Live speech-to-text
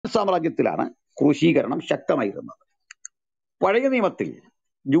സാമ്രാജ്യത്തിലാണ് ക്രൂശീകരണം ശക്തമായിരുന്നത്. പഴയ നിയമത്തിൽ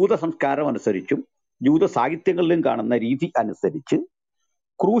ജൂത സംസ്കാരം അനുസരിച്ചും ജൂത സാഹിത്യങ്ങളിലും കാണുന്ന രീതി അനുസരിച്ച്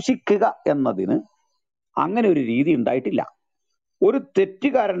ക്രൂശിക്കുക എന്നതിന് അങ്ങനെ ഒരു രീതി ഉണ്ടായിട്ടില്ല. ഒരു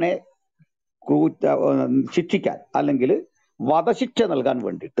തെറ്റുകാരനെ ശിക്ഷിക്കാൻ അല്ലെങ്കിൽ വധശിക്ഷ നൽകാൻ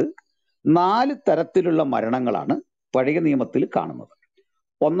വേണ്ടിയിട്ട് 4 തരത്തിലുള്ള മരണങ്ങളാണ് പഴയ നിയമത്തിൽ കാണുന്നത്.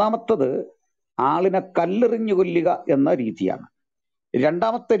 ഒന്നാമത്തത് ആളിനെ കല്ലെറിഞ്ഞു കൊല്ലുക എന്ന രീതിയാണ്.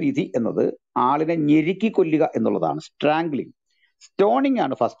 രണ്ടാമത്തെ രീതി എന്നത് ആളിനെ ഞെരുക്കി കൊല്ലുക എന്നുള്ളതാണ്, സ്ട്രാംഗ്ലിംഗ്. സ്റ്റോണിംഗ്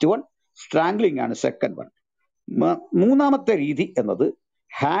ആണ് ഫസ്റ്റ് വൺ, സ്ട്രാംഗ്ലിംഗ് ആണ് സെക്കൻഡ് വൺ. മൂന്നാമത്തെ രീതി എന്നത്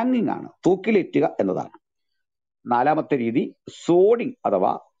ഹാങ്ങിങ് ആണ്, തൂക്കിലേറ്റുക എന്നതാണ്. നാലാമത്തെ രീതി സോഡിങ്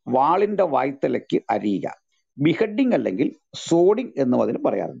അഥവാ വാളിന്റെ വായ്ത്തലയ്ക്ക് അരിയുക, ബിഹഡിങ് അല്ലെങ്കിൽ സോഡിങ് എന്നും അതിന്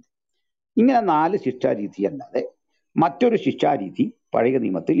പറയാറുണ്ട്. ഇങ്ങനെ 4 ശിക്ഷാരീതി അല്ലാതെ മറ്റൊരു ശിക്ഷാരീതി പഴയ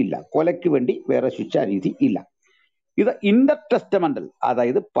നിയമത്തിൽ ഇല്ല. കൊലയ്ക്ക് വേണ്ടി വേറെ ശിക്ഷാരീതി ഇല്ല. ഇത് ഇന്റർ ടെസ്റ്റമെന്റൽ,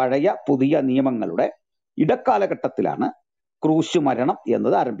 അതായത് പഴയ പുതിയ നിയമങ്ങളുടെ ഇടക്കാലഘട്ടത്തിലാണ് ക്രൂശ് മരണം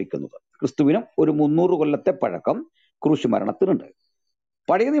എന്നത് ആരംഭിക്കുന്നത്. ക്രിസ്തുവിനും ഒരു 300 കൊല്ലത്തെ പഴക്കം ക്രൂശ് മരണത്തിനുണ്ട്.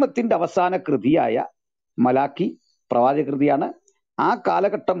 പഴയ നിയമത്തിന്റെ അവസാന കൃതിയായ മലാക്കി പ്രവാചകൃതിയാണ്. ആ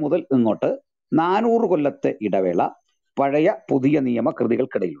കാലഘട്ടം മുതൽ ഇങ്ങോട്ട് 400 കൊല്ലത്തെ ഇടവേള പഴയ പുതിയ നിയമ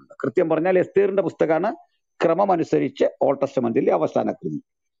കൃതികൾക്കിടയിലുണ്ട്. കൃത്യം പറഞ്ഞാൽ എസ്തേറിന്റെ പുസ്തകമാണ് ക്രമമനുസരിച്ച് ഓൾഡ് ടെസ്റ്റമെന്റിലെ അവസാന കൃതി.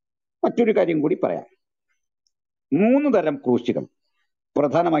 മറ്റൊരു കാര്യം കൂടി പറയാം. 3 തരം ക്രൂശുകൾ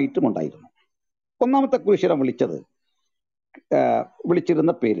പ്രധാനമായിട്ടും ഉണ്ടായിരുന്നു. ഒന്നാമത്തെ ക്രൂശിനെ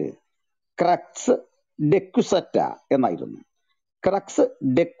വിളിച്ചിരുന്ന പേര് ക്രക്സ് ഡെക്കുസറ്റ എന്നായിരുന്നു. ക്രക്സ്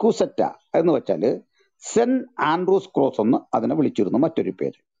ഡെക്കുസറ്റ എന്ന് വെച്ചാൽ സെന്റ് ആൻഡ്രൂസ് ക്രോസ് എന്ന് അതിനെ വിളിച്ചിരുന്നു മറ്റൊരു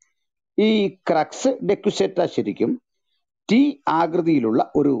പേര്. ഈ ക്രക്സ് ഡെക്കുസറ്റ ശരിക്കും ടി ആകൃതിയിലുള്ള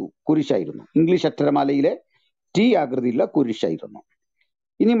ഒരു കുരിശായിരുന്നു. ഇംഗ്ലീഷ് അക്ഷരമാലയിലെ ടി ആകൃതിയിലുള്ള കുരിശായിരുന്നു.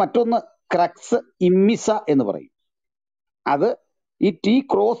 ഇനി മറ്റൊന്ന് ക്രക്സ് ഇമ്മിസ എന്ന് പറയും. അത് ഈ ടി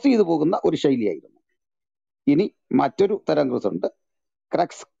ക്രോസ് ചെയ്തു പോകുന്ന ഒരു ശൈലിയായിരുന്നു. ഇനി മറ്റൊരു തരം ക്രൂസ് ഉണ്ട്,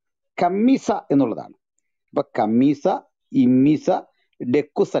 ക്രക്സ് കമ്മീസ എന്നുള്ളതാണ്. അപ്പൊ കമ്മീസ, ഇമ്മിസ,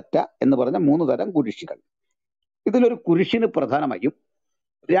 ഡെക്കുസറ്റ എന്ന് പറഞ്ഞ 3 തരം കുരിശുകൾ. ഇതിലൊരു കുരിശിന് പ്രധാനമായും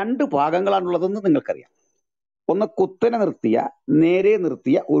 2 ഭാഗങ്ങളാണുള്ളതെന്ന് നിങ്ങൾക്കറിയാം. ഒന്ന് കുത്തനെ നിർത്തിയ, നേരെ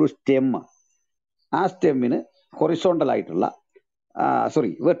നിർത്തിയ ഒരു സ്റ്റെമ്മ്. ആ സ്റ്റെമ്മിന്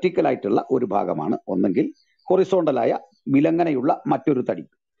വെർട്ടിക്കൽ ആയിട്ടുള്ള ഒരു ഭാഗമാണ്, ഒന്നെങ്കിൽ ഹൊറിസോണ്ടലായ വിലങ്ങനെയുള്ള മറ്റൊരു തടി.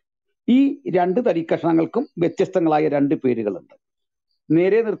 ഈ 2 തടി കഷണങ്ങൾക്കും വ്യത്യസ്തങ്ങളായ 2 പേരുകളുണ്ട്.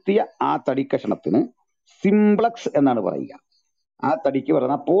 നേരെ നിർത്തിയ ആ തടി കഷണത്തിന് സിംപ്ലക്സ് എന്നാണ് പറയുക. ആ തടിക്ക്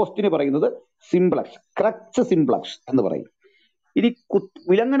പറയുന്ന പോസ്റ്റിന് പറയുന്നത് സിംപ്ലക്സ്, ക്രക്സ് സിംപ്ലക്സ് എന്ന് പറയും. ഇനി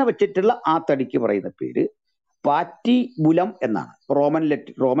വിലങ്ങനെ വെച്ചിട്ടുള്ള ആ തടിക്ക് പറയുന്ന പേര് പാറ്റിബുലം എന്നാണ്.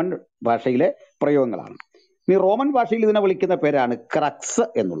 റോമൻ ഭാഷയിലെ പ്രയോഗങ്ങളാണ്. ഇനി റോമൻ ഭാഷയിൽ ഇതിനെ വിളിക്കുന്ന പേരാണ് ക്രക്സ്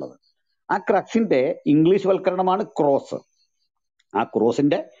എന്നുള്ളത്. ആ ക്രക്സിന്റെ ഇംഗ്ലീഷ് വൽക്കരണമാണ് ക്രോസ്. ആ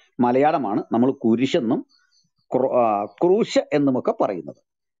ക്രോസിന്റെ മലയാളമാണ് നമ്മൾ കുരിശെന്നും ക്രൂശ് എന്നുമൊക്കെ പറയുന്നത്.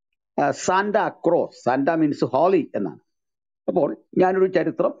 Santa cross, Santa means holy എന്നാണ്. അപ്പോൾ ഞാനൊരു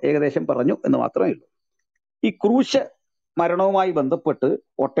ചരിത്രം ഏകദേശം പറഞ്ഞു എന്ന് മാത്രമേ ഉള്ളൂ. ഈ ക്രൂശ് മരണവുമായി ബന്ധപ്പെട്ട്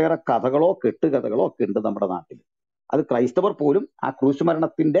ഒട്ടേറെ കഥകളോ കെട്ടുകഥകളോ ഒക്കെ ഉണ്ട് നമ്മുടെ നാട്ടിൽ. അത് ക്രൈസ്തവർ പോലും ആ ക്രൂശ്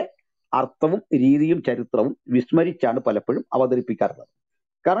മരണത്തിന്റെ അർത്ഥവും രീതിയും ചരിത്രവും വിസ്മരിച്ചാണ് പലപ്പോഴും അവതരിപ്പിക്കാറുള്ളത്.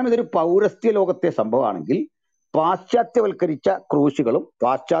 കാരണം ഇതൊരു പൗരസ്ത്യ ലോകത്തെ സംഭവമാണെങ്കിൽ പാശ്ചാത്യവൽക്കരിച്ച ക്രൂശുകളും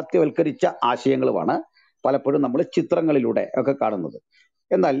പാശ്ചാത്യവൽക്കരിച്ച ആശയങ്ങളുമാണ് പലപ്പോഴും നമ്മൾ ചിത്രങ്ങളിലൂടെ ഒക്കെ കാണുന്നത്.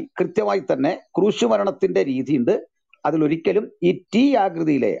 എന്നാൽ കൃത്യമായി തന്നെ ക്രൂശ് മരണത്തിന്റെ രീതിയുണ്ട്. അതിലൊരിക്കലും ഈ ടി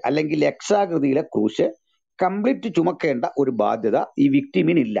ആകൃതിയിലെ അല്ലെങ്കിൽ എക്സ് ആകൃതിയിലെ ക്രൂശ് കംപ്ലീറ്റ് ചുമക്കേണ്ട ഒരു ബാധ്യത ഈ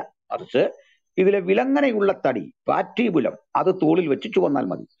വിക്ടിമിനില്ല. മറിച്ച് ഇതിലെ വിലങ്ങനെയുള്ള തടി പാറ്റീബുലം അത് തോളിൽ വെച്ച് ചുവന്നാൽ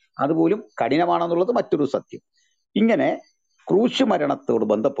മതി. അതുപോലും കഠിനമാണെന്നുള്ളത് മറ്റൊരു സത്യം. ഇങ്ങനെ ക്രൂശ് മരണത്തോട്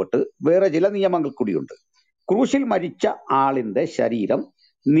ബന്ധപ്പെട്ട് വേറെ ചില നിയമങ്ങൾ കൂടിയുണ്ട്. ക്രൂശിൽ മരിച്ച ആളിന്റെ ശരീരം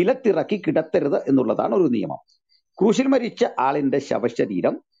നിലത്തിറക്കി കിടത്തരുത് എന്നുള്ളതാണ് ഒരു നിയമം. ക്രൂശിൽ മരിച്ച ആളിന്റെ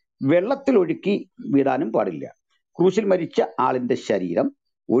ശവശരീരം വെള്ളത്തിൽ ഒഴുക്കി വിടാനും പാടില്ല. ക്രൂശിൽ മരിച്ച ആളിന്റെ ശരീരം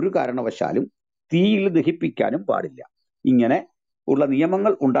ഒരു കാരണവശാലും തീയിൽ ദഹിപ്പിക്കാനും പാടില്ല. ഇങ്ങനെ ഉള്ള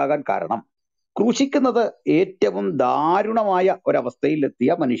നിയമങ്ങൾ ഉണ്ടാകാൻ കാരണം ക്രൂശിക്കുന്നത് ഏറ്റവും ദാരുണമായ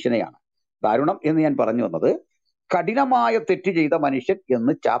ഒരവസ്ഥയിലെത്തിയ മനുഷ്യനെയാണ്. ദാരുണം എന്ന് ഞാൻ പറഞ്ഞു വന്നത് കഠിനമായ തെറ്റ് ചെയ്ത മനുഷ്യൻ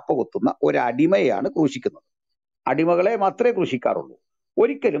എന്ന് ചാപ്പ കൊത്തുന്ന ഒരടിമയാണ് ക്രൂശിക്കുന്നത്. അടിമകളെ മാത്രമേ ക്രൂശിക്കാറുള്ളൂ.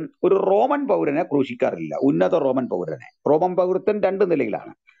 ഒരിക്കലും ഒരു റോമൻ പൗരനെ ക്രൂശിക്കാറില്ല. ഉന്നത റോമൻ പൗരനെ. റോമൻ പൗരത്വൻ 2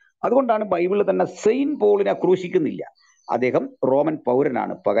 നിലയിലാണ്. അതുകൊണ്ടാണ് ബൈബിളിൽ തന്നെ സെയിന്റ് പോളിനെ ക്രൂശിക്കുന്നില്ല. അദ്ദേഹം റോമൻ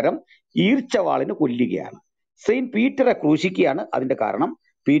പൗരനാണ്, പകരം ഈർച്ചവാളിന് കൊല്ലുകയാണ്. സെയിന്റ് പീറ്ററെ ക്രൂശിക്കുകയാണ്. അതിന്റെ കാരണം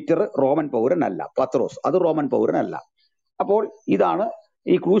പീറ്റർ റോമൻ പൗരനല്ല, പത്രോസ് അത് റോമൻ പൗരനല്ല. അപ്പോൾ ഇതാണ്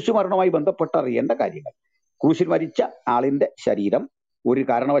ഈ ക്രൂശ് മരണവുമായി ബന്ധപ്പെട്ട് അറിയേണ്ട കാര്യങ്ങൾ. ക്രൂശിൽ മരിച്ച ആളിന്റെ ശരീരം ഒരു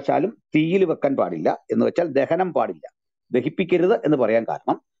കാരണവശാലും തീയിൽ വെക്കാൻ പാടില്ല. എന്ന് വെച്ചാൽ ദഹനം പാടില്ല, ദഹിപ്പിക്കരുത് എന്ന് പറയാൻ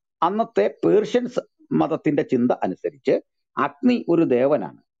കാരണം അന്നത്തെ പേർഷ്യൻസ് മതത്തിന്റെ ചിന്ത അനുസരിച്ച് അഗ്നി ഒരു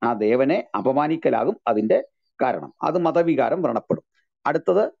ദേവനാണ്. ആ ദേവനെ അപമാനിക്കലാകും അതിന്റെ കാരണം. അത് മതവികാരം വ്രണപ്പെടും.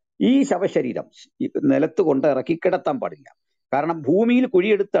 അടുത്തത്, ഈ ശവശരീരം നിലത്ത് കൊണ്ട് ഇറക്കി കിടത്താൻ പാടില്ല. കാരണം ഭൂമിയിൽ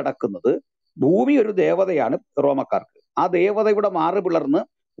കുഴിയെടുത്തടക്കുന്നത്, ഭൂമി ഒരു ദേവതയാണ് റോമക്കാർക്ക്. ആ ദേവതയുടെ മാറ് പിളർന്ന്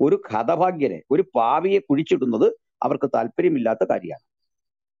ഒരു ഹതഭാഗ്യനെ, ഒരു പാവിയെ കുഴിച്ചിടുന്നത് അവർക്ക് താല്പര്യമില്ലാത്ത കാര്യമാണ്.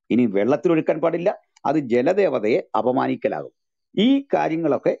 ഇനി വെള്ളത്തിലൊഴുക്കാൻ പാടില്ല, അത് ജലദേവതയെ അപമാനിക്കലാകും. ഈ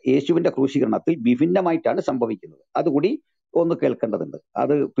കാര്യങ്ങളൊക്കെ യേശുവിന്റെ ക്രൂശീകരണത്തിൽ വിഭിന്നമായിട്ടാണ് സംഭവിക്കുന്നത്. അതുകൂടി ഒന്ന് കേൾക്കേണ്ടതുണ്ട്.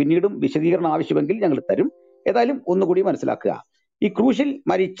 അത് പിന്നീടും വിശദീകരണം ആവശ്യമെങ്കിൽ ഞങ്ങൾ തരും. ഏതായാലും ഒന്നുകൂടി മനസ്സിലാക്കുക, ഈ ക്രൂശിൽ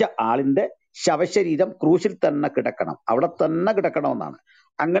മരിച്ച ആളിന്റെ ശവശരീരം ക്രൂശിൽ തന്നെ കിടക്കണം, അവിടെ തന്നെ കിടക്കണമെന്നാണ്.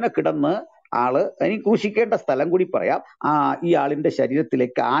 അങ്ങനെ കിടന്ന് ആള്, ഇനി ക്രൂശിക്കേണ്ട സ്ഥലം കൂടി പറയാം, ഈ ആളിന്റെ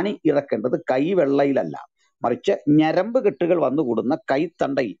ശരീരത്തിലേക്ക് ആണി ഇറക്കേണ്ടത് കൈവെള്ളയിലല്ല, മറിച്ച് ഞരമ്പ് കെട്ടുകൾ വന്നുകൂടുന്ന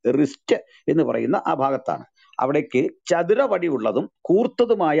കൈത്തണ്ടയിൽ, റിസ്റ്റ് എന്ന് പറയുന്ന ആ ഭാഗത്താണ്. അവിടേക്ക് ചതുരവടിയുള്ളതും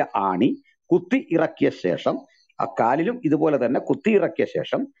കൂർത്തതുമായ ആണി കുത്തി ഇറക്കിയ ശേഷം, ആ കാലിലും ഇതുപോലെ തന്നെ കുത്തി ഇറക്കിയ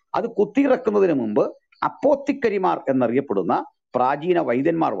ശേഷം, അത് കുത്തിയിറക്കുന്നതിന് മുമ്പ് അപ്പോത്തിക്കരിമാർ എന്നറിയപ്പെടുന്ന പ്രാചീന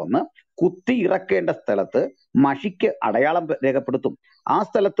വൈദ്യന്മാർ വന്ന് കുത്തി ഇറക്കേണ്ട സ്ഥലത്ത് മഷിക്ക് അടയാളം രേഖപ്പെടുത്തും. ആ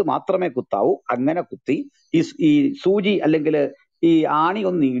സ്ഥലത്ത് മാത്രമേ കുത്താവൂ. അങ്ങനെ കുത്തി ഈ സൂചി അല്ലെങ്കിൽ ഈ ആണി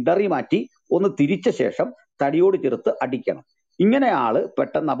ഒന്ന് ഇടറി മാറ്റി ഒന്ന് തിരിച്ച ശേഷം തടിയോട് ചേർത്ത് അടിക്കണം. ഇങ്ങനെ ആള്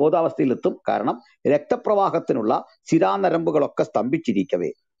പെട്ടെന്ന് അബോധാവസ്ഥയിലെത്തും. കാരണം രക്തപ്രവാഹത്തിനുള്ള ശിരാനരമ്പുകളൊക്കെ സ്തംഭിച്ചിരിക്കവേ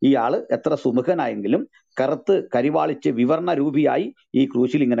ഇയാള് എത്ര സുമുഖനായെങ്കിലും കറുത്ത് കരിവാളിച്ച് വിവർണരൂപിയായി ഈ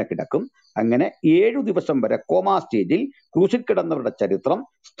ക്രൂശിൽ ഇങ്ങനെ കിടക്കും. അങ്ങനെ 7 ദിവസം വരെ കോമാ സ്റ്റേജിൽ ക്രൂശിൽ കിടന്നവരുടെ ചരിത്രം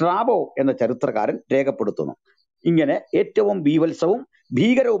സ്ട്രാബോ എന്ന ചരിത്രകാരൻ രേഖപ്പെടുത്തുന്നു. ഇങ്ങനെ ഏറ്റവും ബീഭത്സവും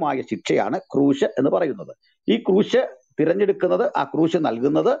ഭീകരവുമായ ശിക്ഷയാണ് ക്രൂശ് എന്ന് പറയുന്നത്. ഈ ക്രൂശ് തിരഞ്ഞെടുക്കുന്നത്, ആ ക്രൂശ്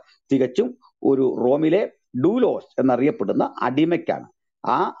നൽകുന്നത് തികച്ചും ഒരു റോമിലെ ഡൂലോസ് എന്നറിയപ്പെടുന്ന അടിമയ്ക്കാണ്.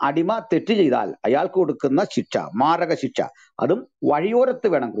 ആ അടിമ തെറ്റ് ചെയ്താൽ അയാൾക്ക് കൊടുക്കുന്ന ശിക്ഷ, മാരക ശിക്ഷ, അതും വഴിയോരത്ത്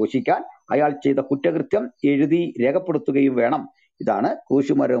വേണം ക്രൂശിക്കാൻ. അയാൾ ചെയ്ത കുറ്റകൃത്യം എഴുതി രേഖപ്പെടുത്തുകയും വേണം. ഇതാണ്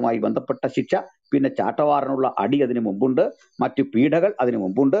ക്രൂശുമരവുമായി ബന്ധപ്പെട്ട ശിക്ഷ. പിന്നെ ചാട്ടവാറിനുള്ള അടി അതിനു മുമ്പുണ്ട്, മറ്റു പീഡകൾ അതിനു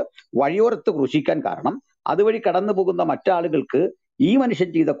മുമ്പുണ്ട്. വഴിയോരത്ത് ക്രൂശിക്കാൻ കാരണം അതുവഴി കടന്നു പോകുന്ന മറ്റാളുകൾക്ക് ഈ മനുഷ്യൻ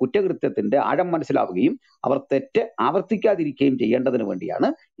ചെയ്ത കുറ്റകൃത്യത്തിന്റെ ആഴം മനസ്സിലാവുകയും അവർ തെറ്റ് ആവർത്തിക്കാതിരിക്കുകയും ചെയ്യേണ്ടതിന് വേണ്ടിയാണ്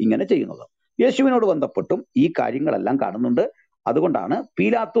ഇങ്ങനെ ചെയ്യുന്നത്. യേശുവിനോട് ബന്ധപ്പെട്ടും ഈ കാര്യങ്ങളെല്ലാം കാണുന്നുണ്ട്. അതുകൊണ്ടാണ്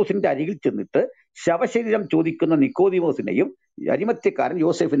പീലാത്തോസിന്റെ അരികിൽ ചെന്നിട്ട് ശവശരീരം ചോദിക്കുന്ന നിക്കോദീമോസിനെയും അരിമത്യക്കാരൻ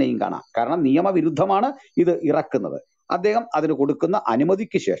യോസെഫിനെയും കാണാം. കാരണം നിയമവിരുദ്ധമാണ് ഇത് ഇറക്കുന്നത്. അദ്ദേഹം അതിന് കൊടുക്കുന്ന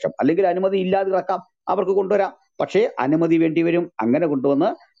അനുമതിക്ക് ശേഷം, അല്ലെങ്കിൽ അനുമതി ഇല്ലാതെ ഇറക്കാം, അവർക്ക് കൊണ്ടുവരാം, പക്ഷേ അനുമതി വേണ്ടി വരും. അങ്ങനെ കൊണ്ടുവന്ന്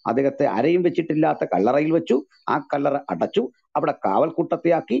അദ്ദേഹത്തെ ആരെയും വെച്ചിട്ടില്ലാത്ത കല്ലറയിൽ വെച്ചു. ആ കല്ലറ അടച്ചു, അവിടെ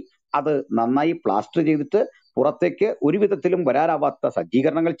കാവൽക്കൂട്ടത്തെയാക്കി, അത് നന്നായി പ്ലാസ്റ്റർ ചെയ്തിട്ട് പുറത്തേക്ക് ഒരു വിധത്തിലും വരാനാവാത്ത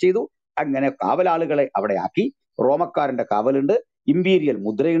സജ്ജീകരണങ്ങൾ ചെയ്തു. അങ്ങനെ കാവലാളുകളെ അവിടെ ആക്കി. റോമക്കാരന്റെ കാവലുണ്ട്, ഇമ്പീരിയൽ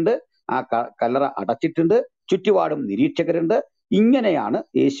മുദ്രയുണ്ട്, ആ കല്ലറ അടച്ചിട്ടുണ്ട്, ചുറ്റുപാടും നിരീക്ഷകരുണ്ട്. ഇങ്ങനെയാണ്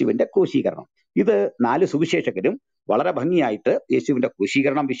യേശുവിന്റെ ക്രൂശീകരണം. ഇത് 4 സുവിശേഷകരും വളരെ ഭംഗിയായിട്ട് യേശുവിന്റെ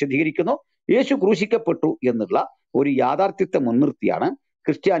ക്രൂശീകരണം വിശദീകരിക്കുന്നു. യേശു ക്രൂശിക്കപ്പെട്ടു എന്നുള്ള ഒരു യാഥാർത്ഥ്യത്തെ മുൻനിർത്തിയാണ്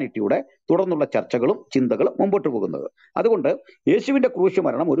ക്രിസ്ത്യാനിറ്റിയുടെ തുടർന്നുള്ള ചർച്ചകളും ചിന്തകളും മുമ്പോട്ട് പോകുന്നത്. അതുകൊണ്ട് യേശുവിന്റെ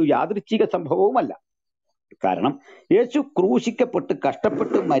ക്രൂശുമരണം ഒരു യാദൃച്ഛിക സംഭവവുമല്ല. കാരണം യേശു ക്രൂശിക്കപ്പെട്ട്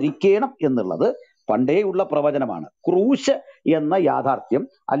കഷ്ടപ്പെട്ട് മരിക്കണം എന്നുള്ളത് പണ്ടേയുള്ള പ്രവചനമാണ്. ക്രൂശ് എന്ന യാഥാർത്ഥ്യം,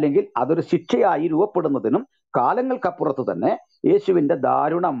 അല്ലെങ്കിൽ അതൊരു ശിക്ഷയായി രൂപപ്പെടുന്നതിനും കാലങ്ങൾക്കപ്പുറത്ത് തന്നെ യേശുവിന്റെ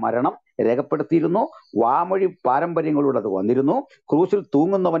ദാരുണ മരണം രേഖപ്പെടുത്തിയിരുന്നു. വാമൊഴി പാരമ്പര്യങ്ങളിലൂടെ അത് വന്നിരുന്നു. ക്രൂശിൽ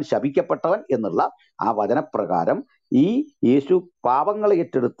തൂങ്ങുന്നവൻ ശപിക്കപ്പെട്ടവൻ എന്നുള്ള ആ വചനപ്രകാരം ഈ യേശു പാപങ്ങളെ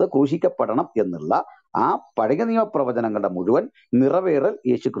ഏറ്റെടുത്ത് ക്രൂശിക്കപ്പെടണം എന്നുള്ള ആ പഴയ നിയമ പ്രവചനങ്ങളുടെ മുഴുവൻ നിറവേറൽ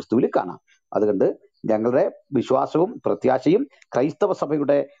യേശു ക്രിസ്തുവിൽ കാണാം. അതുകൊണ്ട് ഞങ്ങളുടെ വിശ്വാസവും പ്രത്യാശയും ക്രൈസ്തവ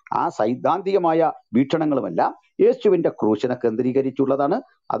സഭയുടെ ആ സൈദ്ധാന്തികമായ വീക്ഷണങ്ങളുമെല്ലാം യേശുവിന്റെ ക്രൂശിനെ കേന്ദ്രീകരിച്ചുള്ളതാണ്.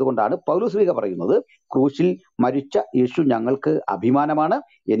 അതുകൊണ്ടാണ് പൗലോസ്ലീഹ പറയുന്നത്, ക്രൂശിൽ മരിച്ച യേശു ഞങ്ങൾക്ക് അഭിമാനമാണ്,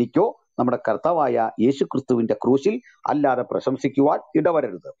 എനിക്കോ നമ്മുടെ കർത്താവായ യേശു ക്രിസ്തുവിന്റെ ക്രൂശിൽ അല്ലാതെ പ്രശംസിക്കുവാൻ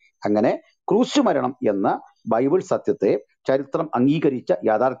ഇടവരരുത്. അങ്ങനെ ക്രൂശ് മരണം എന്ന ബൈബിൾ സത്യത്തെ, ചരിത്രം അംഗീകരിച്ച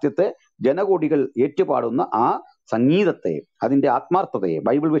യാഥാർത്ഥ്യത്തെ, ജനകോടികൾ ഏറ്റുപാടുന്ന ആ സംഗീതത്തെ, അതിന്റെ ആത്മാർത്ഥതയെ,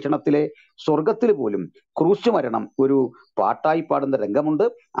 ബൈബിൾ വീക്ഷണത്തിലെ സ്വർഗത്തിൽ പോലും ക്രൂശ് മരണം ഒരു പാട്ടായി പാടുന്ന രംഗമുണ്ട്.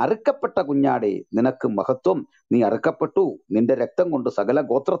 അറുക്കപ്പെട്ട കുഞ്ഞാടെ നിനക്ക് മഹത്വം, നീ അറുക്കപ്പെട്ടു, നിന്റെ രക്തം കൊണ്ട് സകല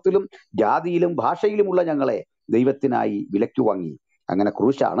ഗോത്രത്തിലും ജാതിയിലും ഭാഷയിലുമുള്ള ഞങ്ങളെ ദൈവത്തിനായി വിലയ്ക്കു വാങ്ങി. അങ്ങനെ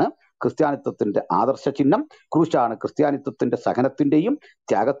ക്രൂശാണ് ക്രിസ്ത്യാനിത്വത്തിന്റെ ആദർശ ചിഹ്നം. ക്രൂശാണ് ക്രിസ്ത്യാനിത്വത്തിന്റെ സഹനത്തിന്റെയും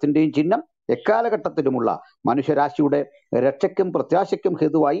ത്യാഗത്തിന്റെയും ചിഹ്നം. എക്കാലഘട്ടത്തിലുമുള്ള മനുഷ്യരാശിയുടെ രക്ഷയ്ക്കും പ്രത്യാശയ്ക്കും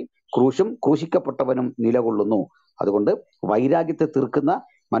ഹേതുവായി ക്രൂശും ക്രൂശിക്കപ്പെട്ടവനും നിലകൊള്ളുന്നു. അതുകൊണ്ട് വൈരാഗ്യത്തെ തീർക്കുന്ന,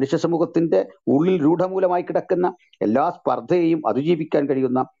 മനുഷ്യ സമൂഹത്തിന്റെ ഉള്ളിൽ രൂഢമൂലമായി കിടക്കുന്ന എല്ലാ സ്പർദ്ധയെയും അതിജീവിക്കാൻ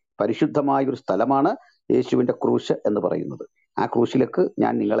കഴിയുന്ന പരിശുദ്ധമായ ഒരു സ്ഥലമാണ് യേശുവിന്റെ ക്രൂശ് എന്ന് പറയുന്നത്. ആ ക്രൂശിലേക്ക്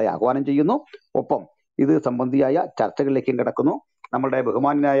ഞാൻ നിങ്ങളെ ആഹ്വാനം ചെയ്യുന്നു. ഒപ്പം ഇത് സംബന്ധിയായ ചർച്ചകളിലേക്കും കിടക്കുന്നു. നമ്മുടെ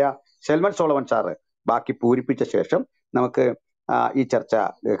ബഹുമാനായ സെൽമൻ സോളമൻ സാറ് ബാക്കി പൂരിപ്പിച്ച ശേഷം നമുക്ക് ഈ ചർച്ച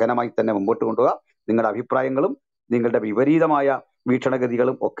ഗഹനമായി തന്നെ മുമ്പോട്ട് കൊണ്ടുപോകാം. നിങ്ങളുടെ അഭിപ്രായങ്ങളും നിങ്ങളുടെ വിപരീതമായ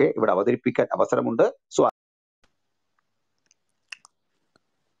വീക്ഷണഗതികളും ഒക്കെ ഇവിടെ അവതരിപ്പിക്കാൻ അവസരമുണ്ട്.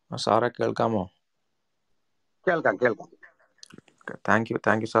 സാറെ കേൾക്കാമോ? കേൾക്കാം. Thank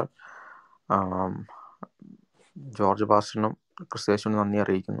you sir. ജോർജ് പാസ്റ്ററിനും ക്രിസ്ത്യേശനും നന്ദി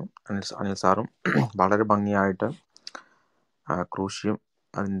അറിയിക്കുന്നു. അനിൽ സാറും വളരെ ഭംഗിയായിട്ട് ക്രൂശിയും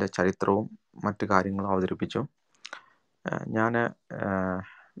അതിൻ്റെ ചരിത്രവും മറ്റു കാര്യങ്ങളും അവതരിപ്പിച്ചു. ഞാൻ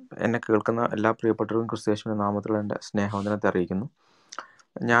എന്നെ കേൾക്കുന്ന എല്ലാ പ്രിയപ്പെട്ടവർക്കും ക്രിസ്ത്യേശുവിൻ്റെ നാമത്തിൽ എൻ്റെ സ്നേഹവന്ദനത്തെ അറിയിക്കുന്നു.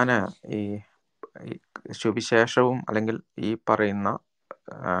 ഞാൻ ഈ സുവിശേഷവും അല്ലെങ്കിൽ ഈ പറയുന്ന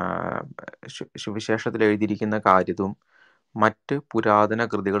സുവിശേഷത്തിൽ എഴുതിയിരിക്കുന്ന കാര്യവും മറ്റ് പുരാതന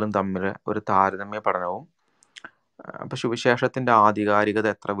കൃതികളും തമ്മിൽ ഒരു താരതമ്യ പഠനവും, അപ്പം സുവിശേഷത്തിൻ്റെ ആധികാരികത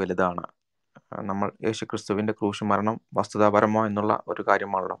എത്ര വലുതാണ്, നമ്മൾ യേശുക്രിസ്തുവിൻ്റെ ക്രൂശ് മരണം വസ്തുതാപരമോ എന്നുള്ള ഒരു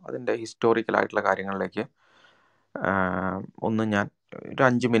കാര്യമാണല്ലോ, അതിൻ്റെ ഹിസ്റ്റോറിക്കലായിട്ടുള്ള കാര്യങ്ങളിലേക്ക് ഒന്ന് ഞാൻ ഒരു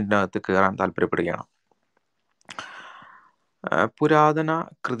 5 മിനിറ്റിനകത്ത് കയറാൻ താല്പര്യപ്പെടുകയാണ്. പുരാതന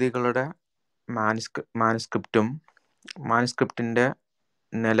കൃതികളുടെ മാനുസ്ക്രിപ്റ്റിൻ്റെ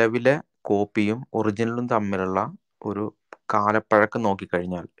നിലവിലെ കോപ്പിയും ഒറിജിനലും തമ്മിലുള്ള ഒരു കാലപ്പഴക്കം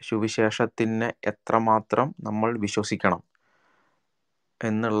നോക്കിക്കഴിഞ്ഞാൽ സുവിശേഷത്തിനെ എത്രമാത്രം നമ്മൾ വിശ്വസിക്കണം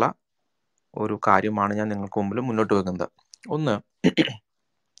എന്നുള്ള ഒരു കാര്യമാണ് ഞാൻ നിങ്ങൾക്ക് മുമ്പിൽ മുന്നോട്ട് വെക്കുന്നത്. ഒന്ന്,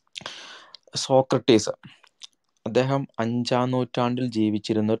 സോക്രട്ടീസ്, അദ്ദേഹം 5-ാം നൂറ്റാണ്ടിൽ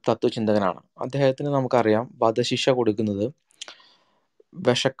ജീവിച്ചിരുന്ന ഒരു തത്വചിന്തകനാണ്. അദ്ദേഹത്തിന് നമുക്കറിയാം വധശിക്ഷ കൊടുക്കുന്നത്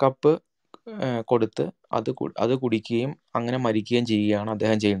വിഷക്കപ്പ് കൊടുത്ത് അത് കുടിക്കുകയും അങ്ങനെ മരിക്കുകയും ചെയ്യുകയാണ്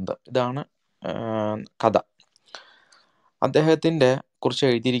അദ്ദേഹം ചെയ്യുന്നത്. ഇതാണ് കഥ. അദ്ദേഹത്തിൻ്റെ കുറിച്ച്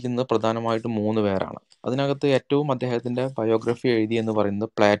എഴുതിയിരിക്കുന്നത് പ്രധാനമായിട്ടും 3 പേരാണ്. അതിനകത്ത് ഏറ്റവും അദ്ദേഹത്തിൻ്റെ ബയോഗ്രഫി എഴുതി എന്ന് പറയുന്നത്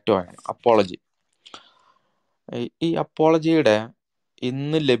പ്ലേറ്റോ ആണ്, അപ്പോളജി. ഈ അപ്പോളജിയുടെ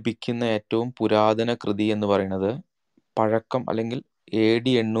ഇന്ന് ലഭിക്കുന്ന ഏറ്റവും പുരാതന കൃതി എന്ന് പറയുന്നത് പഴക്കം അല്ലെങ്കിൽ AD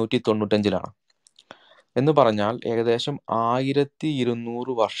 895 എന്ന് പറഞ്ഞാൽ ഏകദേശം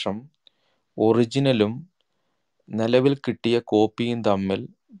 1200 വർഷം ഒറിജിനലും നിലവിൽ കിട്ടിയ കോപ്പിയും തമ്മിൽ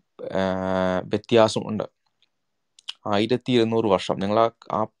വ്യത്യാസമുണ്ട്. 1200 വർഷം. നിങ്ങൾ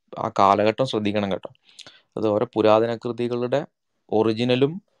ആ കാലഘട്ടം ശ്രദ്ധിക്കണം കേട്ടോ. അത് ഓരോ പുരാതന കൃതികളുടെ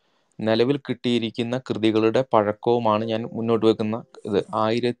ഒറിജിനലും നിലവിൽ കിട്ടിയിരിക്കുന്ന കൃതികളുടെ പഴക്കവുമാണ് ഞാൻ മുന്നോട്ട് വെക്കുന്ന ഇത്.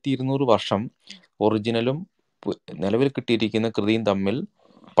 1200 വർഷം ഒറിജിനലും നിലവിൽ കിട്ടിയിരിക്കുന്ന കൃതിയും തമ്മിൽ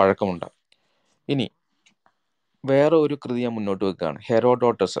പഴക്കമുണ്ട്. ഇനി വേറെ ഒരു കൃതി ഞാൻ മുന്നോട്ട് വെക്കുകയാണ്,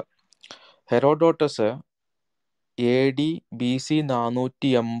 ഹെറോഡോട്ടസ് AD BC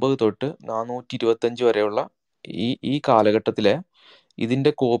 480 തൊട്ട് 425 വരെയുള്ള ഈ കാലഘട്ടത്തിലെ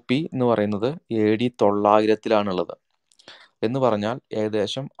ഇതിൻ്റെ കോപ്പി എന്ന് പറയുന്നത് AD 900 എന്ന് പറഞ്ഞാൽ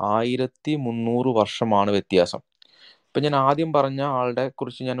ഏകദേശം 1300 വർഷമാണ് വ്യത്യാസം. ഇപ്പം ഞാൻ ആദ്യം പറഞ്ഞ ആളുടെ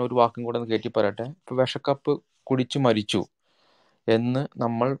കുറിച്ച് ഞാൻ ഒരു വാക്കും കൂടെ കയറ്റി പറയട്ടെ. ഇപ്പം വിഷക്കപ്പ് കുടിച്ചു മരിച്ചു എന്ന്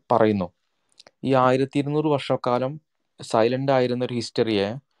നമ്മൾ പറയുന്നു. ഈ 1200 വർഷക്കാലം സൈലൻ്റ് ആയിരുന്ന ഒരു ഹിസ്റ്ററിയെ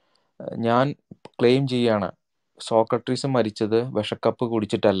ഞാൻ ക്ലെയിം ചെയ്യാണ്. സോക്രട്ടീസ് മരിച്ചത് വിഷക്കപ്പ്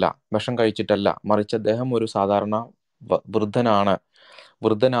കുടിച്ചിട്ടല്ല, വിഷം കഴിച്ചിട്ടല്ല, മറിച്ച് അദ്ദേഹം ഒരു സാധാരണ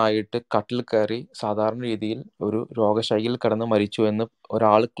വൃദ്ധനായിട്ട് കട്ടിൽ കയറി സാധാരണ രീതിയിൽ ഒരു രോഗശൈലിയിൽ കിടന്ന് മരിച്ചു എന്ന്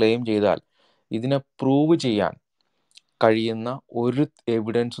ഒരാൾ ക്ലെയിം ചെയ്താൽ ഇതിനെ പ്രൂവ് ചെയ്യാൻ കഴിയുന്ന ഒരു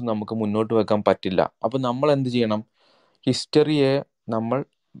എവിഡൻസും നമുക്ക് മുന്നോട്ട് വെക്കാൻ പറ്റില്ല. അപ്പം നമ്മൾ എന്ത് ചെയ്യണം? ഹിസ്റ്ററിയെ നമ്മൾ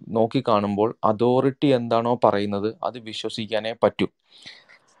നോക്കിക്കാണുമ്പോൾ അതോറിറ്റി എന്താണോ പറയുന്നത് അത് വിശ്വസിക്കാനേ പറ്റൂ.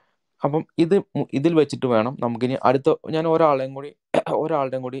 അപ്പം ഇതിൽ വെച്ചിട്ട് വേണം നമുക്കിനി ഞാൻ ഒരാളുടെയും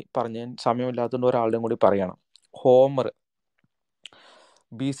കൂടി പറഞ്ഞ് സമയമില്ലാത്തതുകൊണ്ട് ഒരാളുടെയും കൂടി പറയണം. ഹോമർ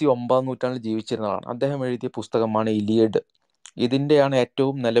BC 9-ാം നൂറ്റാണ്ടിൽ ജീവിച്ചിരുന്നതാണ്. അദ്ദേഹം എഴുതിയ പുസ്തകമാണ് ഇലിയഡ്. ഇതിൻ്റെയാണ്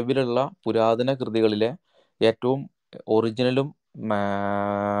ഏറ്റവും നിലവിലുള്ള പുരാതന കൃതികളിലെ ഏറ്റവും ഒറിജിനലും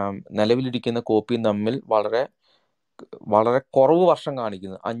നിലവിലിരിക്കുന്ന കോപ്പിയും തമ്മിൽ വളരെ വളരെ കുറവ് വർഷം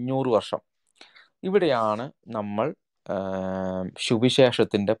കാണിക്കുന്നത്, 500 വർഷം. ഇവിടെയാണ് നമ്മൾ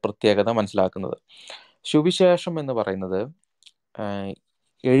സുവിശേഷത്തിൻ്റെ പ്രത്യേകത മനസ്സിലാക്കുന്നത്. സുവിശേഷം എന്ന് പറയുന്നത്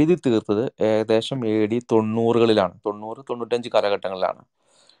എഴുതി തീർത്തത് ഏകദേശം AD 90-കളിലാണ്, 90-95 കാലഘട്ടങ്ങളിലാണ്.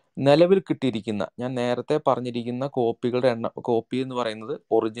 നിലവിൽ കിട്ടിയിരിക്കുന്ന, ഞാൻ നേരത്തെ പറഞ്ഞിരിക്കുന്ന കോപ്പി എന്ന് പറയുന്നത്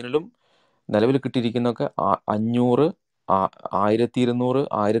ഒറിജിനലും നിലവിൽ കിട്ടിയിരിക്കുന്നതൊക്കെ 500, 1200,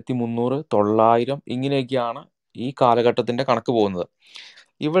 1300, 900 ഇങ്ങനെയൊക്കെയാണ് ഈ കാലഘട്ടത്തിൻ്റെ കണക്ക് പോകുന്നത്.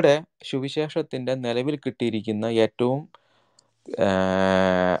 ഇവിടെ സുവിശേഷത്തിൻ്റെ നിലവിൽ കിട്ടിയിരിക്കുന്ന ഏറ്റവും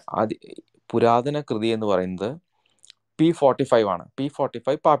പുരാതന കൃതി എന്ന് പറയുന്നത് P45 ആണ്.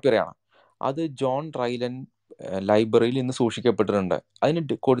 P45 പാപ്പിറയാണ്. അത് ജോൺ റൈലൻ ലൈബ്രറിയിൽ ഇന്ന് സൂക്ഷിക്കപ്പെട്ടിട്ടുണ്ട്. അതിന്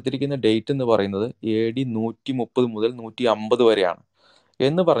കൊടുത്തിരിക്കുന്ന ഡേറ്റ് എന്ന് പറയുന്നത് AD 130 മുതൽ 150 വരെയാണ്.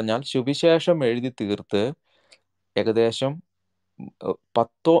 എന്ന് പറഞ്ഞാൽ സുവിശേഷം എഴുതി തീർത്ത് ഏകദേശം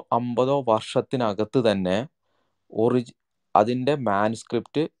 10-50 വർഷത്തിനകത്ത് തന്നെ അതിൻ്റെ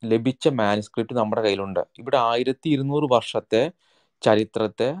ലഭിച്ച മാനുസ്ക്രിപ്റ്റ് നമ്മുടെ കയ്യിലുണ്ട്. ഇവിടെ 1200 വർഷത്തെ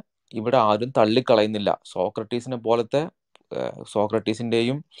ചരിത്രത്തെ ഇവിടെ ആരും തള്ളിക്കളയുന്നില്ല.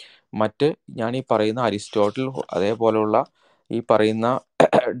 സോക്രട്ടീസിൻ്റെയും മറ്റ് ഞാൻ ഈ പറയുന്ന അരിസ്റ്റോട്ടിൽ, അതേപോലെയുള്ള ഈ പറയുന്ന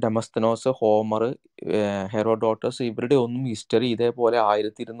ഡെമസ്തനോസ്, ഹോമർ, ഹെറോഡോട്ടസ്, ഇവരുടെ ഒന്നും ഹിസ്റ്ററി ഇതേപോലെ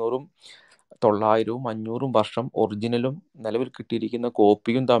 1200-ഉം 900-ഉം 500-ഉം വർഷം ഒറിജിനലും നിലവിൽ കിട്ടിയിരിക്കുന്ന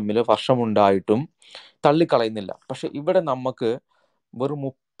കോപ്പിയും തമ്മിൽ വർഷമുണ്ടായിട്ടും തള്ളിക്കളയുന്നില്ല. പക്ഷെ ഇവിടെ നമുക്ക് വെറും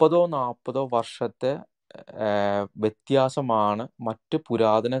 30-40 വർഷത്തെ വ്യത്യാസമാണ് മറ്റ്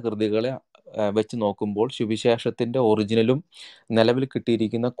പുരാതന കൃതികളെ വെച്ച് നോക്കുമ്പോൾ സുവിശേഷത്തിൻ്റെ ഒറിജിനലും നിലവിൽ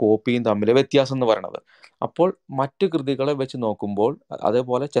കിട്ടിയിരിക്കുന്ന കോപ്പിയും തമ്മിൽ വ്യത്യാസം എന്ന് പറയുന്നത്. അപ്പോൾ മറ്റ് കൃതികളെ വെച്ച് നോക്കുമ്പോൾ,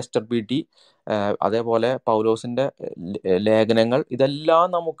 അതേപോലെ ചെസ്റ്റർ ബീറ്റി, അതേപോലെ പൗലോസിൻ്റെ ലേഖനങ്ങൾ, ഇതെല്ലാം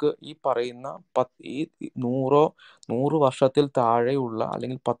നമുക്ക് ഈ പറയുന്ന ഈ 100 വർഷത്തിൽ താഴെയുള്ള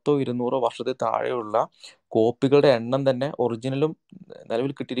അല്ലെങ്കിൽ 10-200 വർഷത്തിൽ താഴെയുള്ള കോപ്പികളുടെ എണ്ണം തന്നെ, ഒറിജിനലും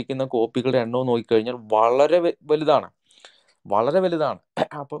നിലവിൽ കിട്ടിയിരിക്കുന്ന കോപ്പികളുടെ എണ്ണവും നോക്കിക്കഴിഞ്ഞാൽ വളരെ വലുതാണ്.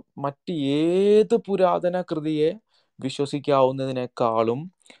 അപ്പം മറ്റ് ഏത് പുരാതന കൃതിയെ വിശ്വസിക്കാവുന്നതിനേക്കാളും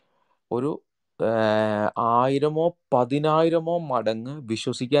ഒരു 1000-മോ 10,000-മോ മടങ്ങ്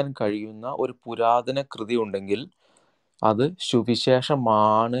വിശ്വസിക്കാൻ കഴിയുന്ന ഒരു പുരാതന കൃതി ഉണ്ടെങ്കിൽ അത്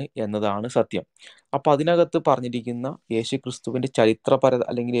സുവിശേഷമാണ് എന്നതാണ് സത്യം. അപ്പം അതിനകത്ത് പറഞ്ഞിരിക്കുന്ന യേശുക്രിസ്തുവിൻ്റെ ചരിത്രപരത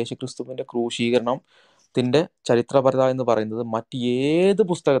അല്ലെങ്കിൽ യേശുക്രിസ്തുവിൻ്റെ ക്രൂശീകരണത്തിൻ്റെ ചരിത്രപരത എന്ന് പറയുന്നത് മറ്റ് ഏത്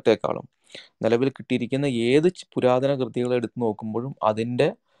പുസ്തകത്തെക്കാളും, നിലവിൽ കിട്ടിയിരിക്കുന്ന ഏത് പുരാതന കൃതികളെ എടുത്ത് നോക്കുമ്പോഴും അതിൻ്റെ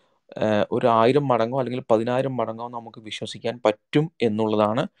ഒരു 1000 മടങ്ങോ അല്ലെങ്കിൽ 10,000 മടങ്ങോ നമുക്ക് വിശ്വസിക്കാൻ പറ്റും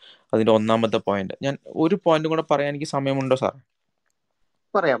എന്നുള്ളതാണ് അതിൻ്റെ ഒന്നാമത്തെ പോയിന്റ്. ഞാൻ ഒരു പോയിന്റും കൂടെ പറയാൻ എനിക്ക് സമയമുണ്ടോ സാർ?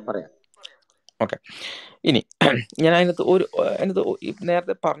 പറയാം. ഓക്കെ. ഇനി ഞാൻ അതിനകത്ത്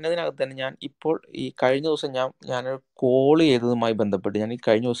നേരത്തെ പറഞ്ഞതിനകത്ത് തന്നെ ഞാൻ ഇപ്പോൾ ഈ കഴിഞ്ഞ ദിവസം ഞാനൊരു കോൾ ചെയ്തതുമായി ബന്ധപ്പെട്ട് ഞാൻ ഈ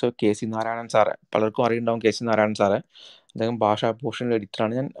കഴിഞ്ഞ ദിവസം കെ സി നാരായണൻ സാറ്, പലർക്കും അറിയുണ്ടാവും കെ സി നാരായണൻ സാറ്, അദ്ദേഹം ഭാഷാഭൂഷണിൻ്റെ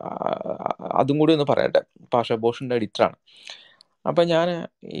എഡിറ്ററാണ്. ഞാൻ അതും കൂടി ഒന്ന് പറയട്ടെ. ഭാഷാഭൂഷണിൻ്റെ എഡിറ്ററാണ്. അപ്പം ഞാൻ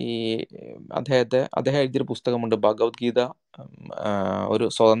ഈ അദ്ദേഹം എഴുതിയൊരു പുസ്തകമുണ്ട്, ഭഗവത്ഗീത ഒരു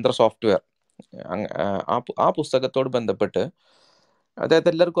സ്വതന്ത്ര സോഫ്റ്റ്വെയർ. ആ പുസ്തകത്തോട് ബന്ധപ്പെട്ട് അദ്ദേഹത്തെ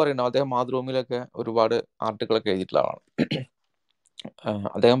എല്ലാവർക്കും അറിയണം. അദ്ദേഹം മാതൃഭൂമിയിലൊക്കെ ഒരുപാട് ആർട്ടിക്കിളൊക്കെ എഴുതിയിട്ടുള്ള ആളാണ്.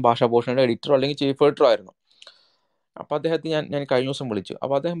 അദ്ദേഹം ഭാഷാഭൂഷണിയുടെ എഡിറ്ററോ അല്ലെങ്കിൽ ചീഫ് എഡിറ്ററോ ആയിരുന്നു. അപ്പോൾ അദ്ദേഹത്തെ ഞാൻ കഴിഞ്ഞ ദിവസം വിളിച്ചു.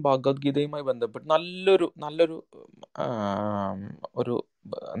 അപ്പോൾ അദ്ദേഹം ഭഗവത്ഗീതയുമായി ബന്ധപ്പെട്ട് നല്ലൊരു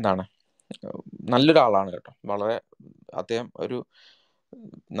നല്ലൊരാളാണ് കേട്ടോ. വളരെ അദ്ദേഹം ഒരു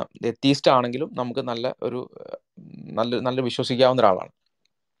എത്തീസ്റ്റ് ആണെങ്കിലും നമുക്ക് നല്ല വിശ്വസിക്കാവുന്ന ഒരാളാണ്.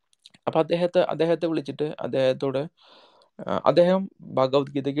 അപ്പോൾ അദ്ദേഹത്തെ വിളിച്ചിട്ട് അദ്ദേഹം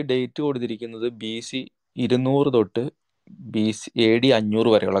ഭഗവത്ഗീതയ്ക്ക് ഡേറ്റ് കൊടുത്തിരിക്കുന്നത് BC 200 തൊട്ട് AD 500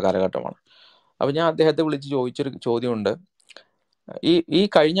 വരെയുള്ള കാലഘട്ടമാണ്. അപ്പോൾ ഞാൻ അദ്ദേഹത്തെ വിളിച്ച് ചോദിച്ചൊരു ചോദ്യമുണ്ട്. ഈ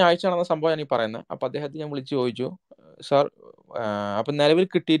കഴിഞ്ഞ ആഴ്ച നടന്ന സംഭവം ഞാൻ ഈ പറയുന്നത്. അപ്പോൾ അദ്ദേഹത്തെ ഞാൻ വിളിച്ച് ചോദിച്ചു, സാർ, അപ്പം നിലവിൽ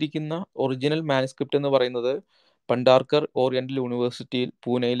കിട്ടിയിരിക്കുന്ന ഒറിജിനൽ മാനുസ്ക്രിപ്റ്റ് എന്ന് പറയുന്നത് ഭണ്ഡാർക്കർ ഓറിയന്റൽ യൂണിവേഴ്സിറ്റിയിൽ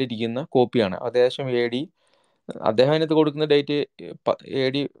പൂനെയിൽ ഇരിക്കുന്ന കോപ്പിയാണ്. ഏകദേശം അദ്ദേഹം അതിനകത്ത് കൊടുക്കുന്ന ഡേറ്റ്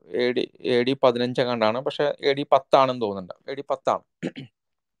AD 15 കണ്ടാണ്, പക്ഷെ AD 10 ആണെന്ന് തോന്നുന്നുണ്ട്. AD 10 ആണ്.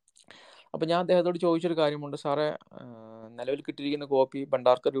 അപ്പം ഞാൻ അദ്ദേഹത്തോട് ചോദിച്ചൊരു കാര്യമുണ്ട്, സാറേ, നിലവിൽ കിട്ടിയിരിക്കുന്ന കോപ്പി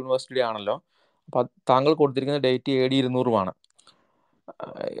ഭണ്ഡാർക്കർ യൂണിവേഴ്സിറ്റി ആണല്ലോ, അപ്പം താങ്കൾ കൊടുത്തിരിക്കുന്ന ഡേറ്റ് AD 200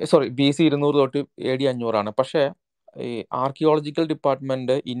 BC 200 തൊട്ട് AD 500 പക്ഷേ ഈ ആർക്കിയോളജിക്കൽ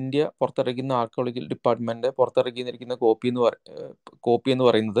ഡിപ്പാർട്ട്മെന്റ്, ഇന്ത്യ പുറത്തിറക്കുന്ന ആർക്കിയോളജിക്കൽ ഡിപ്പാർട്ട്മെന്റ് പുറത്തിറക്കിയിരിക്കുന്ന കോപ്പി എന്ന്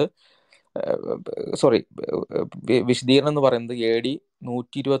പറയുന്നത് വിശദീകരണം എന്ന് പറയുന്നത് AD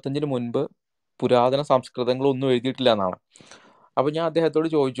 125 മുൻപ് പുരാതന സംസ്കൃതങ്ങളൊന്നും എഴുതിയിട്ടില്ല എന്നാണ്. അപ്പം ഞാൻ അദ്ദേഹത്തോട്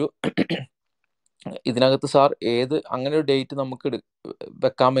ചോദിച്ചു, ഇതിനകത്ത് സാർ അങ്ങനെ ഒരു ഡേറ്റ് നമുക്ക്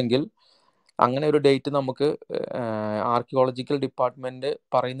വെക്കാമെങ്കിൽ അങ്ങനെ ഒരു ഡേറ്റ് നമുക്ക് ആർക്കിയോളജിക്കൽ ഡിപ്പാർട്ട്മെന്റ്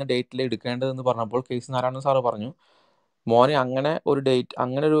പറയുന്ന ഡേറ്റിൽ എടുക്കേണ്ടതെന്ന് പറഞ്ഞപ്പോൾ കെ സി നാരായണൻ സാറ് പറഞ്ഞു, മോനെ,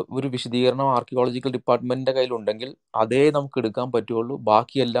 അങ്ങനെ ഒരു വിശദീകരണം ആർക്കിയോളജിക്കൽ ഡിപ്പാർട്ട്മെന്റിന്റെ കയ്യിലുണ്ടെങ്കിൽ അതേ നമുക്ക് എടുക്കാൻ പറ്റുള്ളൂ.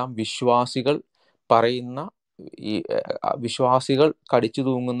 ബാക്കിയെല്ലാം വിശ്വാസികൾ പറയുന്ന വിശ്വാസികൾ കടിച്ചു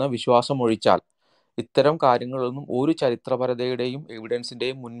തൂങ്ങുന്ന വിശ്വാസം ഒഴിച്ചാൽ ഇത്തരം കാര്യങ്ങളൊന്നും ഒരു ചരിത്രപരതയുടെയും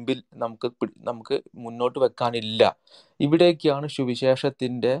എവിഡൻസിന്റെയും മുൻപിൽ നമുക്ക് മുന്നോട്ട് വെക്കാനില്ല. ഇവിടേക്കാണ്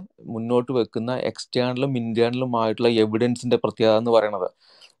സുവിശേഷത്തിന്റെ മുന്നോട്ട് വെക്കുന്ന എക്സ്റ്റേണലും ഇന്റേണലുമായിട്ടുള്ള എവിഡൻസിന്റെ പ്രത്യേകത എന്ന് പറയുന്നത്.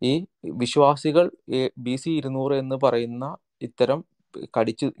 ഈ വിശ്വാസികൾ BC 200 എന്ന് പറയുന്ന ഇത്തരം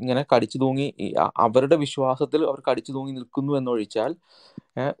കടിച്ചു തൂങ്ങി അവരുടെ വിശ്വാസത്തിൽ അവർ കടിച്ചു തൂങ്ങി നിൽക്കുന്നു എന്നൊഴിച്ചാൽ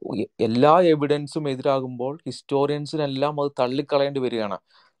എല്ലാ എവിഡൻസും എതിരാകുമ്പോൾ ഹിസ്റ്റോറിയൻസിനെല്ലാം അത് തള്ളിക്കളയേണ്ടി വരികയാണ്.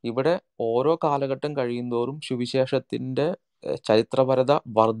 ഇവിടെ ഓരോ കാലഘട്ടം കഴിയുന്തോറും സുവിശേഷത്തിന്റെ ചരിത്രപരത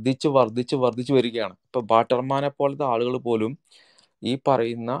വർദ്ധിച്ച് വരികയാണ്. ഇപ്പൊ ബാട്ടർമാനെ പോലത്തെ ആളുകൾ പോലും ഈ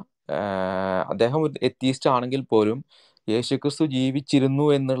പറയുന്ന അദ്ദേഹം എത്തീസ്റ്റ് ആണെങ്കിൽ പോലും യേശുക്രിസ്തു ജീവിച്ചിരുന്നു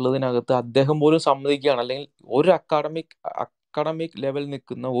എന്നുള്ളതിനകത്ത് അദ്ദേഹം പോലും സമ്മതിക്കുകയാണ്. അല്ലെങ്കിൽ ഒരു അക്കാഡമിക് ലെവൽ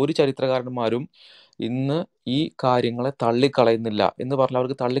നിൽക്കുന്ന ഒരു ചരിത്രകാരന്മാരും ഇന്ന് ഈ കാര്യങ്ങളെ തള്ളിക്കളയുന്നില്ല എന്ന് പറഞ്ഞാൽ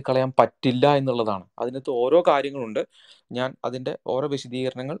അവർക്ക് തള്ളിക്കളയാൻ പറ്റില്ല എന്നുള്ളതാണ്. അതിനകത്ത് ഓരോ കാര്യങ്ങളുണ്ട്. ഞാൻ അതിൻ്റെ ഓരോ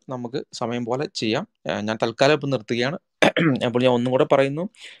വിശദീകരണങ്ങൾ നമുക്ക് സമയം പോലെ ചെയ്യാം. ഞാൻ തൽക്കാലം ഇപ്പം നിർത്തുകയാണ്. അപ്പോൾ ഞാൻ ഒന്നും കൂടെ പറയുന്നു,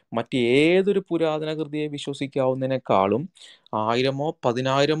 മറ്റേതൊരു പുരാതന കൃതിയെ വിശ്വസിക്കാവുന്നതിനേക്കാളും 1000-ഓ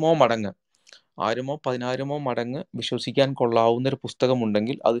 10,000-ഓ മടങ്ങ് വിശ്വസിക്കാൻ കൊള്ളാവുന്ന ഒരു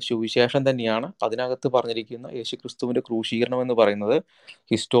പുസ്തകമുണ്ടെങ്കിൽ അത് സുവിശേഷം തന്നെയാണ്. അതിനകത്ത് പറഞ്ഞിരിക്കുന്ന യേശുക്രിസ്തുവിൻ്റെ ക്രൂശീകരണം എന്ന് പറയുന്നത്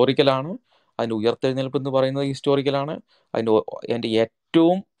ഹിസ്റ്റോറിക്കലാണ്. അതിൻ്റെ ഉയർത്തെഴുന്നേൽപ്പ് എന്ന് പറയുന്നത് ഹിസ്റ്റോറിക്കലാണ്. അതിൻ്റെ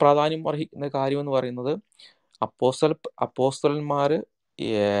ഏറ്റവും പ്രാധാന്യം അർഹിക്കുന്ന കാര്യമെന്ന് പറയുന്നത് അപ്പോസ്തലന്മാർ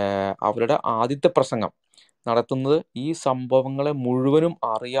അവരുടെ ആദ്യത്തെ പ്രസംഗം നടത്തുന്നത് ഈ സംഭവങ്ങളെ മുഴുവനും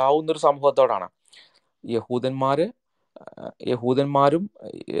അറിയാവുന്നൊരു സമൂഹത്തോടാണ്. യഹൂദന്മാരും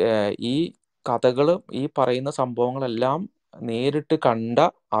ഈ കഥകളും ഈ പറയുന്ന സംഭവങ്ങളെല്ലാം നേരിട്ട്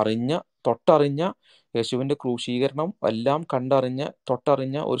തൊട്ടറിഞ്ഞ യേശുവിൻ്റെ ക്രൂശീകരണം എല്ലാം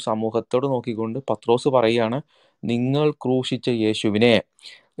തൊട്ടറിഞ്ഞ ഒരു സമൂഹത്തോട് നോക്കിക്കൊണ്ട് പത്രോസ് പറയുകയാണ്, നിങ്ങൾ ക്രൂശിച്ച യേശുവിനെ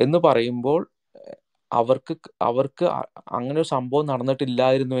എന്ന് പറയുമ്പോൾ അവർക്ക് അങ്ങനെ ഒരു സംഭവം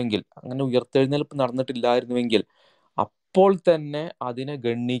നടന്നിട്ടില്ലായിരുന്നുവെങ്കിൽ, അങ്ങനെ ഉയർത്തെഴുന്നേൽപ്പ് നടന്നിട്ടില്ലായിരുന്നുവെങ്കിൽ അപ്പോൾ തന്നെ അതിനെ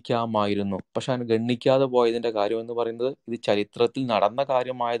ഗണ്ണിക്കാമായിരുന്നു. പക്ഷെ അതിനെ ഗണ്ണിക്കാതെ പോയതിൻ്റെ കാര്യം എന്ന് പറയുന്നത് ഇത് ചരിത്രത്തിൽ നടന്ന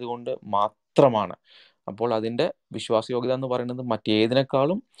കാര്യമായതുകൊണ്ട് മാത്രമാണ്. അപ്പോൾ അതിൻ്റെ വിശ്വാസയോഗ്യത എന്ന് പറയുന്നത്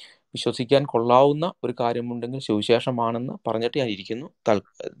മറ്റേതിനേക്കാളും വിശ്വസിക്കാൻ കൊള്ളാവുന്ന ഒരു കാര്യമുണ്ടെങ്കിൽ സുവിശേഷമാണെന്ന് പറഞ്ഞിട്ട് ഞാൻ ഇരിക്കുന്നു.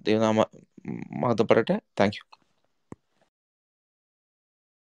 ദൈവനാമ മഹത്വപ്പെടട്ടെ. Thank you.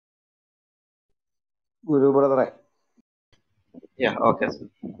 ഗുരു ബ്രദറെ. ഓക്കെ.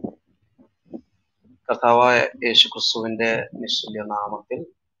 കർത്താവായ യേശുക്രിസ്തുവിന്റെ നിശ്ചല്യ നാമത്തിൽ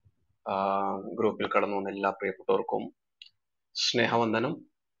ഗ്രൂപ്പിൽ കടന്നു വന്ന എല്ലാ പ്രിയപ്പെട്ടവർക്കും സ്നേഹവന്ദനം.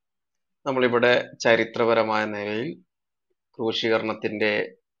 നമ്മളിവിടെ ചരിത്രപരമായ നിലയിൽ ക്രൂശീകരണത്തിന്റെ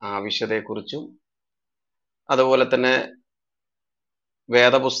ആവശ്യതയെക്കുറിച്ചും അതുപോലെ തന്നെ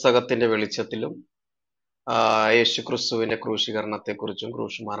വേദപുസ്തകത്തിന്റെ വെളിച്ചത്തിലും യേശുക്രിസ്തുവിന്റെ ക്രൂശീകരണത്തെക്കുറിച്ചും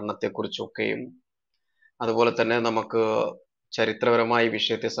ക്രൂശുമരണത്തെക്കുറിച്ചും ഒക്കെയും അതുപോലെ തന്നെ നമുക്ക് ചരിത്രപരമായ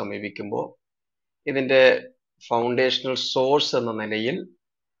വിഷയത്തെ സമീപിക്കുമ്പോൾ ഇതിന്റെ ഫൗണ്ടേഷണൽ സോഴ്സ് എന്ന നിലയിൽ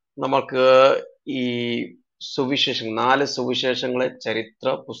നമുക്ക് ഈ 4 സുവിശേഷങ്ങളെ ചരിത്ര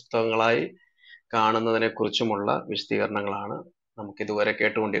പുസ്തകങ്ങളായി കാണുന്നതിനെ കുറിച്ചുമുള്ള വിശദീകരണങ്ങളാണ് നമുക്ക് ഇതുവരെ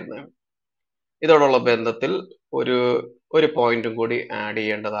കേട്ടുകൊണ്ടിരുന്നത്. ഇതോടുള്ള ബന്ധത്തിൽ ഒരു പോയിന്റും കൂടി ആഡ്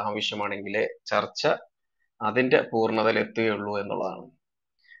ചെയ്യേണ്ടത് ആവശ്യമാണെങ്കിലേ ചർച്ച അതിന്റെ പൂർണ്ണതയിൽ എത്തുകയുള്ളൂ എന്നുള്ളതാണ്.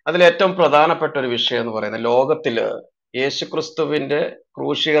 അതിലേറ്റവും പ്രധാനപ്പെട്ട ഒരു വിഷയം എന്ന് പറയുന്നത് ലോകത്തില് യേശുക്രിസ്തുവിന്റെ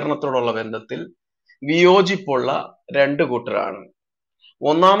ക്രൂശീകരണത്തോടുള്ള ബന്ധത്തിൽ വിയോജിപ്പുള്ള 2 കൂട്ടരാണ്.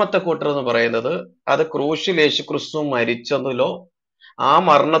 ഒന്നാമത്തെ കൂട്ടർ എന്ന് പറയുന്നത് അത് ക്രൂശിൽ യേശുക്രിസ്തു മരിച്ചതിലോ ആ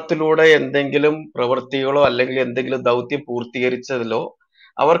മരണത്തിലൂടെ എന്തെങ്കിലും പ്രവൃത്തികളോ അല്ലെങ്കിൽ എന്തെങ്കിലും ദൗത്യം പൂർത്തീകരിച്ചതിലോ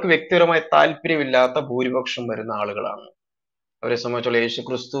അവർക്ക് വ്യക്തിപരമായ താല്പര്യമില്ലാത്ത ഭൂരിപക്ഷം വരുന്ന ആളുകളാണ്. അവരെ സംബന്ധിച്ചുള്ള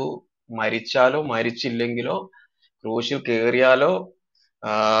യേശുക്രിസ്തു മരിച്ചാലോ മരിച്ചില്ലെങ്കിലോ ക്രൂശിൽ കയറിയാലോ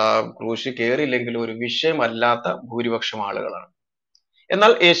ക്രൂശിൽ കയറിയില്ലെങ്കിലോ ഒരു വിഷയമല്ലാത്ത ഭൂരിപക്ഷം ആളുകളാണ്.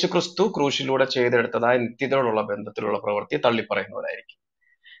 എന്നാൽ യേശുക്രിസ്തു ക്രൂശിലൂടെ ചെയ്തെടുത്തതായ നിത്യതയോടുള്ള ബന്ധത്തിലുള്ള പ്രവൃത്തി തള്ളിപ്പറയുന്നവരായിരിക്കും.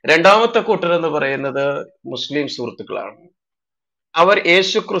 രണ്ടാമത്തെ കൂട്ടർ എന്ന് പറയുന്നത് മുസ്ലിം സുഹൃത്തുക്കളാണ്. അവർ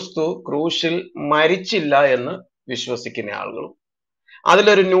യേശുക്രിസ്തു ക്രൂശിൽ മരിച്ചില്ല എന്ന് വിശ്വസിക്കുന്ന ആളുകളും,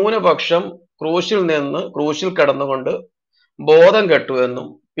 അതിലൊരു ന്യൂനപക്ഷം ക്രൂശിൽ കിടന്നുകൊണ്ട് ബോധം കെട്ടു എന്നും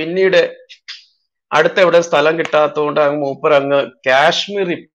പിന്നീട് അടുത്തെവിടെ സ്ഥലം കിട്ടാത്തതുകൊണ്ട് മൂപ്പർ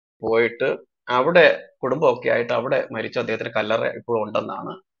കാശ്മീരിൽ പോയിട്ട് അവിടെ കുടുംബമൊക്കെ ആയിട്ട് അവിടെ മരിച്ച അദ്ദേഹത്തിന്റെ കല്ലറ ഇപ്പോഴും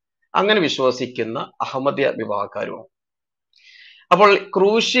ഉണ്ടെന്നാണ് അങ്ങനെ വിശ്വസിക്കുന്ന അഹമ്മദിയ വിഭാഗക്കാരുമാണ്. അപ്പോൾ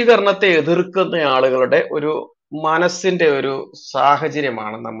ക്രൂശീകരണത്തെ എതിർക്കുന്ന ആളുകളുടെ ഒരു മനസ്സിന്റെ ഒരു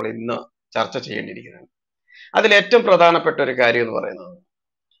സാഹചര്യമാണ് നമ്മൾ ഇന്ന് ചർച്ച ചെയ്യേണ്ടിയിരിക്കുന്നത്. അതിൽ ഏറ്റവും പ്രധാനപ്പെട്ട ഒരു കാര്യം എന്ന് പറയുന്നത്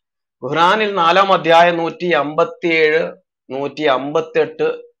ഖുർആനിൽ 4-ാം അധ്യായം 157, 158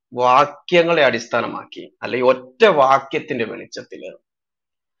 വാക്യങ്ങളെ അടിസ്ഥാനമാക്കി അല്ലെങ്കിൽ ഒറ്റ വാക്യത്തിന്റെ വെളിച്ചത്തില്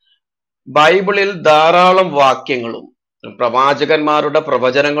ബൈബിളിൽ ധാരാളം വാക്യങ്ങളും പ്രവാചകന്മാരുടെ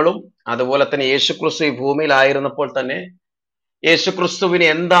പ്രവചനങ്ങളും അതുപോലെ തന്നെ യേശുക്രിസ്തു ഈ ഭൂമിയിലായിരുന്നപ്പോൾ തന്നെ യേശുക്രിസ്തുവിന്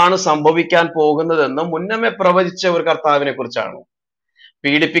എന്താണ് സംഭവിക്കാൻ പോകുന്നതെന്ന് മുന്നമേ പ്രവചിച്ച ഒരു കർത്താവിനെ കുറിച്ചാണ്.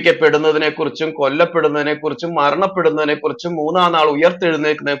 പീഡിപ്പിക്കപ്പെടുന്നതിനെ കുറിച്ചും കൊല്ലപ്പെടുന്നതിനെ കുറിച്ചും മരണപ്പെടുന്നതിനെ കുറിച്ചും 3-ാം നാൾ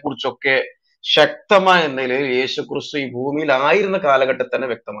ഉയർത്തെഴുന്നേൽക്കുന്നതിനെ കുറിച്ചൊക്കെ ശക്തമായ നിലയിൽ യേശുക്രിസ്തു ഈ ഭൂമിയിലായിരുന്ന കാലഘട്ടത്തിൽ തന്നെ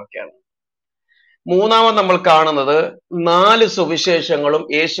വ്യക്തമാക്കിയാണ്. മൂന്നാമത് നമ്മൾ കാണുന്നത് 4 സുവിശേഷങ്ങളും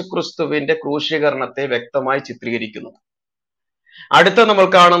യേശുക്രിസ്തുവിന്റെ ക്രൂശീകരണത്തെ വ്യക്തമായി ചിത്രീകരിക്കുന്നു. അടുത്ത നമ്മൾ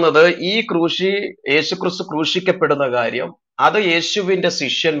കാണുന്നത് ഈ യേശുക്രിസ്തു ക്രൂശിക്കപ്പെടുന്ന കാര്യം അത് യേശുവിന്റെ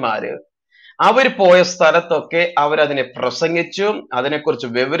ശിഷ്യന്മാര് അവർ പോയ സ്ഥലത്തൊക്കെ അവരതിനെ പ്രസംഗിച്ചു, അതിനെക്കുറിച്ച്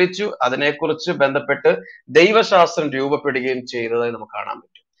വിവരിച്ചു, അതിനെക്കുറിച്ച് ബന്ധപ്പെട്ട് ദൈവശാസ്ത്രം രൂപപ്പെടുകയും ചെയ്തതായി നമുക്ക് കാണാൻ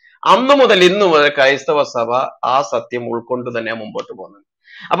പറ്റും. അന്നു മുതൽ ഇന്നു മുതൽ ക്രൈസ്തവ സഭ ആ സത്യം ഉൾക്കൊണ്ട് തന്നെ മുമ്പോട്ട് പോകുന്നത്.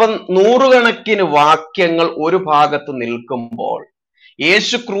 അപ്പൊ നൂറുകണക്കിന് വാക്യങ്ങൾ ഒരു ഭാഗത്ത് നിൽക്കുമ്പോൾ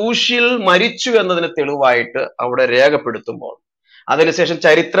യേശു ക്രൂശിൽ മരിച്ചു എന്നതിന് തെളിവായിട്ട് അവിടെ രേഖപ്പെടുത്തുമ്പോൾ, അതിനുശേഷം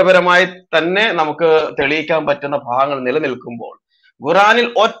ചരിത്രപരമായി തന്നെ നമുക്ക് തെളിയിക്കാൻ പറ്റുന്ന ഭാഗങ്ങൾ നിലനിൽക്കുമ്പോൾ, ഖുറാനിൽ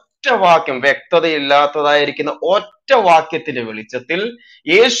ഒറ്റ വാക്യം, വ്യക്തതയില്ലാത്തതായിരിക്കുന്ന ഒറ്റ വാക്യത്തിന്റെ വെളിച്ചത്തിൽ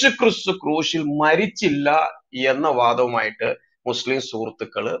യേശു ക്രിസ്തു ക്രൂശിൽ മരിച്ചില്ല എന്ന വാദവുമായിട്ട് മുസ്ലിം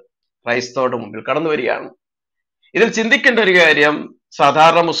സുഹൃത്തുക്കള് ക്രൈസ്തവരുടെ മുമ്പിൽ കടന്നു വരികയാണ്. ഇതിൽ ചിന്തിക്കേണ്ട ഒരു കാര്യം,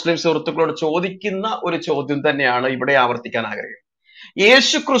 സാധാരണ മുസ്ലിം സുഹൃത്തുക്കളോട് ചോദിക്കുന്ന ഒരു ചോദ്യം തന്നെയാണ് ഇവിടെ ആവർത്തിക്കാൻ ആഗ്രഹിക്കുന്നത്.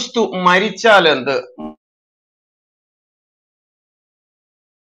 യേശു ക്രിസ്തു മരിച്ചാൽ എന്ത്?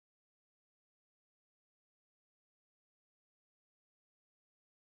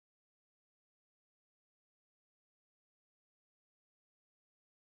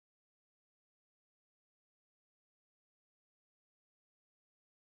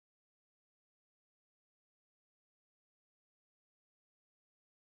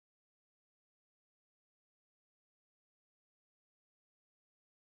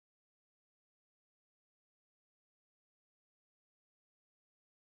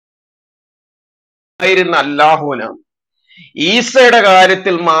 ആയിരുന്ന അല്ലാഹുവിന് ഈസയുടെ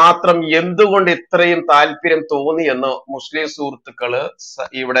കാര്യത്തിൽ മാത്രം എന്തുകൊണ്ട് ഇത്രയും താല്പര്യം തോന്നി എന്ന് മുസ്ലിം സുഹൃത്തുക്കള്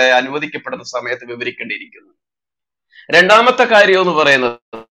ഇവിടെ അനുവദിക്കപ്പെടുന്ന സമയത്ത് വിവരിക്കേണ്ടിയിരിക്കുന്നു. രണ്ടാമത്തെ കാര്യം എന്ന്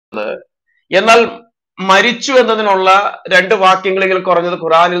പറയുന്നത്, എന്നാൽ മരിച്ചു എന്നതിനുള്ള രണ്ട് വാക്യങ്ങളെങ്കിലും കുറഞ്ഞത്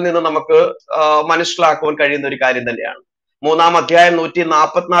ഖുറാനിൽ നിന്ന് നമുക്ക് മനസ്സിലാക്കുവാൻ കഴിയുന്ന ഒരു കാര്യം തന്നെയാണ്. 3-ാം അധ്യായം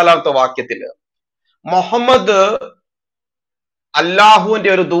 144-ാമത്തെ വാക്യത്തില് മുഹമ്മദ് അല്ലാഹുവിന്റെ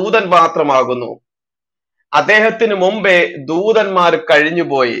ഒരു ദൂതൻ മാത്രമാകുന്നു, അദ്ദേഹത്തിന് മുമ്പേ ദൂതന്മാർ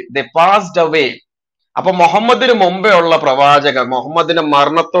കഴിഞ്ഞുപോയി, ദേ പാസ്ഡ് അവേ. അപ്പൊ മുഹമ്മദിന് മുമ്പേ ഉള്ള പ്രവാചകർ, മുഹമ്മദിന്റെ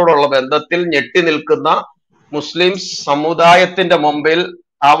മരണത്തോടുള്ള ബന്ധത്തിൽ ഞെട്ടി നിൽക്കുന്ന മുസ്ലിം സമുദായത്തിന്റെ മുമ്പിൽ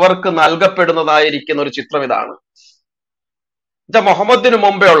അവർക്ക് നൽകപ്പെടുന്നതായിരിക്കുന്ന ഒരു ചിത്രം ഇതാണ്. മുഹമ്മദിന്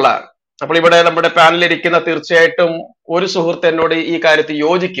മുമ്പേ ഉള്ള, അപ്പോൾ ഇവിടെ നമ്മുടെ പാനലിരിക്കുന്ന തീർച്ചയായിട്ടും ഒരു സുഹൃത്ത് എന്നോട് ഈ കാര്യത്തിൽ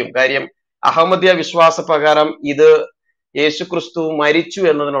യോജിക്കും. കാര്യം അഹമ്മദിയ വിശ്വാസ പ്രകാരം ഇത് യേശു ക്രിസ്തു മരിച്ചു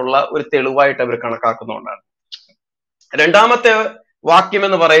എന്നതിനുള്ള ഒരു തെളിവായിട്ട് അവർ കണക്കാക്കുന്നുകൊണ്ടാണ്. രണ്ടാമത്തെ വാക്യം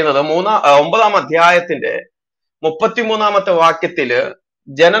എന്ന് പറയുന്നത് 9-ാം അധ്യായത്തിന്റെ 33-ാമത്തെ വാക്യത്തില്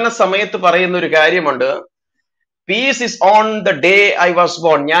ജനന സമയത്ത് പറയുന്ന ഒരു കാര്യമുണ്ട്. Peace is on the day I was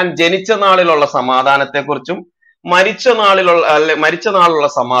born. ഞാൻ ജനിച്ച നാളിലുള്ള സമാധാനത്തെക്കുറിച്ചും മരിച്ച നാളിലുള്ള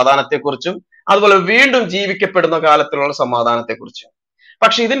സമാധാനത്തെക്കുറിച്ചും അതുപോലെ വീണ്ടും ജീവിക്കപ്പെടുന്ന കാലത്തിലുള്ള സമാധാനത്തെക്കുറിച്ചും.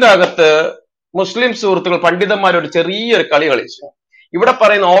 പക്ഷെ ഇതിന്റെ അകത്ത് മുസ്ലിം സുഹൃത്തുക്കൾ, പണ്ഡിതന്മാർ ഒരു ചെറിയൊരു കളി കളിച്ചു. ഇവിടെ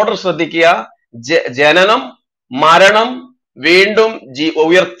പറയുന്ന ഓർഡർ ശ്രദ്ധിക്കുക: ജനനം, മരണം, വീണ്ടും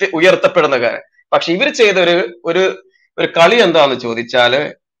ഉയർത്തപ്പെടുന്ന കാര്യം. പക്ഷെ ഇവർ ചെയ്ത ഒരു കളി എന്താന്ന് ചോദിച്ചാല്,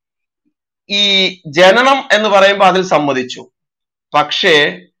 ഈ ജനനം എന്ന് പറയുമ്പോൾ അതിൽ സമ്മതിച്ചു, പക്ഷേ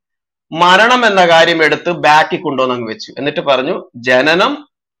മരണം എന്ന കാര്യം എടുത്ത് ബാക്കി കൊണ്ടുവന്നങ്ങ് വെച്ചു. എന്നിട്ട് പറഞ്ഞു ജനനം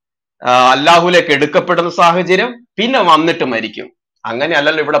അല്ലാഹുലേക്ക് എടുക്കപ്പെടുന്ന സാഹചര്യം, പിന്നെ വന്നിട്ട് മരിക്കും.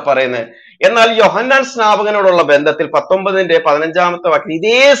 അങ്ങനെയല്ലല്ലോ ഇവിടെ പറയുന്നത്. എന്നാൽ യോഹന്നാൻ സ്നാപകനോടുള്ള ബന്ധത്തിൽ 19-ന്റെ 15-ാമത്തെ വാക്യം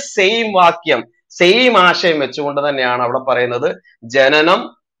ഇതേ സെയിം വാക്യം, സെയിം ആശയം വെച്ചുകൊണ്ട് തന്നെയാണ് അവിടെ പറയുന്നത് ജനനം,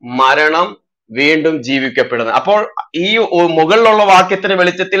 മരണം, വീണ്ടും ജീവിക്കപ്പെടുന്നത്. അപ്പോൾ ഈ മുകളിലുള്ള വാക്യത്തിന്റെ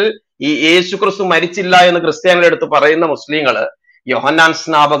വെളിച്ചത്തിൽ ഈ യേശു ക്രിസ്തു മരിച്ചില്ല എന്ന് ക്രിസ്ത്യാനികളുടെ അടുത്ത് പറയുന്ന മുസ്ലിങ്ങള് യോഹന്നാൻ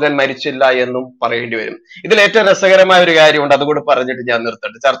സ്നാപകൻ മരിച്ചില്ല എന്നും പറയേണ്ടി വരും. ഇതിൽ ഏറ്റവും രസകരമായ ഒരു കാര്യമുണ്ട്, അതുകൂടി പറഞ്ഞിട്ട് ഞാൻ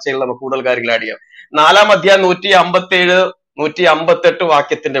നിർത്തട്ടെ. ചർച്ചയിൽ നമുക്ക് കൂടുതൽ കാര്യങ്ങൾ ആഡ് ചെയ്യാം. 4-ാം അധ്യായം 157-158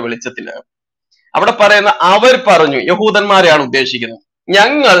 വാക്യത്തിന്റെ വെളിച്ചത്തില് അവിടെ പറയുന്ന അവർ പറഞ്ഞു, യഹൂദന്മാരെയാണ് ഉദ്ദേശിക്കുന്നത്,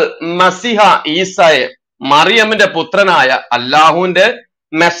 ഞങ്ങൾ മസിഹ ഈസായെ, മറിയമ്മിന്റെ പുത്രനായ അല്ലാഹുവിന്റെ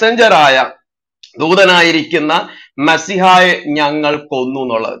മെസ്സഞ്ചറായ ദൂതനായിരിക്കുന്ന മസിഹായെ ഞങ്ങൾ കൊന്നു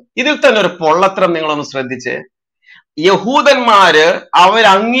എന്നുള്ളത്. ഇതിൽ തന്നെ ഒരു പൊള്ളത്തരം നിങ്ങളൊന്ന് ശ്രദ്ധിച്ചേ. യഹൂദന്മാര്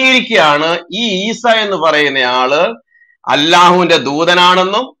അവരംഗീകരിക്കുകയാണ് ഈ ഈസ എന്ന് പറയുന്നയാള് അല്ലാഹുവിന്റെ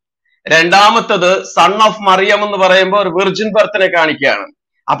ദൂതനാണെന്നും, രണ്ടാമത്തത് സൺ ഓഫ് മറിയം എന്ന് പറയുമ്പോൾ ഒരു വിർജിൻ ബർത്തിനെ കാണിക്കുകയാണ്.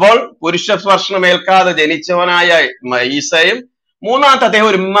 അപ്പോൾ പുരുഷ സ്പർശനം ഏൽക്കാതെ ജനിച്ചവനായ ഈസയും, മൂന്നാമത്തെ അദ്ദേഹം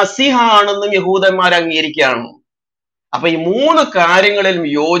ഒരു മസിഹ ആണെന്നും യഹൂദന്മാർ അംഗീകരിക്കുകയാണ്. അപ്പൊ ഈ മൂന്ന് കാര്യങ്ങളിലും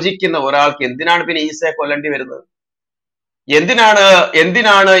യോജിക്കുന്ന ഒരാൾക്ക് എന്തിനാണ് പിന്നെ ഈസയെ കൊല്ലേണ്ടി വരുന്നത്?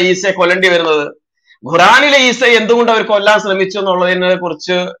 എന്തിനാണ് ഈസയെ കൊല്ലേണ്ടി വരുന്നത്? ഖുറാനിലെ ഈസയെ എന്തുകൊണ്ട് അവർ കൊല്ലാൻ ശ്രമിച്ചു എന്നുള്ളതിനെ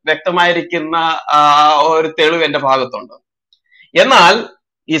കുറിച്ച് വ്യക്തമായിരിക്കുന്ന ഒരു തെളിവ് എന്റെ ഭാഗത്തുണ്ട്. എന്നാൽ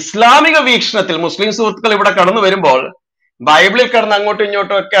ഇസ്ലാമിക വീക്ഷണത്തിൽ മുസ്ലിം സുഹൃത്തുക്കൾ ഇവിടെ കടന്നു വരുമ്പോൾ ബൈബിളിൽ കിടന്ന് അങ്ങോട്ടും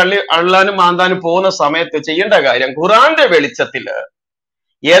ഇങ്ങോട്ടും ഒക്കെ അള്ളാനും മാന്താനും പോകുന്ന സമയത്ത് ചെയ്യേണ്ട കാര്യം, ഖുറാന്റെ വെളിച്ചത്തില്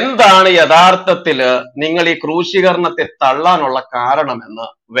എന്താണ് യഥാർത്ഥത്തില് നിങ്ങൾ ഈ ക്രൂശീകരണത്തെ തള്ളാനുള്ള കാരണമെന്ന്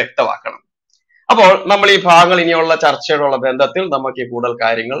വ്യക്തമാക്കണം. അപ്പോൾ നമ്മൾ ഈ ഭാഗങ്ങൾ ഇനിയുള്ള ചർച്ചയോടുള്ള ബന്ധത്തിൽ നമുക്ക് ഈ കൂടുതൽ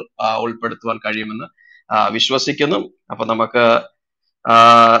കാര്യങ്ങൾ ഉൾപ്പെടുത്തുവാൻ കഴിയുമെന്ന് വിശ്വസിക്കുന്നു. അപ്പൊ നമുക്ക്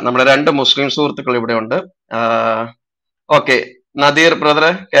നമ്മുടെ 2 മുസ്ലിം സുഹൃത്തുക്കൾ ഇവിടെ ഉണ്ട്. ഓക്കെ, നദീർ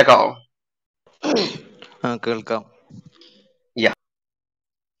ബ്രദറെ കേൾക്കാവോ? കേൾക്കാം. യാ,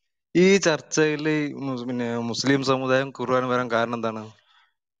 ഈ ചർച്ചയിൽ പിന്നെ മുസ്ലിം സമുദായം ഖുർആൻ വരാൻ കാരണം എന്താണ്?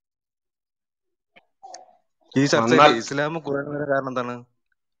 ഈ ചർച്ചയിൽ ഇസ്ലാം ഖുർആൻ വരാൻ കാരണം എന്താണ്?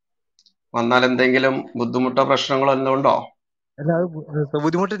 വന്നാൽ എന്തെങ്കിലും ബുദ്ധിമുട്ടോ പ്രശ്നങ്ങളോ എന്തുണ്ടോ? അല്ല, അത്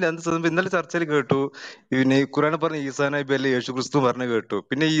ബുദ്ധിമുട്ടില്ല. ഇന്നലെ ചർച്ചയിൽ കേട്ടു പിന്നെ ഖുർആൻ പറഞ്ഞ ഈസാ നബി അല്ലെ യേശു ക്രിസ്തു പറഞ്ഞു കേട്ടു.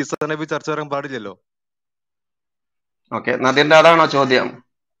 പിന്നെ ഈ ഈസാ നബി ചർച്ച വരാൻ പാടില്ലല്ലോ. ഓക്കെ, നദീറിന്റെ അതാണോ ചോദ്യം?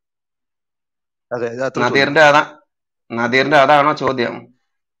 അതെ, നദീറിന്റെ അതാണോ ചോദ്യം?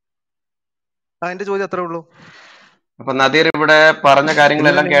 എന്റെ ചോദ്യം അത്രേ ഉള്ളൂ. അപ്പൊ നദീർ ഇവിടെ പറഞ്ഞ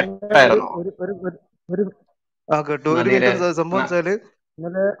കാര്യങ്ങളെല്ലാം കേട്ടായിരുന്നോ? കേട്ടു. ഒരു മിനിറ്റ്. സംഭവം വെച്ചാല്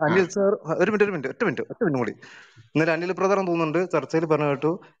ഇന്നലെ അനിൽ സാർ ഒറ്റ മിനിറ്റ് കൂടി. ഇന്നലെ അനിൽ പ്രധാനം തോന്നുന്നുണ്ട് ചർച്ചയിൽ പറഞ്ഞു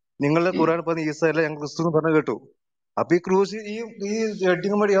കേട്ടു നിങ്ങളുടെ ഖുർആൻ പറഞ്ഞ ഈസാ അല്ല ഞങ്ങൾ ക്രിസ്തു എന്ന് പറഞ്ഞു കേട്ടു. അപ്പൊ ഈ ക്രൂശ് ഈ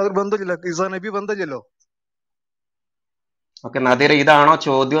ജഡ്ജിങ്ങുമായി യാതൊരു ബന്ധമില്ല, ഈസാ നബി ബന്ധമില്ലല്ലോ. ഓക്കെ നദീർ, ഇതാണോ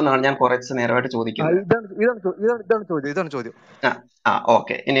ചോദ്യം എന്നാണ് ഞാൻ കുറച്ച് നേരമായിട്ട് ചോദിക്കുന്നത്. ഇതാണ് ചോദ്യം.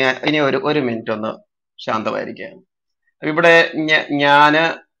 ഓക്കെ, ഇനി ഒരു മിനിറ്റ് ഒന്ന് ശാന്തമായിരിക്കാം. ഇവിടെ ഞാന്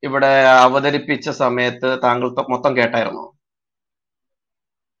ഇവിടെ അവതരിപ്പിച്ച സമയത്ത് താങ്കൾ മൊത്തം കേട്ടായിരുന്നോ?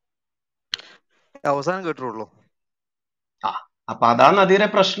 അവസാനം കേട്ടുള്ളൂ. അപ്പൊ അതാണ് നദീരെ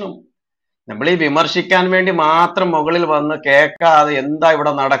പ്രശ്നം. നമ്മൾ ഈ വിമർശിക്കാൻ വേണ്ടി മാത്രം മുകളിൽ വന്ന് കേൾക്കാതെ എന്താ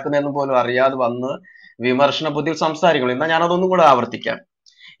ഇവിടെ നടക്കുന്നതെന്ന് പോലും അറിയാതെ വന്ന് വിമർശന ബുദ്ധിയിൽ സംസാരിക്കണം. എന്നാൽ ഞാനതൊന്നും കൂടെ ആവർത്തിക്കാം.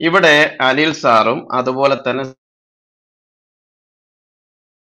 ഇവിടെ അനിൽ സാറും അതുപോലെ തന്നെ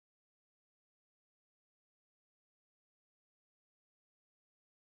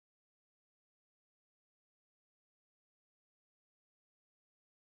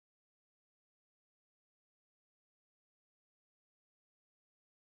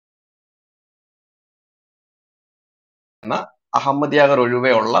അഹമ്മദിയാകർ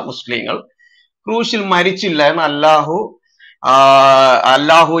ഒഴികെയുള്ള മുസ്ലിങ്ങൾ ക്രൂശിൽ മരിച്ചില്ല എന്ന്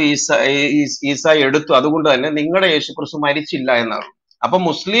അല്ലാഹു ഈസ എടുത്തു, അതുകൊണ്ട് തന്നെ നിങ്ങളുടെ യേശു ക്രിസ്തു മരിച്ചില്ല എന്നാണ്. അപ്പൊ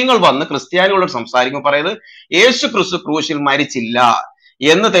മുസ്ലിങ്ങൾ വന്ന് ക്രിസ്ത്യാനികളോട് സംസാരിക്കുമ്പോൾ പറയുന്നത് യേശു ക്രിസ്തു ക്രൂശിൽ മരിച്ചില്ല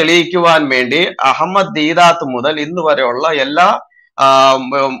എന്ന് തെളിയിക്കുവാൻ വേണ്ടി അഹമ്മദ് ദീദാത്ത് മുതൽ ഇന്ന് വരെയുള്ള എല്ലാ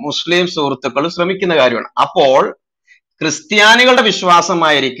മുസ്ലിം സുഹൃത്തുക്കളും ശ്രമിക്കുന്ന കാര്യമാണ്. അപ്പോൾ ക്രിസ്ത്യാനികളുടെ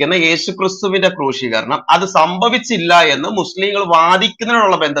വിശ്വാസമായിരിക്കുന്ന യേശുക്രിസ്തുവിന്റെ ക്രൂശീകരണം അത് സംഭവിച്ചില്ല എന്ന് മുസ്ലിങ്ങൾ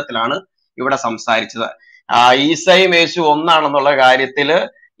വാദിക്കുന്നതിനുള്ള ബന്ധത്തിലാണ് ഇവിടെ സംസാരിച്ചത്. ഈസയും യേശു ഒന്നാണെന്നുള്ള കാര്യത്തില്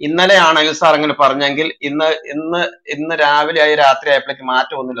ഇന്നലെയാണെങ്കിൽ സാർ അങ്ങനെ പറഞ്ഞെങ്കിൽ ഇന്ന് രാവിലെ ആയി രാത്രി ആയപ്പോഴേക്ക്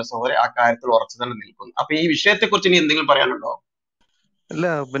മാറ്റമൊന്നുമില്ല സഹോദരൻ, ആ കാര്യത്തിൽ ഉറച്ചു തന്നെ നിൽക്കുന്നു. അപ്പൊ ഈ വിഷയത്തെ കുറിച്ച് ഇനി എന്തെങ്കിലും പറയാനുണ്ടോ? അല്ല,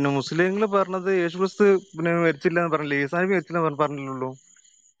 പിന്നെ മുസ്ലിങ്ങൾ പറഞ്ഞത് യേശുക്രിസ്തു പിന്നെ മരിച്ചില്ല എന്ന് പറഞ്ഞില്ല, ഈസാ നബി മരിച്ചില്ല പറഞ്ഞിട്ടുള്ളൂ.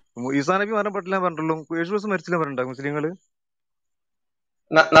 ഈസാ നബി മരണപ്പെട്ടില്ല പറഞ്ഞിട്ടുള്ളൂ, യേശുക്രിസ്തു മരിച്ചില്ല പറഞ്ഞിട്ടുണ്ടോ മുസ്ലിങ്ങള്?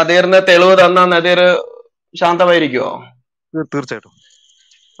 നദീറിന് തെളിവ് തന്നാ നദീർ ശാന്തമായിരിക്കുമോ? തീർച്ചയായിട്ടും.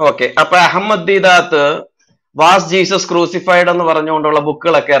 ഓക്കെ, അപ്പൊ അഹമ്മദ് ദീദാത്ത് വാസ് ജീസസ് ക്രൂസിഫൈഡ് എന്ന് പറഞ്ഞുകൊണ്ടുള്ള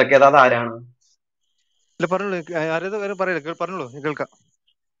ബുക്കുകളൊക്കെ ഇറക്കിയത് അതാരാണ്? പറഞ്ഞോളൂ, കേൾക്കാം.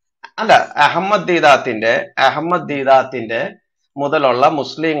 അല്ല, അഹമ്മദ് ദീദാത്തിന്റെ മുതലുള്ള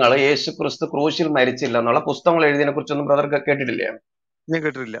മുസ്ലിങ്ങൾ യേശു ക്രിസ്തു ക്രൂശിൽ മരിച്ചില്ല എന്നുള്ള പുസ്തകങ്ങൾ എഴുതിയതിനെ കുറിച്ചൊന്നും ബ്രദർ കേട്ടിട്ടില്ലേ? ഞാൻ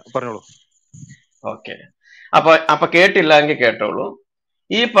കേട്ടിട്ടില്ല, പറഞ്ഞോളൂ. ഓക്കെ, അപ്പൊ കേട്ടില്ല എങ്കിൽ കേട്ടോളൂ.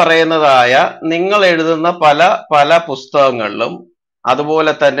 ഈ പറയുന്നതായ നിങ്ങൾ എഴുതുന്ന പല പുസ്തകങ്ങളിലും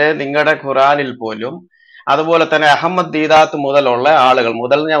അതുപോലെ തന്നെ നിങ്ങളുടെ ഖുറാനിൽ പോലും അതുപോലെ തന്നെ അഹമ്മദ് ദീദാത്ത് മുതലുള്ള ആളുകൾ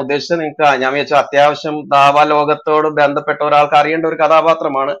ഞാൻ ഉദ്ദേശിച്ചത് ഞാൻ വിചാരിച്ച അത്യാവശ്യം ദാവാലോകത്തോട് ബന്ധപ്പെട്ട ഒരാൾക്ക് അറിയേണ്ട ഒരു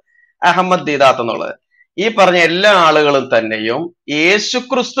കഥാപാത്രമാണ് അഹമ്മദ് ദീദാത്ത് എന്നുള്ളത്. ഈ പറഞ്ഞ എല്ലാ ആളുകളും തന്നെയും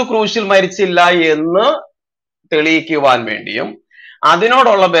യേശുക്രിസ്തു ക്രൂശിൽ മരിച്ചില്ല എന്ന് തെളിയിക്കുവാൻ വേണ്ടിയും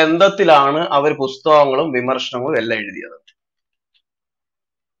അതിനോടുള്ള ബന്ധത്തിലാണ് അവർ പുസ്തകങ്ങളും വിമർശനങ്ങളും എല്ലാം എഴുതിയത്.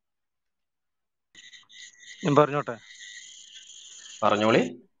 ഞാൻ പറഞ്ഞോളി.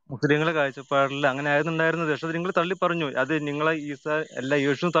 മുസ്ലിങ്ങളെ കാഴ്ചപ്പാടിൽ അങ്ങനെ ആയിരുന്നുണ്ടായിരുന്നത്, പക്ഷെ നിങ്ങൾ തള്ളി പറഞ്ഞു. അത് നിങ്ങളെ ഈസ അല്ല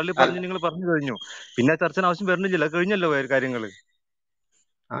യേശു തള്ളി പറഞ്ഞു, നിങ്ങൾ പറഞ്ഞു കഴിഞ്ഞു. പിന്നെ ചർച്ചന് ആവശ്യം വരുന്നില്ല, കഴിഞ്ഞല്ലോ കാര്യങ്ങള്.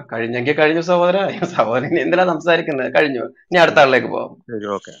 കഴിഞ്ഞെങ്കിൽ കഴിഞ്ഞു സഹോദരൻ എന്തിനാ സംസാരിക്കുന്നത്? കഴിഞ്ഞു, ഇനി അടുത്ത ആളിലേക്ക് പോവാം. ശരി,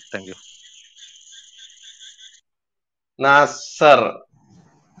 okay, thank you. Nasar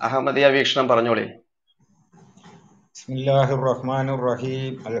Ahmadiyya വീക്ഷണം പറഞ്ഞോളി. ബിസ്മില്ലാഹിർ റഹ്മാനിർ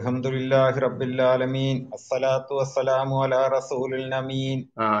റഹീം. അൽഹംദുലില്ലാഹി റബ്ബിൽ ആലമീൻ. അസ്സലാത്തു വസ്സലാമു അലാ റസൂലിൽ അമീൻ.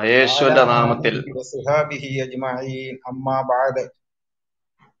 യേശുവിന്റെ നാമത്തിൽ. വസ്സഹാബിഹി അജ്മഈൻ. അമ്മാ ബഅദ്.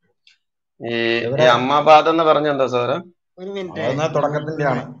 ഈ അമ്മാ ബാദ് എന്ന് പറഞ്ഞ എന്താ സഹോദരൻ? ഒരു മിനിറ്റ് അതെന്നാ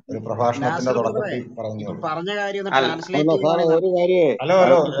തുടക്കത്തിന്റെയാണ്, ഒരു പ്രഭാഷണത്തിന്റെ നാസർ ബ്രദറെ തുടക്കത്തിൽ പറഞ്ഞേ ഇപ്പൊ ഉള്ളൂ. പറഞ്ഞ കാര്യം ഒന്ന് അല്ല അല്ല ട്രാൻസ്ലേറ്റ് സാറേ ചെയ്യുവാണെങ്കിൽ ഒരു കാര്യേ ഹലോ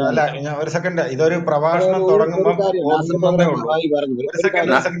അല്ല ഒരു സെക്കൻഡ്, ഇതൊരു സാറേ പ്രഭാഷണം ഒരു തുടങ്ങുമ്പം കാര്യം നാസർ ഓതുന്നേ ബ്രദറെ ഉള്ളൂ. നന്നായി പറഞ്ഞു. ഒരു ഒരു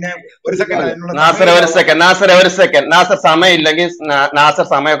സെക്കൻഡ് കാര്യം ഒരു ഒരു സെക്കൻഡ് കാര്യം അതിനുള്ള നാസർ സമയമില്ല. ഒരു സെക്കൻഡ്, നാസർ സമയം ഇല്ലെങ്കിൽ നാസർ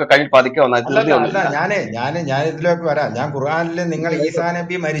സമയമൊക്കെ കഴിഞ്ഞ് പതുക്കെ വന്നാൽ ധൃതി അല്ല ഒന്നുമില്ല. ഞാൻ ഇതിലേക്ക് വരാം. ഞാൻ ഖുർആനിൽ നിങ്ങൾ ഈസാ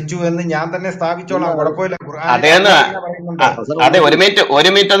നബി മരിച്ചു എന്ന് ഞാൻ തന്നെ സ്ഥാപിച്ചോളാം, കുഴപ്പമില്ല. ഖുർആനിൽ അതേന്ന് അള്ളാഹ് തന്നെ പറയുന്നുണ്ട്. അതെ, ഒരു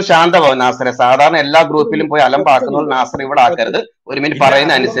മിനിറ്റ് ഒന്ന് ശാന്തമാവും നാസറെ. സാധാരണ എല്ലാ ഗ്രൂപ്പിലും പോയി അലമ്പാക്കുന്നത് നാസർ ഇവിടെ ആക്കരുത്. ഒരു മിനിറ്റ് ഇല്ല,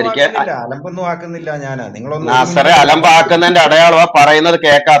 പറയുന്ന അലമ്പൊന്നും അനുസരിക്ക്. അലമ്പൊന്നും ആക്കുന്നില്ല ഞാൻ. നിങ്ങളൊന്ന് ഒരു നാസറെ മിനിറ്റ് അലമ്പാക്കുന്നതിന്റെ അടയാളമാ പറയുന്നത്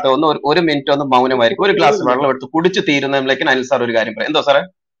കേൾക്കാത്ത. ഒരു മിനിറ്റ് ഒന്ന് മൗനമായിരിക്കും. ഒരു ഗ്ലാസ് വെള്ളം എടുത്ത് കുടിച്ച് തീരുന്നതിലേക്ക് അനിൽ സാർ ഒരു കാര്യം പറയും. എന്തോ സാറേ?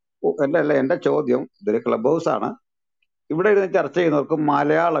 അല്ല എന്റെ ചോദ്യം, ഇതൊരു ക്ലബ് ഹൗസ് ആണ്, ഇവിടെ ഇരുന്ന് ചർച്ച ചെയ്യുന്നവർക്ക്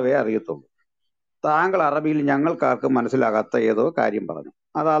മലയാളമേ അറിയത്തുള്ളൂ. താങ്കൾ അറബിയിൽ ഞങ്ങൾക്കാർക്കും മനസ്സിലാകാത്ത ഏതോ കാര്യം പറഞ്ഞു.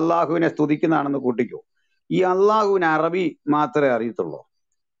 അത് അള്ളാഹുവിനെ സ്തുതിക്കുന്നതാണെന്ന് കൂട്ടിക്കോ. ഈ അള്ളാഹുവിന് അറബി മാത്രമേ അറിയത്തുള്ളൂ.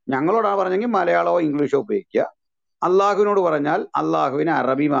 ഞങ്ങളോടാണ് പറഞ്ഞെങ്കിൽ മലയാളമോ ഇംഗ്ലീഷോ ഉപയോഗിക്കുക. അള്ളാഹുവിനോട് പറഞ്ഞാൽ അള്ളാഹുവിന്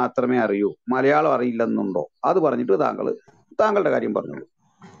അറബി മാത്രമേ അറിയൂ, മലയാളം അറിയില്ലെന്നുണ്ടോ? അത് പറഞ്ഞിട്ട് താങ്കളുടെ കാര്യം പറഞ്ഞോളൂ.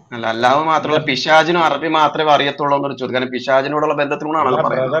 അല്ല, അല്ലാഹു മാത്രമല്ല, പിശാചിനും അറബി മാത്രമേ അറിയത്തുള്ളൂ എന്നൊരു ചോദ്യം. കാരണം പിശാചിനോടുള്ള ബന്ധത്തിലൂടെയാണല്ലോ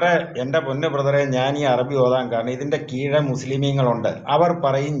പറയുന്നത്. ബ്രദറെ, എന്റെ പൊന്ന് ബ്രദറെ, ഞാൻ ഈ അറബി ഓതാൻ കാരണം ഇതിന്റെ കീഴെ മുസ്ലിമീങ്ങളുണ്ട്. അവർ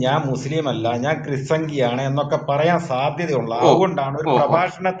പറയും ഞാൻ മുസ്ലിം അല്ല, ഞാൻ ക്രിസ്സംഗിയാണ് എന്നൊക്കെ പറയാൻ സാധ്യതയുള്ള. ഓ അതുകൊണ്ടാണ് ഒരു ഓ ഓ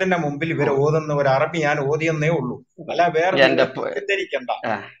പ്രഭാഷണത്തിന്റെ മുമ്പിൽ ഇവർ ഓ ഓതുന്ന ഒരു അറബി ഞാൻ ഓതിയെന്നേ ഉള്ളൂ. അല്ല വേറെ നിങ്ങൾ എന്റെ തെറ്റിദ്ധരിക്കണ്ട.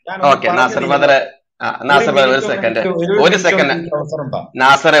 ഞാനൊന്ന് ഓക്കെ പറഞ്ഞു നാസർ തീരട്ടെ. ബദറെ, ഒരു നാസർ ബദർ ഒരു മിനിറ്റ് സെക്കൻഡ്, ഒരു മിനിറ്റ് എനിക്ക് അവസരം താ.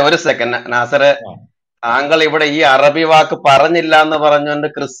 നാസറെ ആ. താങ്കൾ ഇവിടെ ഈ അറബി വാക്ക് പറഞ്ഞില്ല എന്ന് പറഞ്ഞുകൊണ്ട്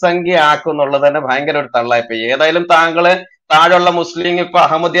ക്രിസ്സംഖ്യ ആക്കുന്നുള്ളത് തന്നെ ഭയങ്കര ഒരു തള്ളായിപ്പോ. ഏതായാലും താങ്കള് താഴെയുള്ള മുസ്ലിം ഇപ്പൊ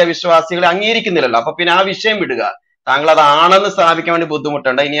അഹമ്മദിയ വിശ്വാസികളെ അംഗീകരിക്കുന്നില്ലല്ലോ. അപ്പൊ പിന്നെ ആ വിഷയം വിടുക. താങ്കൾ അത് ആണെന്ന് സ്ഥാപിക്കാൻ വേണ്ടി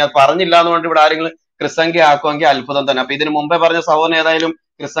ബുദ്ധിമുട്ടുണ്ട്. ഇനി അത് പറഞ്ഞില്ല എന്ന് പറഞ്ഞിട്ട് ഇവിടെ ആരെങ്കിലും ക്രിസ്സംഖ്യ ആക്കുമെങ്കിൽ അത്ഭുതം തന്നെ. അപ്പൊ ഇതിന് മുമ്പേ പറഞ്ഞ സഹോദരൻ ഏതായാലും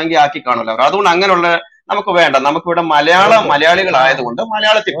ക്രിസ്സംഖ്യ ആക്കി കാണുമല്ലോ. അതുകൊണ്ട് അങ്ങനെയുള്ള നമുക്ക് വേണ്ട. നമുക്കിവിടെ ഓക്കെ മലയാളികളായതുകൊണ്ട്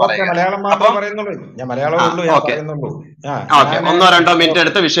മലയാളത്തിൽ ഓക്കെ പറയുക. മലയാളം മാത്രമേ അപ്പം പറയുന്നുള്ളൂ. ഞാൻ മലയാളമേ ഉള്ളൂ, ഞാൻ ഓക്കെ പറയുന്നുള്ളൂ. ഓക്കെ, ഞാന് 1-2 മിനിറ്റ്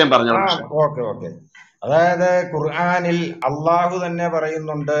എടുത്ത് വിഷയം പറഞ്ഞോളൂ. ഓക്കെ. അതായത് ഖുർആനിൽ അള്ളാഹു തന്നെ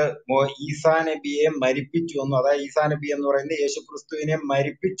പറയുന്നുണ്ട് ഈസാ നബിയെ മരിപ്പിച്ചു എന്നും, അതായത് ഈസാ നബി എന്ന് പറയുന്നത് യേശു ക്രിസ്തുവിനെ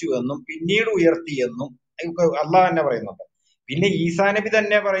മരിപ്പിച്ചു എന്നും പിന്നീട് ഉയർത്തി എന്നും അള്ളാഹു തന്നെ പറയുന്നുണ്ട്. പിന്നെ ഈസാ നബി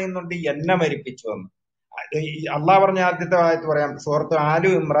തന്നെ പറയുന്നുണ്ട് എന്നെ മരിപ്പിച്ചു എന്ന്. അള്ളാഹ് പറഞ്ഞ ആദ്യത്തെ ആയത്ത് പറയാം, സൂറത്ത്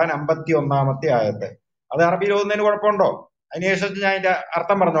ആലു ഇമ്രാൻ 51-ാമത്തെ ആയത്ത്. അത് അറബിയിൽ ഓതുന്നതിന് കുഴപ്പമുണ്ടോ? അതിനുശേഷം ഞാൻ അതിന്റെ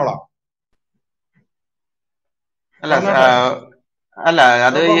അർത്ഥം പറഞ്ഞോളാം. അല്ല പറഞ്ഞോട്ടെ? അല്ല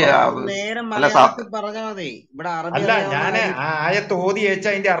അത് നേരെ അല്ല മലയാളത്തിൽ പറഞ്ഞാൽ മതി. ഇവിടെ അറബി അല്ല, അറിയാവുന്ന ഞാന് കാര്യം. ആ ആയത്ത് ഓതി വെച്ച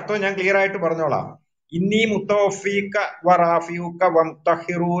അതിന്റെ അർത്ഥം ഞാൻ ക്ലിയർ ആയിട്ട് പറഞ്ഞോളാം. ഇന്നി മുത്തവഫീക വറാഫിയുക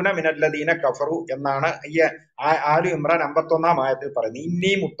വമുത്തഹിറൂന മിനല്ലദീന കഫറു എന്നാണ് ഈ ആലു ഇമ്രാൻ 51-ാം ആയത്തിൽ പറയുന്നത്.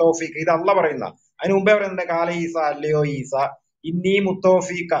 ഇന്നി മുത്തവഫീക, ഇത് അല്ല പറയുന്ന. അതിന് മുമ്പേ പറയുന്നത് കാല ഈസ, അല്ലയോ ഈസ, ഇന്നി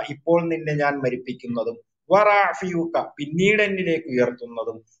മുത്തവഫീക, ഇപ്പോൾ നിന്നെ ഞാൻ മരിപ്പിക്കുന്നതും, വറാഫിയുക, പിന്നീട് എന്നിലേക്ക്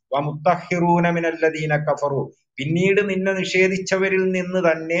ഉയർത്തുന്നതും, വമുത്തഹിറൂന മിനല്ലദീന കഫറു, പിന്നീട് നിന്നെ നിഷേധിച്ചവരിൽ നിന്ന്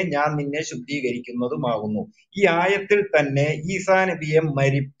തന്നെ ഞാൻ നിന്നെ ശുദ്ധീകരിക്കുന്നതുമാകുന്നു. ഈ ആയത്തിൽ തന്നെ ഈസാ നബിയെ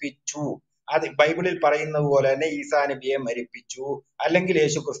മരിപ്പിച്ചു. അത് ബൈബിളിൽ പറയുന്നത് പോലെ തന്നെ ഈസാ നബിയെ മരിപ്പിച്ചു, അല്ലെങ്കിൽ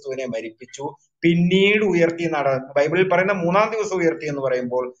യേശു ക്രിസ്തുവിനെ മരിപ്പിച്ചു, പിന്നീട് ഉയർത്തി ബൈബിളിൽ പറയുന്ന 3-ാം ദിവസം ഉയർത്തി എന്ന്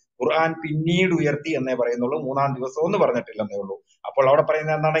പറയുമ്പോൾ ഖുർആൻ പിന്നീട് ഉയർത്തി എന്നേ പറയുന്നുള്ളൂ, 3-ാം ദിവസം എന്ന് പറഞ്ഞിട്ടില്ലെന്നേ ഉള്ളൂ. അപ്പോൾ അവിടെ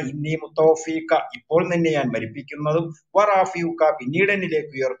പറയുന്നത് എന്താണ്? ഇന്നി മുത്തവഫീക, ഇപ്പോൾ നിന്നെ ഞാൻ മരിപ്പിക്കുന്നതും, വറാഫിയുക, പിന്നീട്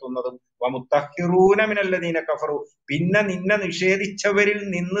എന്നിലേക്ക് ഉയർത്തുന്നതും, വമുത്തഹിറൂന മിനല്ലദീന കഫറു, പിന്നെ നിന്നെ നിഷേധിച്ചവരിൽ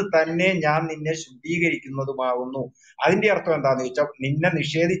നിന്ന് തന്നെ ഞാൻ നിന്നെ ശുദ്ധീകരിക്കുന്നതുമാകുന്നു. അതിന്റെ അർത്ഥം എന്താന്ന് ചോദിച്ചാൽ, നിന്നെ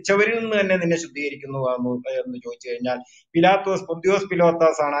നിഷേധിച്ചവരിൽ നിന്ന് തന്നെ നിന്നെ ശുദ്ധീകരിക്കുന്നതാകുന്നു എന്ന് ചോദിച്ചു കഴിഞ്ഞാൽ പൊന്തിയോസ്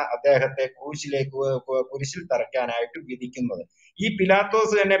പിലോത്താസ് ആണ് അദ്ദേഹത്തെ കുരിശിൽ തറയ്ക്കാനായിട്ട് വിധിക്കുന്നത്. ഈ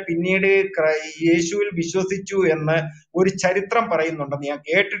പിലാത്തോസ് തന്നെ പിന്നീട് യേശുവിൽ വിശ്വസിച്ചു എന്ന് ഒരു ചരിത്രം പറയുന്നുണ്ടെന്ന് ഞാൻ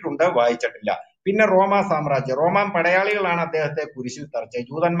കേട്ടിട്ടുണ്ട്, വായിച്ചിട്ടില്ല. പിന്നെ റോമാൻ പടയാളികളാണ് അദ്ദേഹത്തെ കുരിശിൽ തറച്ചത്.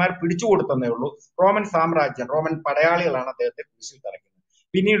 ജൂതന്മാർ പിടിച്ചു കൊടുത്തന്നേ ഉള്ളൂ. റോമൻ പടയാളികളാണ് അദ്ദേഹത്തെ കുരിശിൽ തറയ്ക്കുന്നത്.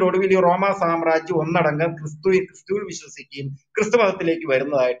 പിന്നീട് ഒടുവിൽ റോമാ സാമ്രാജ്യം ഒന്നടങ്കം ക്രിസ്തുവിൽ വിശ്വസിക്കുകയും ക്രിസ്തു മതത്തിലേക്ക്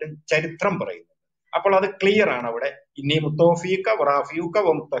വരുന്നതായിട്ട് ചരിത്രം പറയുന്നു. അപ്പോൾ അത് ക്ലിയർ ആണ് അവിടെ. ഇന്നി മുത്തവഫീക വറാഫിയുക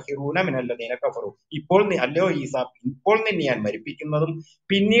വമുത്തഹിറൂന മിനല്ലദീന കഫറു, ഇപ്പോൾ അല്ലയോ ഈസ, ഇപ്പോൾ നിന്നെ ഞാൻ മരിപ്പിക്കുന്നതും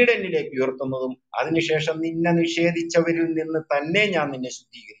പിന്നീട് എന്നിലേക്ക് ഉയർത്തുന്നതും, അതിനുശേഷം നിന്നെ നിഷേധിച്ചവരിൽ നിന്ന് തന്നെ ഞാൻ നിന്നെ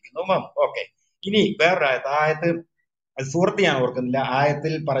ശുദ്ധീകരിക്കുന്നു. ഓക്കെ. ഇനി വേറൊരു ആയത്ത് സൂറത്ത് ഞാൻ ഓർക്കുന്നില്ല.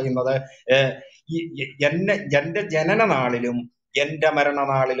 ആയത്തിൽ പറയുന്നത് എന്റെ ജനന നാളിലും എന്റെ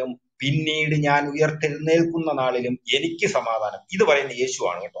മരണനാളിലും പിന്നീട് ഞാൻ ഉയർത്തെഴുന്നേൽക്കുന്ന നാളിലും എനിക്ക് സമാധാനം. ഇത് പറയുന്ന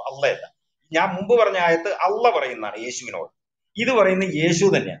യേശുവാണ് കേട്ടോ, അള്ളയല്ല. ഞാൻ മുമ്പ് പറഞ്ഞ ആയത്ത് അള്ള പറയുന്നതാണ് യേശുവിനോട്. ഇത് പറയുന്ന യേശു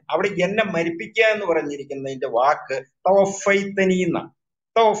തന്നെയാണ്. അവിടെ എന്നെ മരിപ്പിക്കുക എന്ന് പറഞ്ഞിരിക്കുന്നതിന്റെ വാക്ക് തവഫൈത്തനി എന്നാണ്.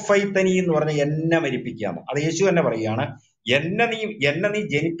 തവഫൈത്തനി എന്ന് പറഞ്ഞ എന്നെ മരിപ്പിക്കുക. അത് യേശു തന്നെ പറയുകയാണ്. എന്നെ നീ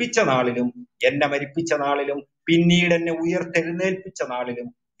ജനിപ്പിച്ച നാളിലും എന്നെ മരിപ്പിച്ച നാളിലും പിന്നീട് എന്നെ ഉയർത്തെഴുന്നേൽപ്പിച്ച നാളിലും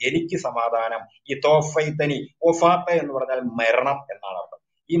എനിക്ക് സമാധാനം. ഈ തോഫൈത്തനി, ഒഫാത്ത എന്ന് പറഞ്ഞാൽ മരണം എന്നാണ് അർത്ഥം.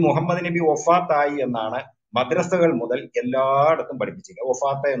 ഈ മുഹമ്മദ് നബി ഒഫാത്തായി എന്നാണ് മദ്രസകൾ മുതൽ എല്ലായിടത്തും പഠിപ്പിച്ചിരിക്കുക.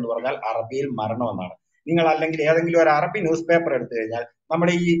 ഒഫാത്ത എന്ന് പറഞ്ഞാൽ അറബിയിൽ മരണം എന്നാണ്. നിങ്ങൾ അല്ലെങ്കിൽ ഏതെങ്കിലും ഒരു അറബി ന്യൂസ് പേപ്പർ എടുത്തു കഴിഞ്ഞാൽ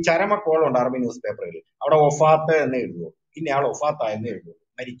നമ്മുടെ ഈ ചരമക്കോളുണ്ട് അറബി ന്യൂസ് പേപ്പറുകളിൽ, അവിടെ ഒഫാത്ത് എന്ന് എഴുതുമോ, ഇന്നയാൾ ഒഫാത്ത എന്ന് എഴുതുമോ.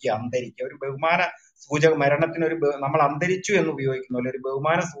 മരിക്കുക, അന്തരിക്കുക, ഒരു ബഹുമാന സൂചക, മരണത്തിന് ഒരു നമ്മൾ അന്തരിച്ചു എന്ന് ഉപയോഗിക്കുന്ന പോലെ ഒരു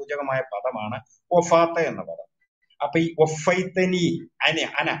ബഹുമാന സൂചകമായ പദമാണ് ഒഫാത്ത എന്ന പദം. അപ്പൊ ഈ ഒഫൈത്തനി,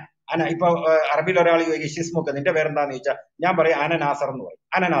 അന ഇപ്പൊ അറബിയിൽ ഒരാൾ ചോദിക്കും ഷിസ്മുക്ക് നിന്റെ പേരെന്താന്ന് ചോദിച്ചാൽ ഞാൻ പറയും അന നാസർ എന്ന് പറയും.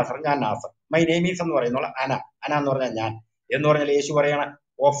 അന നാസർ, ഞാൻ നാസർ. മൈ നെയ്മീസ് എന്ന് പറയുന്നുള്ള അന എന്ന് പറഞ്ഞാൽ ഞാൻ എന്ന് പറഞ്ഞാൽ യേശു പറയണ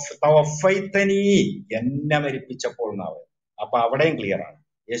ഒഫൈത്തനി, എന്നെ മരിപ്പിച്ചപ്പോൾ എന്നാ പറയുന്നത്. അപ്പൊ അവിടെയും ക്ലിയർ ആണ്.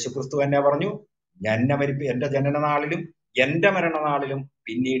 യേശു ക്രിസ്തു തന്നെ പറഞ്ഞു, എന്നെ എന്റെ ജനനനാളിലും എന്റെ മരണനാളിലും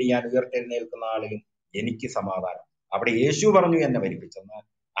പിന്നീട് ഞാൻ ഉയർത്തെഴുന്നേൽക്കുന്ന നാളിലും എനിക്ക് സമാധാനം. അവിടെ യേശു പറഞ്ഞു എന്നെ മരിപ്പിച്ചെന്ന്.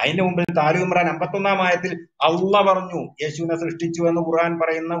 അതിന്റെ മുമ്പിൽ താലു ഇമ്രാൻ 51 ആയത്തിൽ അള്ള പറഞ്ഞു യേശുവിനെ സൃഷ്ടിച്ചു എന്ന് ഖുർആൻ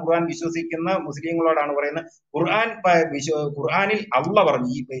പറയുന്ന, ഖുർആൻ വിശ്വസിക്കുന്ന മുസ്ലിങ്ങളോടാണ് പറയുന്നത്. ഖുർആനിൽ അള്ള പറഞ്ഞു,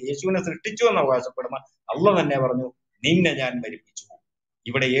 ഈ യേശുവിനെ സൃഷ്ടിച്ചു എന്ന് അവകാശപ്പെടുന്ന അള്ള തന്നെ പറഞ്ഞു നിന്നെ ഞാൻ മരിപ്പിച്ചു.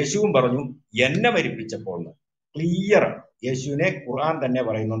 ഇവിടെ യേശുവും പറഞ്ഞു എന്നെ മരിപ്പിച്ചപ്പോൾ. ക്ലിയർ. യേശുവിനെ ഖുർആൻ തന്നെ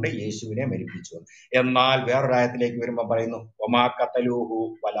പറയുന്നുണ്ട് യേശുവിനെ മരിപ്പിച്ചു. എന്നാൽ വേറൊരായത്തിലേക്ക് വരുമ്പോൾ പറയുന്നു ഒമാ ഖതലൂഹു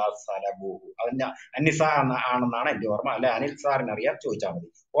വലാ സലബൂഹു. അത് അന്നിസ ആണെന്നാണ് എന്റെ ഓർമ്മ, അല്ലെ അനിൽ സാറിന് അറിയാം, ചോദിച്ചാൽ മതി.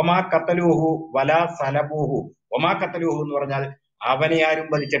 ഒമാ ഖതലൂഹു വലാ സലബൂഹു. ഒമാ ഖതലൂഹു എന്ന് പറഞ്ഞാൽ അവനെ ആരും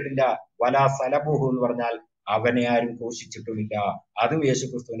വധിച്ചിട്ടില്ല, വലാ സലബൂഹു എന്ന് പറഞ്ഞാൽ അവനെ ആരും ക്രൂശിച്ചിട്ടുമില്ല. അതും യേശു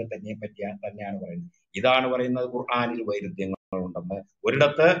ക്രിസ്തുവിനെ തന്നെയാണ് പറയുന്നത്. ഇതാണ് പറയുന്നത് ഖുർആനിൽ വൈരുദ്ധ്യങ്ങളുണ്ടെന്ന്.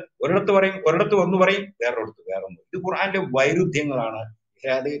 ഒരിടത്ത് പറയും, ഒരിടത്ത് ഒന്ന് പറയും, വേറൊരിടത്ത് വേറൊന്ന്. ഇത് ഖുർആന്റെ വൈരുദ്ധ്യങ്ങളാണ്.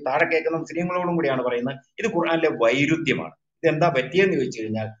 അത് താഴെ കേൾക്കുന്ന മുസ്ലിങ്ങളോടും കൂടിയാണ് പറയുന്നത്. ഇത് ഖുർആന്റെ വൈരുദ്ധ്യമാണ്. ഇതെന്താ പറ്റിയെന്ന് ചോദിച്ചു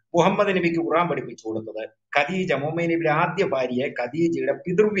കഴിഞ്ഞാൽ മുഹമ്മദ് നബിക്ക് ഖുർആൻ പഠിപ്പിച്ചു കൊടുത്തത് ഖദീജ, മുഹമ്മദ് നബിയുടെ ആദ്യ ഭാര്യയെ ഖദീജയുടെ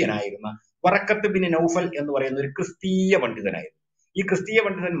പിതൃവ്യനായിരുന്ന വറക്കത്ത് ബിൻ നൗഫൽ എന്ന് പറയുന്ന ഒരു ക്രിസ്തീയ പണ്ഡിതനായിരുന്നു. ഈ ക്രിസ്തീയ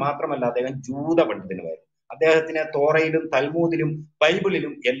പണ്ഡിതൻ മാത്രമല്ല, അദ്ദേഹം ജൂത പണ്ഡിതനുമായിരുന്നു. അദ്ദേഹത്തിന് തോറയിലും തൽമൂദിലും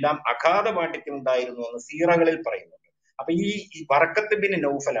ബൈബിളിലും എല്ലാം അഗാധ പാണ്ഡിത്യം ഉണ്ടായിരുന്നു എന്ന് സീറകളിൽ പറയുന്നുണ്ട്. അപ്പൊ ഈ വറക്കത്ത് ബിൻ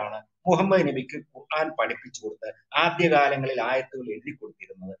നൗഫലാണ് മുഹമ്മദ് നബിക്ക് ഖുർആൻ പഠിപ്പിച്ചു കൊടുത്ത് ആദ്യകാലങ്ങളിൽ ആയത്തുകൾ എഴുതി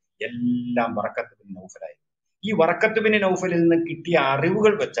കൊടുത്തിരുന്നത് എല്ലാം വറക്കത്ത് ബിൻ നൗഫലായിരുന്നു. ഈ വറക്കത്ത് ബിൻ നൗഫലിൽ നിന്ന് കിട്ടിയ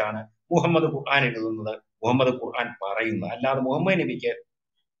അറിവുകൾ വെച്ചാണ് മുഹമ്മദ് ഖുർആൻ എഴുതുന്നത്, മുഹമ്മദ് ഖുർആൻ പറയുന്നത്. അല്ലാതെ മുഹമ്മദ് നബിക്ക്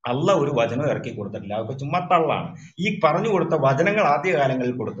അള്ള ഒരു വചനം ഇറക്കി കൊടുത്തിട്ടില്ല, അതൊക്കെ ചുമ്മാ തള്ളാണ്. ഈ പറഞ്ഞു കൊടുത്ത വചനങ്ങൾ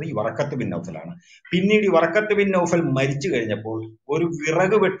ആദ്യകാലങ്ങളിൽ കൊടുത്തത് ഈ വറക്കത്ത് ബിൻ നൗഫലാണ്. പിന്നീട് ഈ വറക്കത്ത് ബിൻ നൗഫൽ മരിച്ചു കഴിഞ്ഞപ്പോൾ ഒരു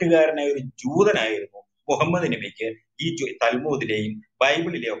വിറക് വെട്ടുകാരനായ ഒരു ജൂതനായിരുന്നു മുഹമ്മദ് നബിക്ക് ഈ തൽമൂദിലെയും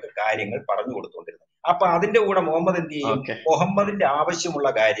ബൈബിളിലെയും ഒക്കെ കാര്യങ്ങൾ പറഞ്ഞു കൊടുത്തുകൊണ്ടിരുന്നത്. അപ്പൊ അതിന്റെ കൂടെ മുഹമ്മദ് എന്ത് ചെയ്യും, മുഹമ്മദിന്റെ ആവശ്യമുള്ള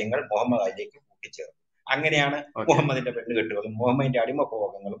കാര്യങ്ങൾ മുഹമ്മദ് അതിലേക്ക് കൂട്ടിച്ചേർന്നു. അങ്ങനെയാണ് മുഹമ്മദിന്റെ പെണ്ണുകെട്ടുകളും മുഹമ്മദിന്റെ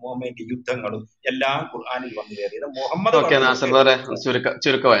അടിമഭോഗങ്ങളും മുഹമ്മദിന്റെ യുദ്ധങ്ങളും എല്ലാം ഖുർആനിൽ വന്നു കയറിയത് മുഹമ്മദ്.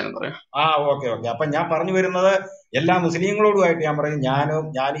 ഓക്കെ. അപ്പൊ ഞാൻ പറഞ്ഞു വരുന്നത് എല്ലാ മുസ്ലിങ്ങളോടുമായിട്ട് ഞാൻ പറയും, ഞാൻ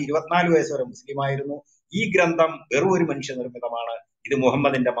 24 വയസ്സ് വരെ മുസ്ലിമായിരുന്നു. ഈ ഗ്രന്ഥം വെറും ഒരു മനുഷ്യ നിർമ്മിതമാണ്, ഇത്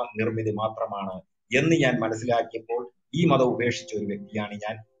മുഹമ്മദിന്റെ നിർമ്മിതി മാത്രമാണ് എന്ന് ഞാൻ മനസ്സിലാക്കിയപ്പോൾ ഈ മതം ഉപേക്ഷിച്ച ഒരു വ്യക്തിയാണ്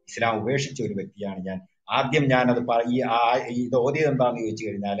ഞാൻ, ഇസ്ലാം ഉപേക്ഷിച്ച ഒരു വ്യക്തിയാണ് ഞാൻ. ആദ്യം ഞാനത് ഇത് ഓതിയത് എന്താന്ന് ചോദിച്ചു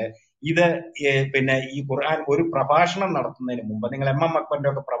കഴിഞ്ഞാല്, ഇത് പിന്നെ ഈ ഖുർആൻ ഒരു പ്രഭാഷണം നടത്തുന്നതിന് മുമ്പ്, നിങ്ങൾ MM അക്ബറിന്റെ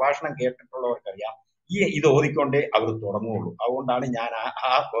ഒക്കെ പ്രഭാഷണം കേട്ടിട്ടുള്ളവർക്കറിയാം, ഇത് ഓതിക്കൊണ്ടേ അവർ തുടങ്ങുള്ളൂ. അതുകൊണ്ടാണ് ഞാൻ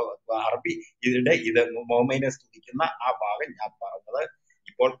ആ അറബി ഇത് മുഹമ്മദിനെ സ്തുതിക്കുന്ന ആ ഭാഗം ഞാൻ പറഞ്ഞത്.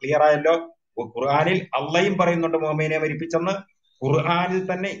 ഇപ്പോൾ ക്ലിയർ ആയല്ലോ. ഖുർആനിൽ അള്ളയും പറയുന്നുണ്ട് മുഹമ്മദിനെ മരിപ്പിച്ചെന്ന്, ഖുർആനിൽ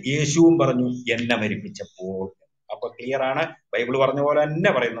തന്നെ യേശുവും പറഞ്ഞു എന്നെ മരിപ്പിച്ചപ്പോൾ. അപ്പൊ ക്ലിയർ ആണ്. ബൈബിൾ പറഞ്ഞ പോലെ തന്നെ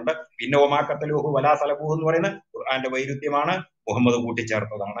പറയുന്നുണ്ട്. പിന്നെ ഒമാ ഖതലൂഹു വലാ സലബൂഹു എന്ന് പറയുന്നത് ഖുർആന്റെ വൈരുദ്ധ്യമാണ്, മുഹമ്മദ്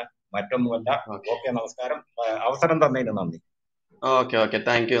കൂട്ടിച്ചേർത്തതാണ്, മറ്റൊന്നുമല്ല. ഓക്കെ, നമസ്കാരം. അവസരം തന്നതിന് നന്ദി. Okay,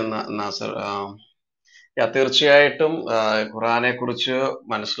 thank you Nasar. തീർച്ചയായിട്ടും ഖുർആനെ കുറിച്ച്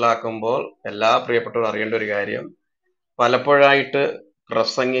മനസ്സിലാക്കുമ്പോൾ എല്ലാ പ്രിയപ്പെട്ടവരും അറിയേണ്ട ഒരു കാര്യം, പലപ്പോഴായിട്ട്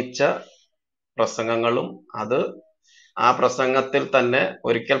പ്രസംഗിച്ച പ്രസംഗങ്ങളും അത് ആ പ്രസംഗത്തിൽ തന്നെ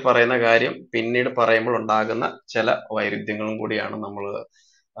ഒരിക്കൽ പറയുന്ന കാര്യം പിന്നീട് പറയുമ്പോൾ ഉണ്ടാകുന്ന ചില വൈരുദ്ധ്യങ്ങളും കൂടിയാണ് നമ്മൾ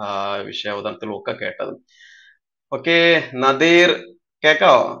വിഷയാവതരണത്തിലും ഒക്കെ കേട്ടത്. ഓക്കെ, നദീർ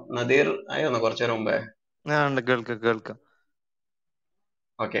കേക്കാവോ? നദീർ ആയോ കുറച്ചു നേരം മുമ്പേ? കേൾക്കാം.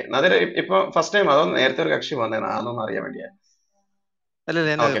 ഓക്കെ, നദീർ ഇപ്പൊ ഫസ്റ്റ് ടൈം അതോ നേരത്തെ ഒരു കക്ഷി വന്നേ? അതൊന്നും അറിയാൻ വേണ്ടിയാ.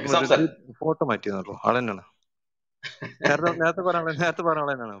 ഫോട്ടോ മാറ്റിയെന്നുള്ളൂ, ആളെന്നാണ് നേരത്തെ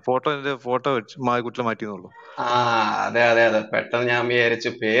പറഞ്ഞ ഫോട്ടോ കുട്ടിലെ മാറ്റിയെന്നുള്ളൂ. അതെ, പെട്ടെന്ന് ഞാൻ വിചാരിച്ചു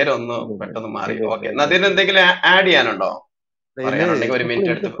പേരൊന്ന് പെട്ടെന്ന് മാറി. ഓക്കെ, നദീർ എന്തെങ്കിലും ആഡ് ചെയ്യാനുണ്ടോ?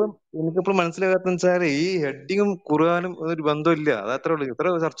 എനിക്കിപ്പോൾ മനസ്സിലാകാത്ത വെച്ചാൽ ഈ ഹെഡിങ്ങും ഖുർആനും ഒരു ബന്ധമില്ല, അത് അത്രേ ഉള്ളൂ. ഇത്ര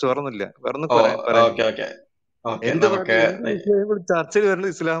ചർച്ച വേറൊന്നുമില്ല, ചർച്ചയിൽ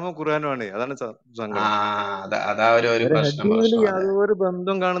വരുന്നത് ഇസ്ലാമും ഖുർആനും ആണ്. അതാണ് ഹെഡിങ്ങിൽ യാതൊരു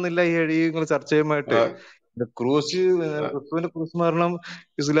ബന്ധവും കാണുന്നില്ല ഈ ചർച്ചയുമായിട്ട്. ക്രൂശ് ക്രിസ്തുവിന്റെ ക്രൂശ് മരണം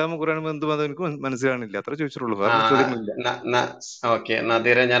ഇസ്ലാമും ഖുറാനും എന്ത് ബന്ധം എനിക്ക് മനസ്സിലാണില്ല. അത്ര ചോദിച്ചിട്ടുള്ളൂ, ആ വേറെ ചോദ്യങ്ങളില്ല. ഓക്കെ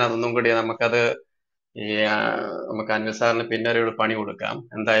നദീറെ, ഞാൻ അതൊന്നും കൂടി നമുക്കത് ഈ നമുക്ക് അനിൽ സാറിന് പിന്നെ ഒരു പണി കൊടുക്കാം.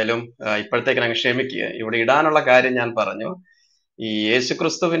 എന്തായാലും ഇപ്പോഴത്തേക്ക് അങ്ങ് ക്ഷമിക്കുക. ഇവിടെ ഇടാനുള്ള കാര്യം ഞാൻ പറഞ്ഞു. ഈ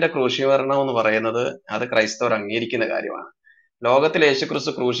യേശുക്രിസ്തുവിന്റെ ക്രൂശീകരണം എന്ന് പറയുന്നത് അത് ക്രൈസ്തവർ അംഗീകരിക്കുന്ന കാര്യമാണ്. ലോകത്തിൽ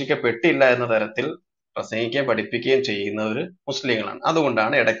യേശുക്രിസ്തു ക്രൂശിക്കപ്പെട്ടില്ല എന്ന തരത്തിൽ പ്രസംഗിക്കുകയും പഠിപ്പിക്കുകയും ചെയ്യുന്നവര് മുസ്ലിങ്ങളാണ്.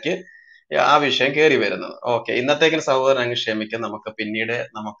 അതുകൊണ്ടാണ് ഇടയ്ക്ക് ആ വിഷയം കയറി വരുന്നത്. ഓക്കെ, ഇന്നത്തേക്കും സഹോദരൻ അങ്ങ് ക്ഷമിക്കും. നമുക്ക് പിന്നീട്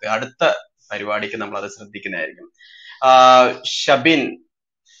നമുക്ക് അടുത്ത പരിപാടിക്ക് നമ്മൾ അത് ശ്രദ്ധിക്കുന്നതായിരിക്കും. ഷബിൻ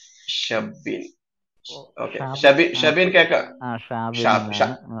ഷബിൻ ഓക്കെ, ഷബിൻ കേക്ക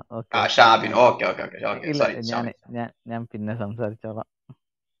Shabin. Okay okay okay okay sorry ഞാൻ പിന്നെ സംസാരിച്ചോളാം.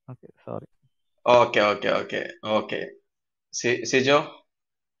 Sorry. Okay okay okay okay Sijo.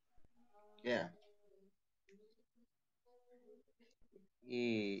 ഈ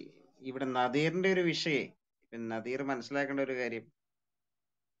ഇവിടെ നദീറിന്റെ ഒരു വിഷയേ, നദീർ മനസ്സിലാക്കേണ്ട ഒരു കാര്യം,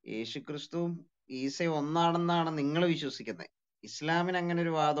 യേശുക്രിസ്തുവും ഈസയും ഒന്നാണെന്നാണ് നിങ്ങൾ വിശ്വസിക്കുന്നത്. ഇസ്ലാമിന് അങ്ങനെ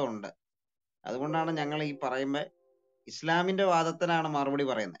ഒരു വാദം ഉണ്ട്. അതുകൊണ്ടാണ് ഞങ്ങൾ ഈ പറയുമ്പോ ഇസ്ലാമിന്റെ വാദത്തിനാണ് മറുപടി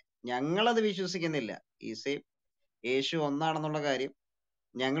പറയുന്നത്. ഞങ്ങളത് വിശ്വസിക്കുന്നില്ല. ഈസയും യേശു ഒന്നാണെന്നുള്ള കാര്യം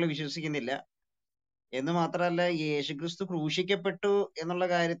ഞങ്ങൾ വിശ്വസിക്കുന്നില്ല. എന്ന് മാത്രമല്ല, ഈ യേശുക്രിസ്തു ക്രൂശിക്കപ്പെട്ടു എന്നുള്ള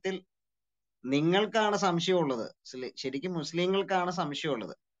കാര്യത്തിൽ നിങ്ങൾക്കാണ് സംശയമുള്ളത്. ശരിക്കും മുസ്ലിങ്ങൾക്കാണ്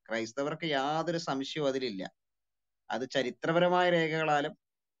സംശയമുള്ളത്. ക്രൈസ്തവർക്ക് യാതൊരു സംശയവും അതിലില്ല. അത് ചരിത്രപരമായ രേഖകളാലും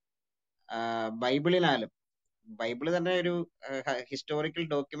ബൈബിളിനാലും, ബൈബിള് തന്നെ ഒരു ഹിസ്റ്റോറിക്കൽ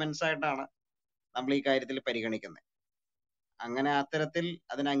ഡോക്യുമെന്റ്സ് ആയിട്ടാണ് നമ്മൾ ഈ കാര്യത്തിൽ പരിഗണിക്കുന്നത്. അങ്ങനെ അത്തരത്തിൽ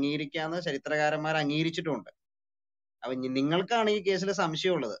അതിനെ അംഗീകരിക്കാന്ന് ചരിത്രകാരന്മാർ അംഗീകരിച്ചിട്ടുമുണ്ട്. അപ്പൊ നിങ്ങൾക്കാണ് ഈ കേസിൽ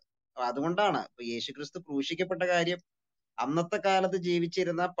സംശയമുള്ളത്. അപ്പൊ അതുകൊണ്ടാണ് ഇപ്പൊ യേശുക്രിസ്തു ക്രൂശിക്കപ്പെട്ട കാര്യം അന്നത്തെ കാലത്ത്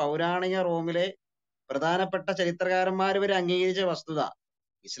ജീവിച്ചിരുന്ന പൗരാണിക റോമിലെ പ്രധാനപ്പെട്ട ചരിത്രകാരന്മാർ വരെ അംഗീകരിച്ച വസ്തുത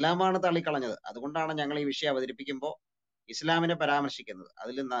ഇസ്ലാമാണ് തള്ളിക്കളഞ്ഞത്. അതുകൊണ്ടാണ് ഞങ്ങൾ ഈ വിഷയം അവതരിപ്പിക്കുമ്പോൾ ഇസ്ലാമിനെ പരാമർശിക്കുന്നത്.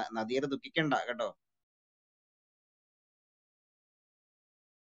 അതിൽ നദീർ ദുഃഖിക്കണ്ട കേട്ടോ.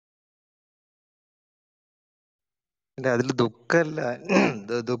 അതിൽ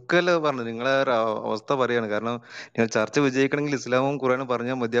ദുഃഖമല്ല പറഞ്ഞു, നിങ്ങളെ ഒരു അവസ്ഥ പറയാണ്. കാരണം നിങ്ങൾ ചർച്ച വിജയിക്കണമെങ്കിൽ ഇസ്ലാമും ഖുറാനും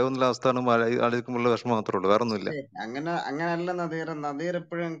പറഞ്ഞാൽ മതിയാവും എന്നുള്ള അവസ്ഥയാണ് ആളുകൾക്കുള്ള വിഷമം മാത്രമേ ഉള്ളൂ, വേറെ ഒന്നുമില്ല. അങ്ങനല്ല നദീർ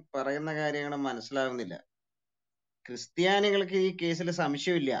എപ്പോഴും പറയുന്ന കാര്യങ്ങൾ മനസ്സിലാവുന്നില്ല. ക്രിസ്ത്യാനികൾക്ക് ഈ കേസിൽ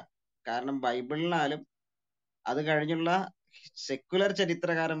സംശയമില്ല. കാരണം ബൈബിളിനാലും അത് കഴിഞ്ഞുള്ള സെക്കുലർ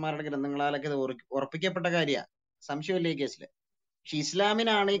ചരിത്രകാരന്മാരുടെ ഗ്രന്ഥങ്ങളാലൊക്കെ ഇത് ഉറപ്പിക്കപ്പെട്ട കാര്യമാണ്. സംശയമില്ല ഈ കേസിൽ. പക്ഷെ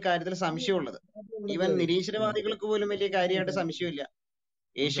ഇസ്ലാമിനാണ് ഈ കാര്യത്തിൽ സംശയമുള്ളത്. ഈവൻ നിരീശ്വരവാദികൾക്ക് പോലും വലിയ കാര്യമായിട്ട് സംശയമില്ല.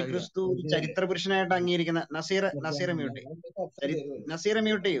 യേശുക്രിസ്തു ഒരു ചരിത്ര പുരുഷനായിട്ട് അംഗീകരിക്കുന്ന നസീർ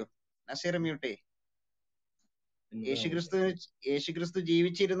മ്യൂട്ട് ചെയ്യൂ. യേശുക്രിസ്തു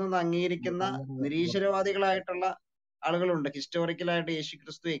ജീവിച്ചിരുന്നു എന്ന് അംഗീകരിക്കുന്ന നിരീശ്വരവാദികളായിട്ടുള്ള ആളുകളുണ്ട്. ഹിസ്റ്റോറിക്കലായിട്ട്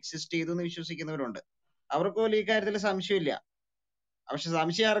യേശുക്രിസ്തു എക്സിസ്റ്റ് ചെയ്തു എന്ന് വിശ്വസിക്കുന്നവരുണ്ട്. അവർക്ക് പോലും ഈ കാര്യത്തിൽ സംശയമില്ല. പക്ഷെ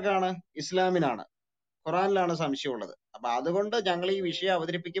സംശയം ആർക്കാണ്? ഇസ്ലാമിനാണ്, ഖുറാനിലാണ് സംശയമുള്ളത്. അപ്പൊ അതുകൊണ്ട് ഞങ്ങൾ ഈ വിഷയം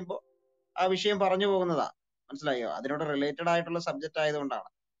അവതരിപ്പിക്കുമ്പോൾ ആ വിഷയം പറഞ്ഞു പോകുന്നതാ. മനസ്സിലായോ? അതിനോട് റിലേറ്റഡ് ആയിട്ടുള്ള സബ്ജക്റ്റ് ആയതുകൊണ്ടാണ്.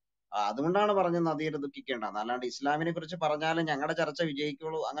 അതുകൊണ്ടാണ് പറഞ്ഞത് നദീർ ദുഃഖിക്കേണ്ടത്. അല്ലാണ്ട് ഇസ്ലാമിനെ കുറിച്ച് പറഞ്ഞാലും ഞങ്ങളുടെ ചർച്ച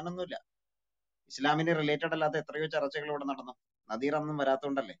വിജയിക്കുള്ളൂ അങ്ങനൊന്നുമില്ല. ഇസ്ലാമിന് റിലേറ്റഡ് അല്ലാത്ത എത്രയോ ചർച്ചകൾ ഇവിടെ നടന്നു. നദീർ അന്നും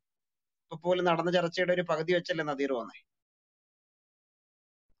വരാത്തോണ്ടല്ലേ. ഇപ്പൊ പോലും നടന്ന ചർച്ചയുടെ ഒരു പകുതി വെച്ചല്ലേ നദീർ വന്നേ.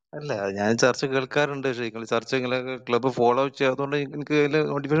 അല്ല, ഞാൻ ചർച്ച കേൾക്കാറുണ്ട്. പക്ഷേ നിങ്ങൾ ചർച്ച ക്ലബ്ബ് ഫോളോ ചെയ്യാത്തതുകൊണ്ട് എനിക്ക് അതിൽ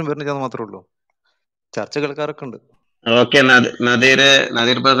നോട്ടിഫിക്കേഷൻ വരുന്നില്ല മാത്രമേ ഉള്ളൂ. ചർച്ച കേൾക്കാറൊക്കെ ഉണ്ട്. ഓക്കെ നദീർ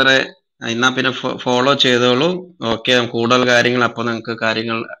ബ്രദറെ, എന്നാ പിന്നെ ഫോളോ ചെയ്തോളൂ. ഓക്കെ, കൂടുതൽ കാര്യങ്ങൾ അപ്പൊ നിങ്ങൾക്ക്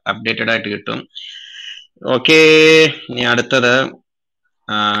കാര്യങ്ങൾ അപ്ഡേറ്റഡ് ആയിട്ട് കിട്ടും. ഓക്കെ, ഇനി അടുത്തത്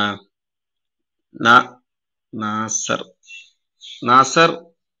നാസർ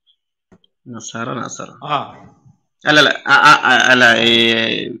അല്ല ഈ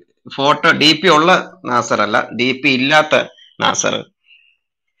ഫോട്ടോ DP ഉള്ള നാസർ അല്ല, DP ഇല്ലാത്ത നാസർ.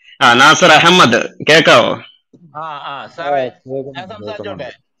 നാസർ അഹമ്മദ്, കേക്കാവോ?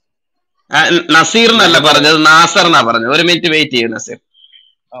 നസീർ എന്നല്ല പറഞ്ഞത്, നാസർ എന്നാ പറഞ്ഞത്. ഒരു മിനിറ്റ് വെയിറ്റ് ചെയ്യൂ നസീർ.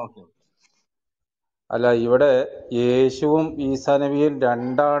 അല്ല, ഇവിടെ യേശുവും ഈസാ നബിയും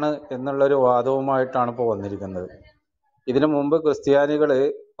രണ്ടാണ് എന്നുള്ളൊരു വാദവുമായിട്ടാണ് ഇപ്പോൾ വന്നിരിക്കുന്നത്. ഇതിനു മുമ്പ് ക്രിസ്ത്യാനികൾ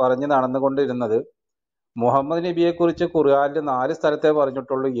പറഞ്ഞു നടന്നുകൊണ്ടിരുന്നത് മുഹമ്മദ് നബിയെ കുറിച്ച് ഖുർആനിൽ 4 സ്ഥലത്തേ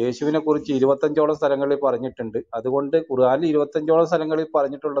പറഞ്ഞിട്ടുള്ളൂ, യേശുവിനെ കുറിച്ച് 25ഓളം സ്ഥലങ്ങളിൽ പറഞ്ഞിട്ടുണ്ട്. അതുകൊണ്ട് ഖുർആനിൽ 25ഓളം സ്ഥലങ്ങളിൽ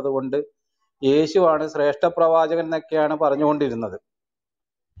പറഞ്ഞിട്ടുള്ളത് കൊണ്ട് യേശുവാണ് ശ്രേഷ്ഠ പ്രവാചകൻ എന്നൊക്കെയാണ് പറഞ്ഞുകൊണ്ടിരുന്നത്.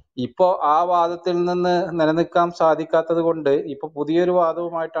 ഇപ്പോ ആ വാദത്തിൽ നിന്ന് നിലനിൽക്കാൻ സാധിക്കാത്തത് കൊണ്ട് ഇപ്പൊ പുതിയൊരു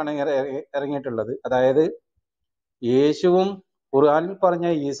വാദവുമായിട്ടാണ് ഇറങ്ങിയിട്ടുള്ളത്. അതായത് യേശുവും ഖുർആനിൽ പറഞ്ഞ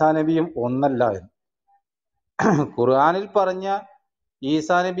ഈസാ നബിയും ഒന്നല്ല എന്ന്. ഖുർആനിൽ പറഞ്ഞ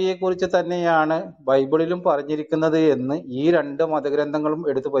ഈസാ നബിയെ കുറിച്ച് തന്നെയാണ് ബൈബിളിലും പറഞ്ഞിരിക്കുന്നത് എന്ന് ഈ 2 മതഗ്രന്ഥങ്ങളും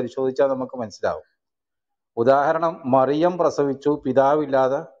എടുത്ത് പരിശോധിച്ചാൽ നമുക്ക് മനസ്സിലാവും. ഉദാഹരണം, മറിയം പ്രസവിച്ചു,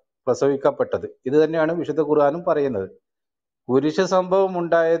 പിതാവില്ലാതെ പ്രസവിക്കപ്പെട്ടത്. ഇത് തന്നെയാണ് വിശുദ്ധ ഖുർആനും പറയുന്നത്. കുരിശ് സംഭവം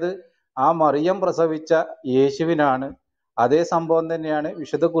ഉണ്ടായത് ആ മറിയം പ്രസവിച്ച യേശുവിനാണ്. അതേ സംഭവം തന്നെയാണ്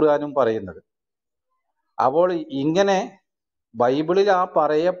വിശുദ്ധ ഖുർആനും പറയുന്നത്. അപ്പോൾ ഇങ്ങനെ ബൈബിളിൽ ആ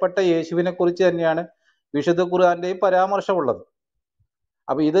പറയപ്പെട്ട യേശുവിനെ കുറിച്ച് തന്നെയാണ് വിശുദ്ധ ഖുർആന്റെയും പരാമർശമുള്ളത്.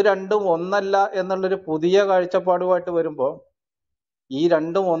 അപ്പൊ ഇത് രണ്ടും ഒന്നല്ല എന്നുള്ളൊരു പുതിയ കാഴ്ചപ്പാടുമായിട്ട് വരുമ്പോൾ ഈ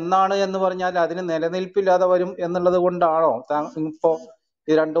രണ്ടും ഒന്നാണ് എന്ന് പറഞ്ഞാൽ അതിന് നിലനിൽപ്പില്ലാതെ വരും എന്നുള്ളത് കൊണ്ടാണോ ഇപ്പോ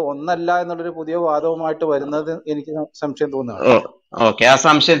ഈ രണ്ടും ഒന്നല്ല എന്നുള്ളൊരു പുതിയ വാദവുമായിട്ട് വരുന്നത്? എനിക്ക് സംശയം തോന്നുകയാണ്. ഓക്കെ, ആ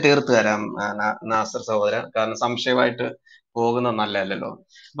സംശയം തീർത്തു തരാം നാസർ സഹോദരൻ. കാരണം സംശയമായിട്ട് പോകുന്നത് നല്ലതല്ലോ.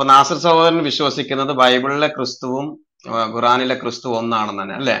 അപ്പൊ നാസർ സഹോദരൻ വിശ്വസിക്കുന്നത് ബൈബിളിലെ ക്രിസ്തുവും ഖുറാനിലെ ക്രിസ്തു ഒന്നാണെന്ന്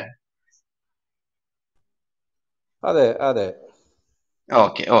തന്നെ അല്ലേ? അതെ അതെ.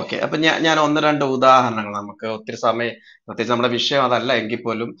 Okay okay. അപ്പൊ ഞാൻ ഒന്ന് രണ്ട് ഉദാഹരണങ്ങൾ, നമുക്ക് ഒത്തിരി സമയം, പ്രത്യേകിച്ച് നമ്മുടെ വിഷയം അതല്ല എങ്കിൽ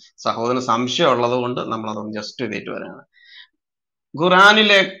പോലും സഹോദരന് സംശയം ഉള്ളത് കൊണ്ട് നമ്മളതൊന്ന് ജസ്റ്റ് ചെയ്തിട്ട് വരാണ്.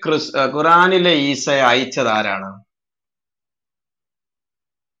 ഖുറാനിലെ ഈസയെ അയച്ചത് ആരാണ്?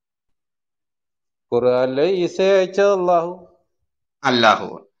 ഖുർആനിലെ ഈസയെ അയച്ചത് അല്ലാഹു. അല്ലാഹു.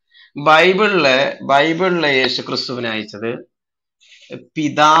 ബൈബിളിലെ യേശു ക്രിസ്തുവിനെ അയച്ചത്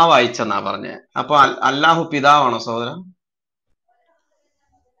പിതാവ് അയച്ചെന്നാ പറഞ്ഞത്. അപ്പൊ അല്ലാഹു പിതാവാണോ സഹോദരൻ?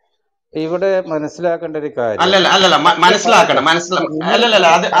 ഇവിടെ മനസ്സിലാക്കേണ്ട ഒരു കാര്യം, അല്ലല്ല മനസ്സിലാക്കണം. അല്ലല്ല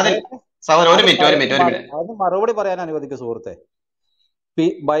അതിൽ സഹോദരൻ ഒരു മിനിറ്റ്. അത് മറുപടി പറയാൻ അനുവദിക്കും സുഹൃത്തെ.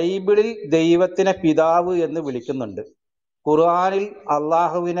 ബൈബിളിൽ ദൈവത്തിനെ പിതാവ് എന്ന് വിളിക്കുന്നുണ്ട്, ഖുർആനിൽ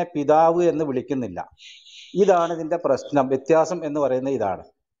അള്ളാഹുവിനെ പിതാവ് എന്ന് വിളിക്കുന്നില്ല. ഇതാണ് ഇതിന്റെ പ്രശ്നം, വ്യത്യാസം എന്ന് പറയുന്നത് ഇതാണ്.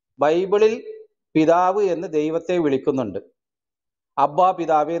 ബൈബിളിൽ പിതാവ് എന്ന് ദൈവത്തെ വിളിക്കുന്നുണ്ട്. അബ്ബാ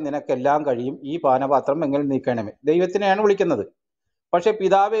പിതാവേ നിനക്കെല്ലാം കഴിയും, ഈ പാനപാത്രം എങ്ങനെ നീക്കണമേ, ദൈവത്തിനെയാണ് വിളിക്കുന്നത്. പക്ഷെ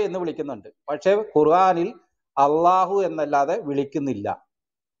പിതാവേ എന്ന് വിളിക്കുന്നുണ്ട്. പക്ഷെ ഖുർആനിൽ അള്ളാഹു എന്നല്ലാതെ വിളിക്കുന്നില്ല.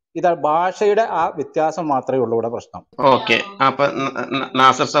 ഇതാ ഭാഷയുടെ ആ വ്യത്യാസം മാത്രമേ ഉള്ളൂ ഇവിടെ പ്രശ്നം. ഓക്കെ, അപ്പൊ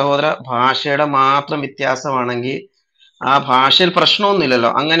നാസർ സഹോദര, ഭാഷയുടെ മാത്രം വ്യത്യാസമാണെങ്കിൽ ആ ഭാഷയിൽ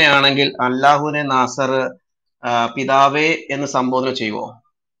പ്രശ്നമൊന്നുമില്ലല്ലോ. അങ്ങനെയാണെങ്കിൽ അല്ലാഹുവിനെ നാസർ പിതാവേ എന്ന് സംബോധന ചെയ്യുവോ?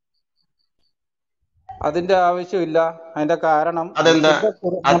 അതിന്റെ ആവശ്യമില്ല. അതിന്റെ കാരണം അതെന്താ?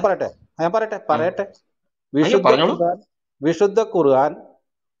 ഞാൻ പറയട്ടെ. വിശുദ്ധ ഖുർആൻ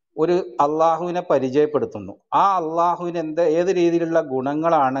ഒരു അള്ളാഹുവിനെ പരിചയപ്പെടുത്തുന്നു. ആ അള്ളാഹുവിന് ഏത് രീതിയിലുള്ള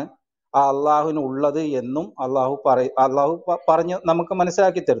ഗുണങ്ങളാണ് ആ അള്ളാഹുവിന് ഉള്ളത് എന്നും അള്ളാഹു പറഞ്ഞ് നമുക്ക്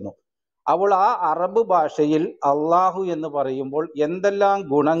മനസ്സിലാക്കി തരുന്നു. അപ്പോൾ ആ അറബ് ഭാഷയിൽ അള്ളാഹു എന്ന് പറയുമ്പോൾ എന്തെല്ലാം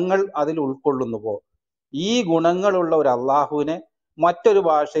ഗുണങ്ങൾ അതിൽ ഉൾക്കൊള്ളുന്നുവോ, ഈ ഗുണങ്ങളുള്ള ഒരു അള്ളാഹുവിനെ മറ്റൊരു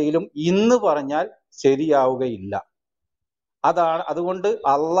ഭാഷയിലും ഇന്ന് പറഞ്ഞാൽ ശരിയാവുകയില്ല. അതുകൊണ്ട്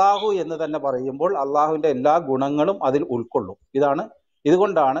അള്ളാഹു എന്ന് തന്നെ പറയുമ്പോൾ അള്ളാഹുവിന്റെ എല്ലാ ഗുണങ്ങളും അതിൽ ഉൾക്കൊള്ളും.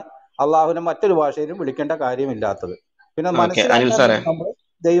 ഇതുകൊണ്ടാണ് അള്ളാഹുവിനെ മറ്റൊരു ഭാഷയിലും വിളിക്കേണ്ട കാര്യമില്ലാത്തത്. പിന്നെ മനസ്സിലാക്കാൻ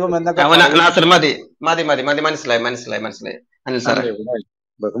ദൈവം എന്നൊക്കെ മനസ്സിലായി. അനിൽ സാറേ,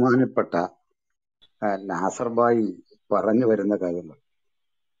 ബഹുമാനപ്പെട്ട നാസർ ഭായി പറഞ്ഞു വരുന്ന കാര്യങ്ങൾ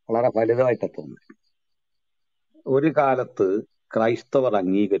വളരെ ഫലിതമായിട്ട് തോന്നുന്നു. ഒരു കാലത്ത് ക്രൈസ്തവർ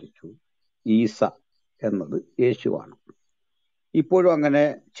അംഗീകരിച്ചു ഈസ എന്നത് യേശുവാണ്. ഇപ്പോഴും അങ്ങനെ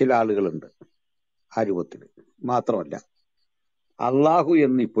ചില ആളുകളുണ്ട് ആ രൂപത്തിൽ. മാത്രമല്ല, അള്ളാഹു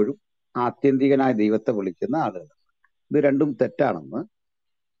എന്നിപ്പോഴും ആത്യന്തികനായ ദൈവത്തെ വിളിക്കുന്ന ആളുകൾ. ഇത് രണ്ടും തെറ്റാണെന്ന്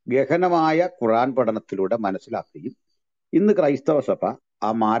ഗഹനമായ ഖുർആൻ പഠനത്തിലൂടെ മനസ്സിലാക്കുകയും ഇന്ന് ക്രൈസ്തവ സഭ ആ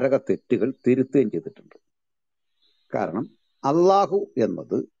മാരക തെറ്റുകൾ തിരുത്തുകയും ചെയ്തിട്ടുണ്ട്. കാരണം അള്ളാഹു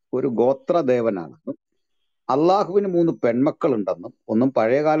എന്നത് ഒരു ഗോത്രദേവനാണെന്നും അള്ളാഹുവിന് 3 പെൺമക്കളുണ്ടെന്നും ഒന്നും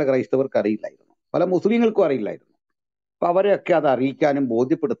പഴയകാല ക്രൈസ്തവർക്ക് അറിയില്ലായിരുന്നു, പല മുസ്ലിങ്ങൾക്കും അറിയില്ലായിരുന്നു. അപ്പൊ അവരെയൊക്കെ അത് അറിയിക്കാനും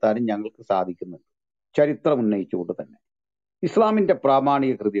ബോധ്യപ്പെടുത്താനും ഞങ്ങൾക്ക് സാധിക്കുന്നുണ്ട്, ചരിത്രം ഉന്നയിച്ചുകൊണ്ട് തന്നെ, ഇസ്ലാമിന്റെ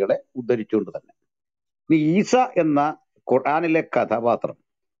പ്രാമാണിക കൃതികളെ ഉദ്ധരിച്ചുകൊണ്ട് തന്നെ. ഈസ എന്ന ഖുർആനിലെ കഥാപാത്രം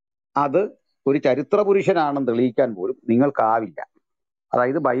അത് ഒരു ചരിത്ര പുരുഷനാണെന്ന് തെളിയിക്കാൻ പോലും നിങ്ങൾക്കാവില്ല.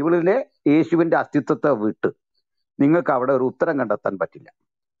 അതായത് ബൈബിളിലെ യേശുവിന്റെ അസ്തിത്വത്തെ വിട്ട് നിങ്ങൾക്ക് അവിടെ ഒരു ഉത്തരം കണ്ടെത്താൻ പറ്റില്ല.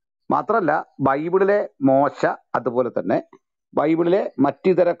 മാത്രമല്ല, ബൈബിളിലെ മോശ, അതുപോലെ തന്നെ ബൈബിളിലെ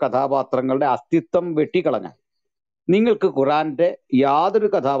മറ്റിതര കഥാപാത്രങ്ങളുടെ അസ്തിത്വം വെട്ടിക്കളഞ്ഞാൽ നിങ്ങൾക്ക് ഖുറാന്റെ യാതൊരു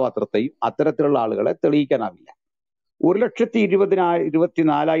കഥാപാത്രത്തെയും അത്തരത്തിലുള്ള ആളുകളെ തെളിയിക്കാനാവില്ല.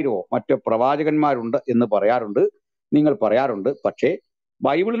 1,24,000 മറ്റോ പ്രവാചകന്മാരുണ്ട് എന്ന് പറയാറുണ്ട്, നിങ്ങൾ പറയാറുണ്ട്. പക്ഷേ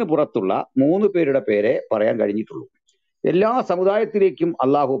ബൈബിളിന് പുറത്തുള്ള 3 പേരുടെ പേരെ പറയാൻ കഴിഞ്ഞിട്ടുള്ളൂ. എല്ലാ സമുദായത്തിലേക്കും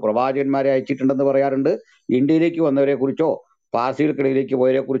അള്ളാഹു പ്രവാചകന്മാരെ അയച്ചിട്ടുണ്ടെന്ന് പറയാറുണ്ട്. ഇന്ത്യയിലേക്ക് വന്നവരെ കുറിച്ചോ പാർസികൾക്കിടയിലേക്ക്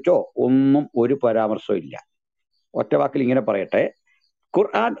പോയവരെ കുറിച്ചോ ഒന്നും ഒരു പരാമർശവും ഇല്ല. ഒറ്റവാക്കിൽ ഇങ്ങനെ പറയട്ടെ,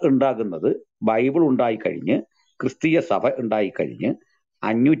 ഖുർആൻ ഉണ്ടാകുന്നത് ബൈബിൾ ഉണ്ടായിക്കഴിഞ്ഞ് ക്രിസ്തീയ സഭ ഉണ്ടായിക്കഴിഞ്ഞ്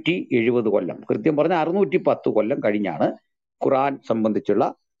 570 കൊല്ലം, കൃത്യം പറഞ്ഞ 610 കൊല്ലം കഴിഞ്ഞാണ് ഖുർആൻ സംബന്ധിച്ചുള്ള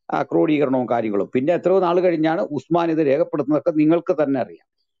ക്രോഡീകരണവും കാര്യങ്ങളും. പിന്നെ എത്രയോ നാൾ കഴിഞ്ഞാണ് ഉസ്മാൻ ഇത് രേഖപ്പെടുത്തുന്നതൊക്കെ നിങ്ങൾക്ക് തന്നെ അറിയാം.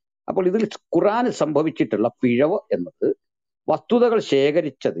 അപ്പോൾ ഇതിൽ ഖുറാനിൽ സംഭവിച്ചിട്ടുള്ള പിഴവ് എന്നത് വസ്തുതകൾ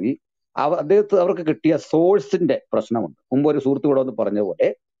ശേഖരിച്ചതിൽ അവർക്ക് കിട്ടിയ സോഴ്സിന്റെ പ്രശ്നമുണ്ട്. മുമ്പ് ഒരു സുഹൃത്ത് കൂടെ ഒന്ന് പറഞ്ഞ പോലെ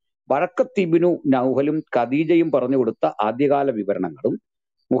ബറക്കത്ത് ഇബ്നു നൗഫലും ഖദീജയും പറഞ്ഞു കൊടുത്ത ആദ്യകാല വിവരണങ്ങളും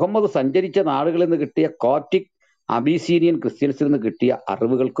മുഹമ്മദ് സഞ്ചരിച്ച നാടുകളിൽ നിന്ന് കിട്ടിയ കോപ്റ്റിക് അബീസീനിയൻ ക്രിസ്ത്യൻസിൽ നിന്ന് കിട്ടിയ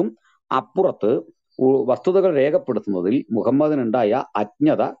അറിവുകൾക്കും അപ്പുറത്ത് വസ്തുതകൾ രേഖപ്പെടുത്തുന്നതിൽ മുഹമ്മദിനുണ്ടായ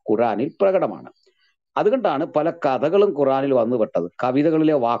അജ്ഞത ഖുറാനിൽ പ്രകടമാണ്. അതുകൊണ്ടാണ് പല കഥകളും ഖുറാനിൽ വന്നുപെട്ടത്,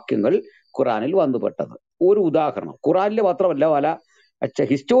 കവിതകളിലെ വാക്യങ്ങൾ ഖുറാനിൽ വന്നുപെട്ടത്. ഒരു ഉദാഹരണം, ഖുറാനിൽ മാത്രമല്ല പല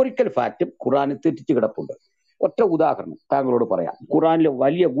ഹിസ്റ്റോറിക്കൽ ഫാക്റ്റും ഖുറാനിൽ തെറ്റിച്ച് കിടപ്പുണ്ട്. ഒറ്റ ഉദാഹരണം താങ്കളോട് പറയാം. ഖുറാനിലെ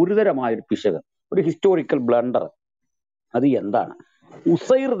വലിയ ഗുരുതരമായൊരു പിശക്, ഒരു ഹിസ്റ്റോറിക്കൽ ബ്ലണ്ടർ. അത് എന്താണ്?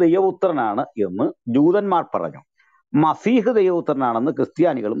 ഉസൈർ ദൈവപുത്രനാണ് എന്ന് ജൂതന്മാർ പറഞ്ഞു, മസീഹ് ദൈവപുത്രനാണെന്ന്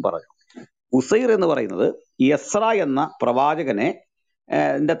ക്രിസ്ത്യാനികളും പറഞ്ഞു. ഉസൈർ എന്ന് പറയുന്നത് യസ്ര എന്ന പ്രവാചകനെ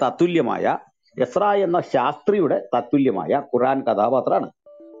തത്തുല്യമായ, യസ്ര എന്ന ശാസ്ത്രിയുടെ തത്തുല്യമായ ഖുറാൻ കഥാപാത്രമാണ്.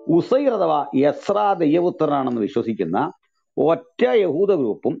 ഉസൈർ അഥവാ യസ്ര ദൈവപുത്രനാണെന്ന് വിശ്വസിക്കുന്ന ഒറ്റ യഹൂദ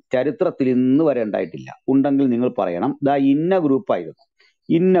ഗ്രൂപ്പും ചരിത്രത്തിൽ ഇന്ന് വരെ ഉണ്ടായിട്ടില്ല. ഉണ്ടെങ്കിൽ നിങ്ങൾ പറയണം, ദാ ഇന്ന ഗ്രൂപ്പായിരുന്നു,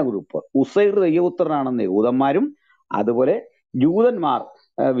 ഇന്ന ഗ്രൂപ്പ്. ഉസൈർ ദൈവപുത്രനാണെന്ന് യഹൂദന്മാരും അതുപോലെ ജൂതന്മാർ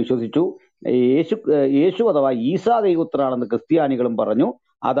വിശ്വസിച്ചു. യേശു അഥവാ ഈസാ ദൈവപുത്രനാണെന്ന് ക്രിസ്ത്യാനികളും പറഞ്ഞു.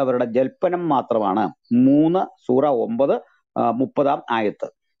 അതവരുടെ ജൽപ്പനം മാത്രമാണ്. 3 സൂറ 9 30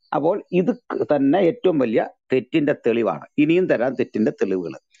 അപ്പോൾ ഇത് തന്നെ ഏറ്റവും വലിയ തെറ്റിന്റെ തെളിവാണ്. ഇനിയും തരാൻ തെറ്റിന്റെ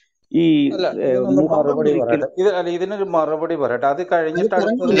തെളിവുകൾ. ഈ ഇതിനൊരു മറുപടി പറയട്ടെ, അത് കഴിഞ്ഞിട്ട്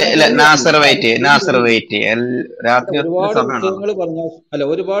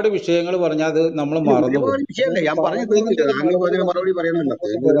ഒരുപാട് വിഷയങ്ങൾ പറഞ്ഞാൽ അത് നമ്മൾ മറന്നു.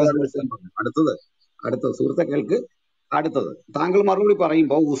 അടുത്തത് സുഹൃത്തുക്കൾക്ക് അടുത്തത് താങ്കൾ മറുപടി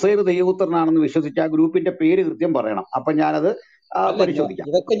പറയുമ്പോൾ ഉസൈർ ദൈവപുത്രനാണെന്ന് വിശ്വസിച്ച ആ ഗ്രൂപ്പിന്റെ പേര് കൃത്യം പറയണം. അപ്പൊ ഞാനത് പരിശോധിക്കാം.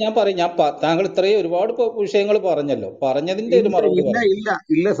 ഇതൊക്കെ ഞാൻ പറയും. താങ്കൾ ഇത്രയും ഒരുപാട് വിഷയങ്ങൾ പറഞ്ഞല്ലോ, പറഞ്ഞതിന്റെ ഒരു മറുപടി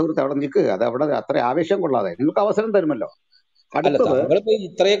ഇല്ല സുഹൃത്ത്, അവിടെ നിൽക്കുക. അത് അവിടെ അത്ര ആവേശം കൊള്ളാതെ നിങ്ങൾക്ക് അവസരം തരുമല്ലോ. അടുത്തത്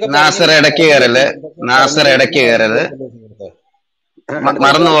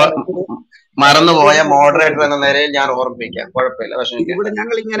മറന്നുപോയ മോഡറേറ്റർ എന്ന നിലയിൽ ഞാൻ ഓർമ്മിപ്പിക്കാം, കുഴപ്പമില്ല. പക്ഷേ ഇവിടെ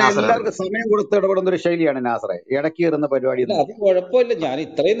ഞങ്ങൾ ഇങ്ങനെ എല്ലാവർക്കും സമയം കൊടുത്ത് ഇടപെടുന്ന ഒരു ശൈലിയാണ് നാസറെ, ഇടയ്ക്ക് കയറുന്ന പരിപാടി. അത് കുഴപ്പമില്ല, ഞാൻ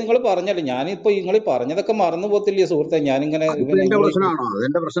ഇത്രയും നിങ്ങൾ പറഞ്ഞല്ലോ, ഞാനിപ്പോ നിങ്ങൾ പറഞ്ഞതൊക്കെ മറന്നു പോകത്തില്ലേ സുഹൃത്തെ? ഞാനിങ്ങനെ എന്റെ പ്രശ്നമാണോ?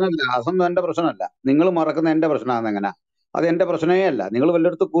 അതെന്റെ പ്രശ്നമല്ല, അതൊന്നും എന്റെ പ്രശ്നമല്ല. നിങ്ങൾ മറക്കുന്ന എന്റെ പ്രശ്നമാണ്. എങ്ങനെ അത് എന്റെ പ്രശ്നമേ അല്ല. നിങ്ങൾ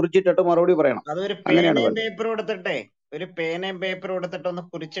വല്ലയിടത്ത് കുറിച്ചിട്ടിട്ട് മറുപടി പറയണം. അതൊരു പേനയും പേപ്പർ കൊടുത്തിട്ടേ, ഒരു പേനയും പേപ്പർ കൊടുത്തിട്ട് ഒന്ന്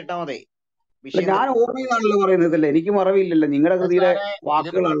കുറിച്ചിട്ടാ മതി. ഞാൻ ഓർമ്മയിലാണല്ലോ പറയുന്നത്, ഇതല്ലേ എനിക്ക് മറവില്ലല്ലോ. നിങ്ങളുടെ കൃതിയിലെ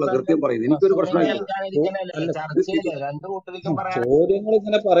വാക്കുകളാണല്ലോ കൃത്യം പറയുന്നത്. എനിക്കൊരു പ്രശ്നമില്ല. ചോദ്യങ്ങൾ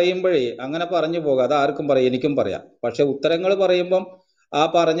ഇങ്ങനെ പറയുമ്പോഴേ അങ്ങനെ പറഞ്ഞു പോകാം, അത് ആർക്കും പറയാം, എനിക്കും പറയാം. പക്ഷെ ഉത്തരങ്ങൾ പറയുമ്പം ആ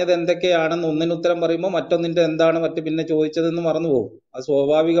പറഞ്ഞത് എന്തൊക്കെയാണെന്ന് ഒന്നിന് ഉത്തരം പറയുമ്പോൾ മറ്റൊന്നിന്റെ എന്താണ് മറ്റു പിന്നെ ചോദിച്ചതെന്ന് മറന്നു പോകും. അത്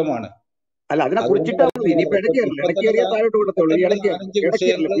സ്വാഭാവികമാണ്. അല്ല, അതിനെ കുറിച്ചിട്ടാ മതി. ഇപ്പൊ തന്നെ ഒരു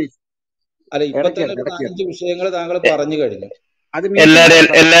 4-5 വിഷയങ്ങൾ താങ്കൾ പറഞ്ഞു കഴിഞ്ഞു.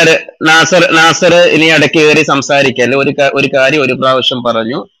 നാസർ ഇനി ഇടയ്ക്ക് കയറി സംസാരിക്കല്ലേ. ഒരു കാര്യം ഒരു പ്രാവശ്യം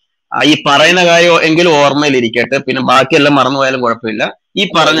പറഞ്ഞു, ഈ പറയുന്ന കാര്യം എങ്കിലും ഓർമ്മയിലിരിക്കട്ടെ, പിന്നെ ബാക്കിയെല്ലാം മറന്നുപോയാലും കുഴപ്പമില്ല. ഈ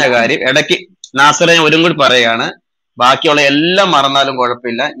പറഞ്ഞ കാര്യം ഇടയ്ക്ക് നാസറെ ഒരും കൂടി പറയാണ്, ബാക്കിയുള്ള എല്ലാം മറന്നാലും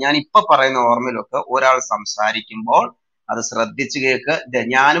കുഴപ്പമില്ല. ഞാൻ ഇപ്പൊ പറയുന്ന ഓർമ്മയിലൊക്കെ ഒരാൾ സംസാരിക്കുമ്പോൾ അത് ശ്രദ്ധിച്ചു കേൾക്കുക.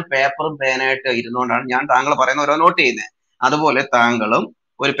 ഞാനും പേപ്പറും പേനായിട്ട് ഇരുന്നുകൊണ്ടാണ് ഞാൻ താങ്കൾ പറയുന്ന ഓരോ നോട്ട് ചെയ്യുന്നത്. അതുപോലെ താങ്കളും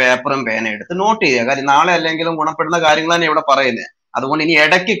ഒരു പേപ്പറും പേന എടുത്ത് നോട്ട് ചെയ്യുക. കാര്യം നാളെ അല്ലെങ്കിലും ഗുണപ്പെടുന്ന കാര്യങ്ങൾ തന്നെ ഇവിടെ പറയുന്നത്. അതുകൊണ്ട് ഇനി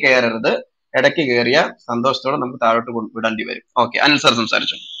ഇടയ്ക്ക് കയറരുത്. ഇടയ്ക്ക് കയറിയ സന്തോഷത്തോടെ നമുക്ക് താഴോട്ട് വിടേണ്ടി വരും. ഓക്കെ, അനിൽ സാർ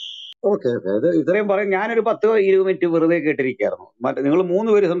സംസാരിച്ചു. ഓക്കെ, ഇത് ഇത്രയും പറയും. ഞാനൊരു 10-20 മിനിറ്റ് വെറുതെ കേട്ടിരിക്കുകയായിരുന്നു. നിങ്ങൾ 3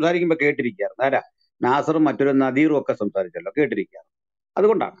 പേര് സംസാരിക്കുമ്പോൾ കേട്ടിരിക്കുകയായിരുന്നു. ആരാ? നാസറും മറ്റൊരു നദീറും ഒക്കെ സംസാരിച്ചല്ലോ, കേട്ടിരിക്കുകയാണ്.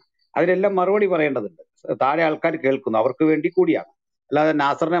 അതുകൊണ്ടാണ് അതിനെല്ലാം മറുപടി പറയേണ്ടതുണ്ട്. താഴെ ആൾക്കാർ കേൾക്കുന്നു, അവർക്ക് വേണ്ടി കൂടിയാണ്. അല്ലാതെ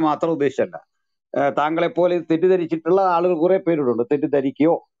നാസറിനെ മാത്രം ഉദ്ദേശിച്ചല്ല. താങ്കളെപ്പോലെ തെറ്റിദ്ധരിച്ചിട്ടുള്ള ആളുകൾ കുറെ പേരോടുണ്ട്,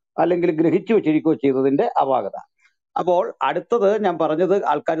 തെറ്റിദ്ധരിക്കുകയോ അല്ലെങ്കിൽ ഗ്രഹിച്ചു വെച്ചിരിക്കുകയോ ചെയ്തതിന്റെ അപാകത. അപ്പോൾ അടുത്തത് ഞാൻ പറഞ്ഞത്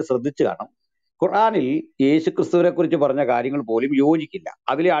ആൾക്കാർ ശ്രദ്ധിച്ചു കാണും. ഖുർആനിൽ യേശുക്രിസ്തുവിനെ കുറിച്ച് പറഞ്ഞ കാര്യങ്ങൾ പോലും യോജിക്കില്ല.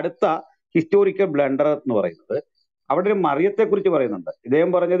 അതിലെ അടുത്ത ഹിസ്റ്റോറിക്കൽ ബ്ലണ്ടർ എന്ന് പറയുന്നത് അവിടെ ഒരു മറിയത്തെ കുറിച്ച് പറയുന്നുണ്ട്.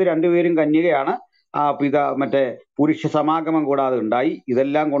 ഇദ്ദേഹം പറഞ്ഞത് 2 പേരും കന്യകയാണ്, മറ്റേ പുരുഷ സമാഗമം കൂടാതെ ഉണ്ടായി,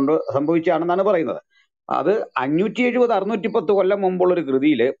 ഇതെല്ലാം കൊണ്ട് സംഭവിച്ചാണെന്നാണ് പറയുന്നത്. അത് 570-610 കൊല്ലം മുമ്പുള്ള ഒരു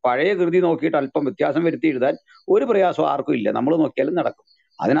കൃതിയിൽ പഴയ കൃതി നോക്കിയിട്ട് അല്പം വ്യത്യാസം വരുത്തി എഴുതാൻ ഒരു പ്രയാസം ആർക്കും ഇല്ല. നമ്മൾ നോക്കിയാലും നടക്കും.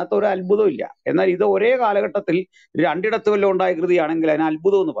 അതിനകത്ത് ഒരു അത്ഭുതവും ഇല്ല. എന്നാൽ ഇത് ഒരേ കാലഘട്ടത്തിൽ 2 വല്ലതും ഉണ്ടായ കൃതിയാണെങ്കിൽ അതിന്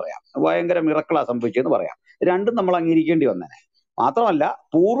അത്ഭുതം എന്ന് പറയാം, ഭയങ്കര മിറക്കിളാ സംഭവിച്ചെന്ന് പറയാം. രണ്ടും നമ്മൾ അംഗീകരിക്കേണ്ടി വന്നേനെ. മാത്രമല്ല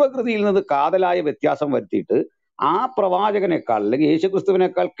പൂർവ്വകൃതിയിൽ നിന്ന് കാതലായ വ്യത്യാസം വരുത്തിയിട്ട് ആ പ്രവാചകനേക്കാൾ അല്ലെങ്കിൽ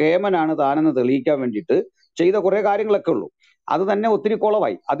യേശുക്രിസ്തുവിനേക്കാൾ കേമനാണ് താനെന്ന് തെളിയിക്കാൻ വേണ്ടിയിട്ട് ചെയ്ത കുറെ കാര്യങ്ങളൊക്കെ ഉള്ളൂ. അത് തന്നെ ഒത്തിരി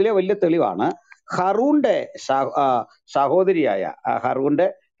കുളവായി. അതിലെ വലിയ തെളിവാണ് ഹറൂന്റെ സഹോദരിയായ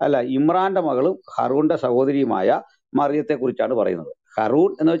ഇമ്രാന്റെ മകളും ഹറൂന്റെ സഹോദരിയുമായ മറിയത്തെ കുറിച്ചാണ് പറയുന്നത്. ഹറൂൺ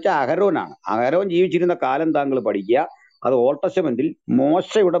എന്ന് വെച്ചാൽ അഹരോനാണ്. അഹരോൻ ജീവിച്ചിരുന്ന കാലം താങ്കൾ പഠിക്കുക. അത് ഓൾഡ് ടെസ്റ്റമെന്റിൽ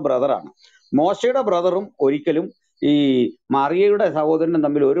മോശയുടെ ബ്രദറാണ്. മോശയുടെ ബ്രദറും ഒരിക്കലും ഈ മറിയയുടെ സഹോദരനും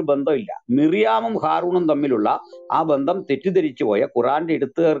തമ്മിൽ ഒരു ബന്ധമില്ല. മിറിയാമും ഹാറൂണും തമ്മിലുള്ള ആ ബന്ധം തെറ്റിദ്ധരിച്ചു പോയ ഖുറാന്റെ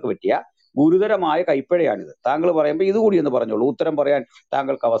എഴുത്തുകാർക്ക് പറ്റിയ ഗുരുതരമായ കൈപ്പഴയാണിത്. താങ്കൾ പറയുമ്പോൾ ഇതുകൂടി എന്ന് പറഞ്ഞോളൂ, ഉത്തരം പറയാൻ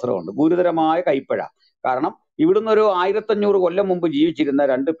താങ്കൾക്ക് അവസരമുണ്ട്. ഗുരുതരമായ കൈപ്പഴ. കാരണം ഇവിടുന്ന് ഒരു 1500 കൊല്ലം മുമ്പ് ജീവിച്ചിരുന്ന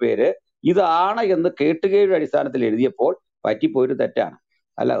രണ്ട് പേര് ഇതാണ് എന്ന് കേട്ടുകേഴ്വി അടിസ്ഥാനത്തിൽ എഴുതിയപ്പോൾ പറ്റിപ്പോയൊരു തെറ്റാണ്.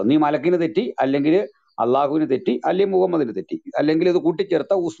 അല്ല, ഒന്നീ മലക്കിന് തെറ്റി, അല്ലെങ്കിൽ അള്ളാഹുവിന് തെറ്റി, അല്ലെങ്കിൽ മുഹമ്മദിന് തെറ്റി, അല്ലെങ്കിൽ ഇത്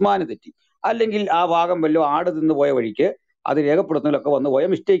കൂട്ടിച്ചേർത്ത ഉസ്മാന് തെറ്റി, അല്ലെങ്കിൽ ആ ഭാഗം വല്ലോ ആട് തിന്നു പോയ വഴിക്ക് അത് രേഖപ്പെടുത്തുന്നതിലൊക്കെ വന്നു പോയ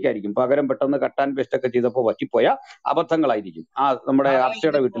മിസ്റ്റേക്ക് ആയിരിക്കും. പകരം പെട്ടെന്ന് കട്ടാൻ പേസ്റ്റ് ഒക്കെ ചെയ്തപ്പോൾ പറ്റിപ്പോയ അബദ്ധങ്ങളായിരിക്കും. ആ നമ്മുടെ നാളെ ഇത്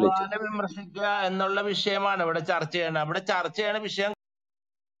അർച്ചയുടെ വീട്ടിൽ വെച്ച്. ഖുർആനെ വിമർശിക്കുക എന്നുള്ള വിഷയമാണ് ഇവിടെ ചർച്ച ചെയ്യേണ്ടത്. അവിടെ ചർച്ച ചെയ്യണ വിഷയം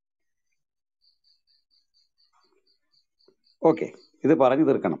ഓക്കെ, ഇത് പറഞ്ഞു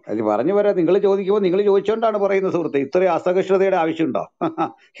തീർക്കണം. അത് പറഞ്ഞു വരാം. നിങ്ങൾ ചോദിക്കുമ്പോൾ നിങ്ങൾ ചോദിച്ചുകൊണ്ടാണ് പറയുന്നത് സുഹൃത്തെ. ഇത്രയും അസഹിഷ്ണുതയുടെ ആവശ്യമുണ്ടോ?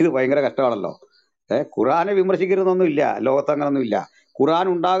 ഇത് ഭയങ്കര കഷ്ടമാണല്ലോ. ഖുറാനെ വിമർശിക്കരുതൊന്നും ഇല്ല, ലോകത്ത് അങ്ങനൊന്നും ഇല്ല. ഖുറാൻ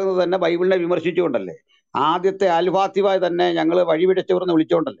ഉണ്ടാകുന്നത് തന്നെ ബൈബിളിനെ വിമർശിച്ചുകൊണ്ടല്ലേ. ആദ്യത്തെ അൽഫാത്തിബ തന്നെ ഞങ്ങൾ വഴിപിഴച്ചവരെന്ന്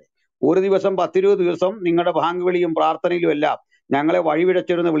വിളിച്ചുകൊണ്ടല്ലേ. ഒരു ദിവസം 10-20 ദിവസം നിങ്ങളുടെ ഭാങ്കുവിളിയും പ്രാർത്ഥനയിലും എല്ലാം ഞങ്ങളെ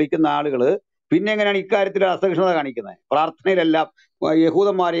വഴിപിഴച്ചവരെന്ന് വിളിക്കുന്ന ആളുകൾ പിന്നെ എങ്ങനെയാണ് ഇക്കാര്യത്തിൽ അസഹിഷ്ണുത കാണിക്കുന്നത്? പ്രാർത്ഥനയിലെല്ലാം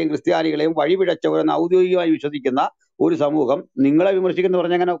യഹൂദന്മാരെയും ക്രിസ്ത്യാനികളെയും വഴിപിഴച്ചവരെന്ന് ഔദ്യോഗികമായി വിശ്വസിക്കുന്ന ഒരു സമൂഹം നിങ്ങളെ വിമർശിക്കുന്ന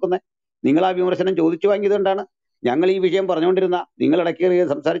പറഞ്ഞാൽ എങ്ങനെ നോക്കുന്നത്? നിങ്ങൾ ആ വിമർശനം ചോദിച്ചു വാങ്ങിയത് കൊണ്ടാണ്. ഞങ്ങൾ ഈ വിഷയം പറഞ്ഞുകൊണ്ടിരുന്ന നിങ്ങൾ ഇടയ്ക്ക്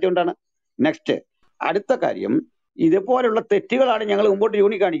സംസാരിച്ചുകൊണ്ടാണ്. നെക്സ്റ്റ്, അടുത്ത കാര്യം, ഇതുപോലുള്ള തെറ്റുകളാണ് ഞങ്ങൾ മുമ്പോട്ട്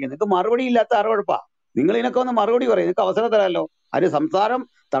ചൂണ്ടിക്കാണിക്കുന്നത്. നിങ്ങൾക്ക് മറുപടി ഇല്ലാത്ത അറവഴപ്പാ. നിങ്ങൾ ഇതിനൊക്കെ ഒന്ന് മറുപടി പറയും. നിങ്ങൾക്ക് അവസരം തരാമല്ലോ. അത് സംസാരം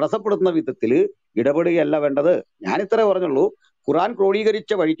തടസ്സപ്പെടുത്തുന്ന വിധത്തിൽ ഇടപെടുകയല്ല വേണ്ടത്. ഞാൻ ഇത്രേ പറഞ്ഞുള്ളൂ. ഖുറാൻ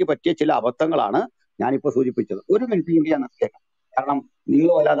ക്രോഡീകരിച്ച വഴിക്ക് പറ്റിയ ചില അബദ്ധങ്ങളാണ് ഞാനിപ്പോ സൂചിപ്പിച്ചത്. ഒരു മിനിറ്റ് കൂടി ഞാൻ നിർത്തിയേക്കാം. കാരണം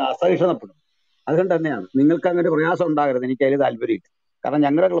നിങ്ങൾ വല്ലാതെ അസഹിഷ്ണുതപ്പെടും. അതുകൊണ്ട് തന്നെയാണ് നിങ്ങൾക്ക് അങ്ങനെ പ്രയാസം ഉണ്ടാകരുത്. എനിക്ക് അതിൽ താല്പര്യമില്ല. കാരണം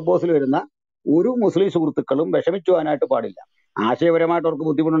ഞങ്ങളുടെ ക്ലബ് ഹൗസിൽ വരുന്ന ഒരു മുസ്ലിം സുഹൃത്തുക്കളും വിഷമിച്ചു പോകാനായിട്ട് പാടില്ല. ആശയപരമായിട്ട് അവർക്ക്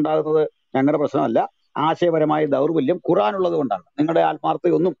ബുദ്ധിമുട്ടുണ്ടാകുന്നത് ഞങ്ങളുടെ പ്രശ്നമല്ല. ആശയപരമായ ദൗർബല്യം ഖുറാനുള്ളത് കൊണ്ടാണ്. നിങ്ങളുടെ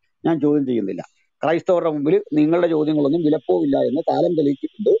ആത്മാർത്ഥതയൊന്നും ഞാൻ ചോദ്യം ചെയ്യുന്നില്ല. ക്രൈസ്തവരുടെ മുമ്പിൽ നിങ്ങളുടെ ചോദ്യങ്ങളൊന്നും വിലപ്പോവില്ല എന്ന് കാലം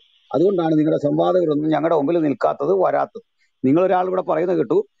തെളിയിച്ചിട്ടുണ്ട്. അതുകൊണ്ടാണ് നിങ്ങളുടെ സംവാദകരൊന്നും ഞങ്ങളുടെ മുമ്പിൽ നിൽക്കാത്തത്, വരാത്തത്. നിങ്ങളൊരാൾ ഇവിടെ പറയുന്നത്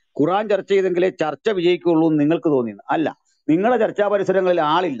കേട്ടു, ഖുറാൻ ചർച്ച ചെയ്തെങ്കിലേ ചർച്ച വിജയിക്കുള്ളൂ എന്ന് നിങ്ങൾക്ക് തോന്നിയെന്ന്. അല്ല, നിങ്ങളുടെ ചർച്ചാ പരിസരങ്ങളിൽ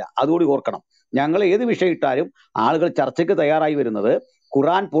ആളില്ല. അതുകൂടി ഓർക്കണം. ഞങ്ങൾ ഏത് വിഷയം ഇട്ടാലും ആളുകൾ ചർച്ചയ്ക്ക് തയ്യാറായി വരുന്നത്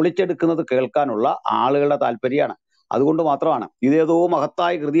ഖുറാൻ പൊളിച്ചെടുക്കുന്നത് കേൾക്കാനുള്ള ആളുകളുടെ താല്പര്യമാണ്. അതുകൊണ്ട് മാത്രമാണ്. ഇതേതോ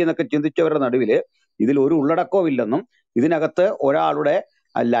മഹത്തായ കൃതി എന്നൊക്കെ ചിന്തിച്ചവരുടെ നടുവിൽ ഇതിൽ ഒരു ഉള്ളടക്കവും ഇല്ലെന്നും ഇതിനകത്ത് ഒരാളുടെ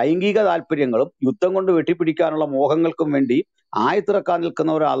ലൈംഗിക താല്പര്യങ്ങളും യുദ്ധം കൊണ്ട് വെട്ടിപ്പിടിക്കാനുള്ള മോഹങ്ങൾക്കും വേണ്ടി ആയത്തിറക്കാൻ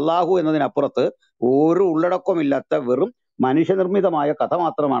നിൽക്കുന്ന ഒരു അള്ളാഹു എന്നതിനപ്പുറത്ത് ഒരു ഉള്ളടക്കമില്ലാത്ത വെറും മനുഷ്യനിർമ്മിതമായ കഥ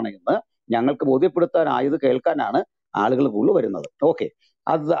മാത്രമാണ് എന്ന് ഞങ്ങൾക്ക് ബോധ്യപ്പെടുത്താനായത് കേൾക്കാനാണ് ആളുകൾ കൂടുതൽ വരുന്നത്. ഓക്കെ,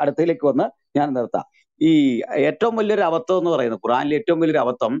 അത് അടുത്തതിലേക്ക് വന്ന് ഞാൻ നിർത്താം. ഈ ഏറ്റവും വലിയൊരു അബദ്ധം എന്ന് പറയുന്നത്, ഖുറാനിലെ ഏറ്റവും വലിയൊരു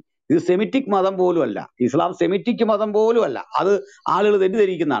അബദ്ധം, ഇത് സെമിറ്റിക് മതം പോലും അല്ല. ഇസ്ലാം സെമിറ്റിക് മതം പോലും അല്ല. അത് ആളുകൾ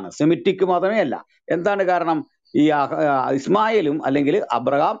തെറ്റിദ്ധരിക്കുന്നതാണ്. സെമിറ്റിക് മതമേ അല്ല. എന്താണ് കാരണം? ഈ ഇസ്മായിലും അല്ലെങ്കിൽ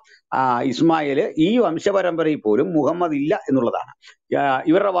അബ്രഹാം, ഇസ്മായില്, ഈ വംശപരമ്പരയിൽ പോലും മുഹമ്മദ് ഇല്ല എന്നുള്ളതാണ്.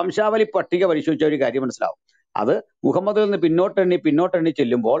 ഇവരുടെ വംശാവലി പട്ടിക പരിശോധിച്ച ഒരു കാര്യം മനസ്സിലാവും. അത് മുഹമ്മദിൽ നിന്ന് പിന്നോട്ടെണ്ണി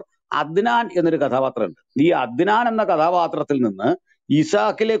ചെല്ലുമ്പോൾ അദ്നാൻ എന്നൊരു കഥാപാത്രമുണ്ട്. ഈ അദ്നാൻ എന്ന കഥാപാത്രത്തിൽ നിന്ന്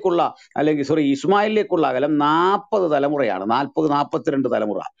ഇസാഖിലേക്കുള്ള ഇസ്മായിലിലേക്കുള്ള അകലം 40 തലമുറയാണ്. 42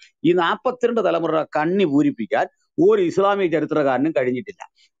 തലമുറ. ഈ 42 തലമുറ കണ്ണി പൂരിപ്പിക്കാൻ ഒരു ഇസ്ലാമിക ചരിത്രകാരനും കഴിഞ്ഞിട്ടില്ല.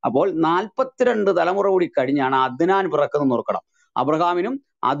 അപ്പോൾ 42 തലമുറ കൂടി കഴിഞ്ഞാണ് അദ്നാൻ പിറക്കുന്നത് ഓർക്കണം. അബ്രഹാമിനും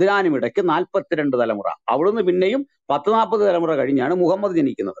അദ്നാനും ഇടയ്ക്ക് 42 തലമുറ. അവിടുന്ന് പിന്നെയും 10-40 തലമുറ കഴിഞ്ഞാണ് മുഹമ്മദ്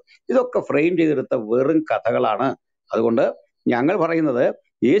ജനിക്കുന്നത്. ഇതൊക്കെ ഫ്രെയിം ചെയ്തെടുത്ത വെറും കഥകളാണ്. അതുകൊണ്ട് ഞങ്ങൾ പറയുന്നത്,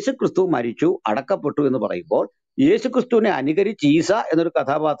 യേശുക്രിസ്തു മരിച്ചു, അടക്കപ്പെട്ടു എന്ന് പറയുമ്പോൾ യേശുക്രിസ്തുവിനെ അനുകരിച്ച് ഈസ എന്നൊരു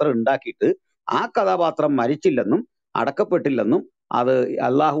കഥാപാത്രം ഉണ്ടാക്കിയിട്ട് ആ കഥാപാത്രം മരിച്ചില്ലെന്നും അടക്കപ്പെട്ടില്ലെന്നും അത്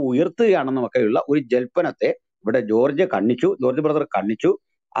അള്ളാഹു ഉയർത്തുകയാണെന്നും ഒക്കെയുള്ള ഒരു ജൽപ്പനത്തെ ഇവിടെ ജോർജ് ബ്രദർ കണ്ണിച്ചു.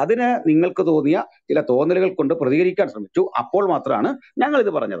 അതിന് നിങ്ങൾക്ക് തോന്നിയ ചില തോന്നലുകൾ കൊണ്ട് പ്രതികരിക്കാൻ ശ്രമിച്ചു. അപ്പോൾ മാത്രമാണ് ഞങ്ങൾ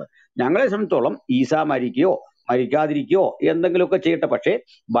ഇത് പറഞ്ഞത്. ഞങ്ങളെ സംബന്ധിച്ചോളം ഈസ മരിക്കുകയോ മരിക്കാതിരിക്കുകയോ എന്തെങ്കിലുമൊക്കെ ചെയ്യട്ടെ, പക്ഷേ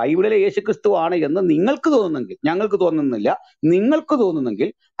ബൈബിളിലെ യേശുക്രിസ്തു ആണ് എന്ന് നിങ്ങൾക്ക് തോന്നുന്നെങ്കിൽ, ഞങ്ങൾക്ക് തോന്നുന്നില്ല, നിങ്ങൾക്ക് തോന്നുന്നെങ്കിൽ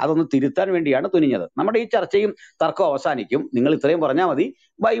അതൊന്ന് തിരുത്താൻ വേണ്ടിയാണ് തുനിഞ്ഞത്. നമ്മുടെ ഈ ചർച്ചയും തർക്കവും അവസാനിക്കും. നിങ്ങൾ ഇത്രയും പറഞ്ഞാൽ മതി,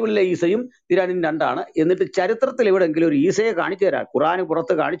 ബൈബിളിലെ ഈസയും രണ്ടും രണ്ടാണ്. എന്നിട്ട് ചരിത്രത്തിൽ എവിടെയെങ്കിലും ഒരു ഈസയെ കാണിച്ചു തരാം, ഖുറാന്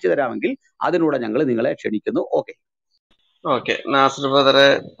പുറത്ത് കാണിച്ചു തരാമെങ്കിൽ അതിലൂടെ ഞങ്ങൾ നിങ്ങളെ ക്ഷണിക്കുന്നു. ഓക്കെ, നാസർ ബ്രദറെ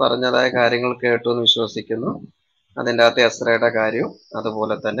പറഞ്ഞതായ കാര്യങ്ങൾ കേട്ടു എന്ന് വിശ്വസിക്കുന്നു. അതിൻ്റെ അകത്ത് എസ്രയുടെ കാര്യവും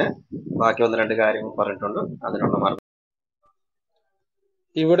അതുപോലെ തന്നെ ബാക്കി 1-2 കാര്യങ്ങൾ പറഞ്ഞിട്ടുണ്ട്. അതിനുള്ള മറുപടി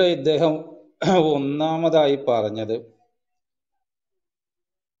ഇവിടെ ഇദ്ദേഹം ഒന്നാമതായി പറഞ്ഞത്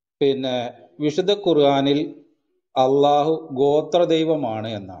വിശുദ്ധ ഖുർആനിൽ അള്ളാഹു ഗോത്രദൈവമാണ്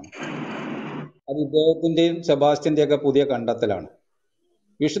എന്നാണ്. അത് ഇദ്ദേഹത്തിന്റെയും സെബാസ്റ്റ്യന്റെ ഒക്കെ പുതിയ കണ്ടെത്തലാണ്.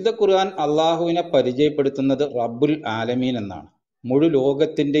 വിശുദ്ധ ഖുർആൻ അള്ളാഹുവിനെ പരിചയപ്പെടുത്തുന്നത് റബ്ബുൽ ആലമീൻ എന്നാണ്. മുഴു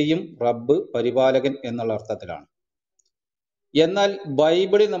ലോകത്തിൻ്റെയും റബ്ബ്, പരിപാലകൻ എന്നുള്ള അർത്ഥത്തിലാണ്. എന്നാൽ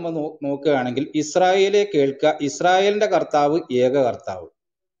ബൈബിളിൽ നമ്മൾ നോക്കുകയാണെങ്കിൽ ഇസ്രായേലെ കേൾക്കുക, ഇസ്രായേലിന്റെ കർത്താവ് ഏക കർത്താവ്,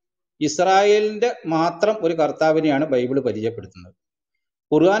 ഇസ്രായേലിന്റെ മാത്രം ഒരു കർത്താവിനെയാണ് ബൈബിൾ പരിചയപ്പെടുത്തുന്നത്.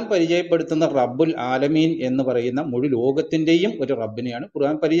 ഖുർആൻ പരിചയപ്പെടുത്തുന്ന റബ്ബുൽ ആലമീൻ എന്ന് പറയുന്ന മുഴു ലോകത്തിന്റെയും ഒരു റബ്ബിനെയാണ്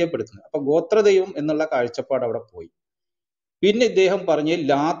ഖുർആൻ പരിചയപ്പെടുത്തുന്നത്. അപ്പൊ ഗോത്രദൈവം എന്നുള്ള കാഴ്ചപ്പാട് അവിടെ പോയി. പിന്നെ ഇദ്ദേഹം പറഞ്ഞ്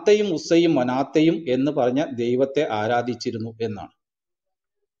ലാത്തയും ഉസ്സയും മനാത്തയും എന്ന് പറഞ്ഞ ദൈവത്തെ ആരാധിച്ചിരുന്നു എന്നാണ്.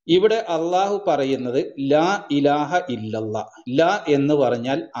 ഇവിടെ അള്ളാഹു പറയുന്നത് ലാ ഇലാഹ ഇല്ലല്ലാ. ലാ എന്ന്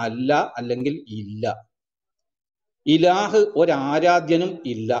പറഞ്ഞാൽ അല്ല, അല്ലെങ്കിൽ ഇല്ല. ഇലാഹ് ഒരാരാധ്യനും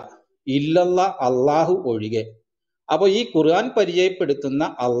ഇല്ല, ഇല്ലല്ലാ അള്ളാഹു ഒഴികെ. അപ്പൊ ഈ ഖുർആൻ പരിചയപ്പെടുത്തുന്ന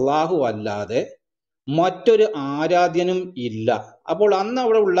അള്ളാഹു അല്ലാതെ മറ്റൊരു ആരാധ്യനും ഇല്ല. അപ്പോൾ അന്ന്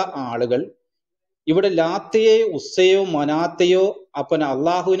അവിടെ ഉള്ള ആളുകൾ ഇവിടെ ലാത്തയോ ഉസ്സയോ മനാത്തയോ അപ്പൻ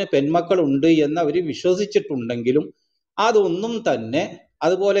അള്ളാഹുവിന് പെൺമക്കൾ ഉണ്ട് എന്ന് അവർ വിശ്വസിച്ചിട്ടുണ്ടെങ്കിലും അതൊന്നും തന്നെ,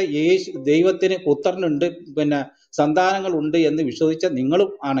 അതുപോലെ ദൈവത്തിന് പുത്രനുണ്ട്, സന്താനങ്ങളുണ്ട് എന്ന് വിശ്വസിച്ച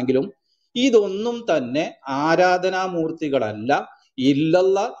നിങ്ങളും ആണെങ്കിലും ഇതൊന്നും തന്നെ ആരാധനാമൂർത്തികളല്ല,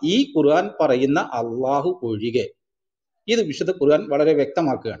 ഇല്ലല്ല ഈ ഖുർആൻ പറയുന്ന അള്ളാഹു ഒഴികെ. ഇത് വിശുദ്ധ ഖുർആൻ വളരെ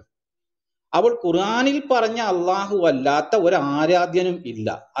വ്യക്തമാക്കുകയാണ്. അപ്പോൾ ഖുർആനിൽ പറഞ്ഞ അള്ളാഹു അല്ലാത്ത ഒരു ആരാധ്യനും ഇല്ല.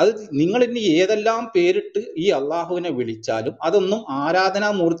 അത് നിങ്ങൾ ഇനി ഏതെല്ലാം പേരിട്ട് ഈ അള്ളാഹുവിനെ വിളിച്ചാലും അതൊന്നും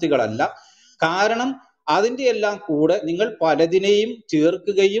ആരാധനാമൂർത്തികളല്ല. കാരണം അതിൻ്റെ എല്ലാം കൂടെ നിങ്ങൾ പലതിനെയും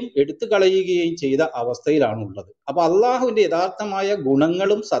ചേർക്കുകയും എടുത്തു കളയുകയും ചെയ്ത അവസ്ഥയിലാണുള്ളത്. അപ്പൊ അള്ളാഹുവിന്റെ യഥാർത്ഥമായ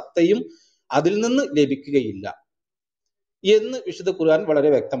ഗുണങ്ങളും സത്തയും അതിൽ നിന്ന് ലഭിക്കുകയില്ല എന്ന് വിശുദ്ധ ഖുർആൻ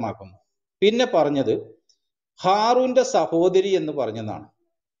വളരെ വ്യക്തമാക്കുന്നു. പിന്നെ പറഞ്ഞത് ഹാറൂന്റെ സഹോദരി എന്ന് പറഞ്ഞതാണ്.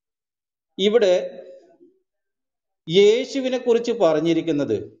 ഇവിടെ യേശുവിനെ കുറിച്ച്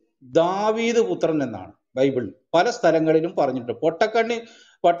പറഞ്ഞിരിക്കുന്നത് ദാവീദ് പുത്രൻ എന്നാണ്. ബൈബിൾ പല സ്ഥലങ്ങളിലും പറഞ്ഞിട്ടുണ്ട്.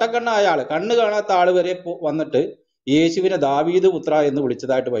 പൊട്ടക്കണ്ണായ ആള്, കണ്ണ് കാണാത്ത ആള് വരെ വന്നിട്ട് യേശുവിനെ ദാവീദ് പുത്ര എന്ന്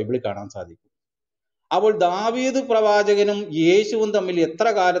വിളിച്ചതായിട്ട് ബൈബിളിൽ കാണാൻ സാധിക്കും. അപ്പോൾ ദാവീദ് പ്രവാചകനും യേശുവും തമ്മിൽ എത്ര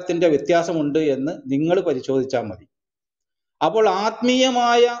കാലത്തിന്റെ വ്യത്യാസമുണ്ട് എന്ന് നിങ്ങൾ പരിശോധിച്ചാൽ മതി. അപ്പോൾ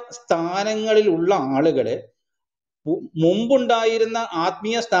ആത്മീയമായ സ്ഥാനങ്ങളിലുള്ള ആളുകളെ മുമ്പുണ്ടായിരുന്ന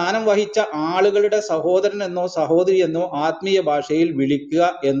ആത്മീയ സ്ഥാനം വഹിച്ച ആളുകളുടെ സഹോദരൻ എന്നോ സഹോദരി എന്നോ ആത്മീയ ഭാഷയിൽ വിളിക്കുക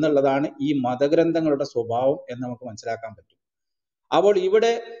എന്നുള്ളതാണ് ഈ മതഗ്രന്ഥങ്ങളുടെ സ്വഭാവം എന്ന് നമുക്ക് മനസ്സിലാക്കാൻ പറ്റും. അപ്പോൾ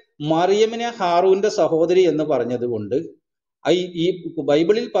ഇവിടെ മറിയമിനെ ഹാറൂന്റെ സഹോദരി എന്ന് പറഞ്ഞത് കൊണ്ട് ഈ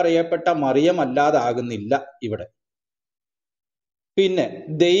ബൈബിളിൽ പറയപ്പെട്ട മറിയം അല്ലാതാകുന്നില്ല ഇവിടെ. പിന്നെ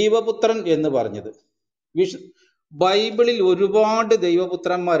ദൈവപുത്രൻ എന്ന് പറഞ്ഞത്, ബൈബിളിൽ ഒരുപാട്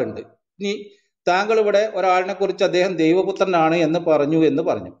ദൈവപുത്രന്മാരുണ്ട്. ഇനി താങ്കൾ ഇവിടെ ഒരാളിനെ കുറിച്ച് അദ്ദേഹം ദൈവപുത്രനാണ് എന്ന്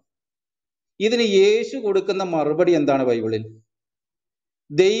പറഞ്ഞു. ഇതിന് യേശു കൊടുക്കുന്ന മറുപടി എന്താണ് ബൈബിളിൽ?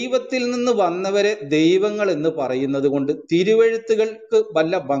 ദൈവത്തിൽ നിന്ന് വന്നവരെ ദൈവങ്ങൾ എന്ന് പറയുന്നത് കൊണ്ട് തിരുവെഴുത്തുകൾക്ക്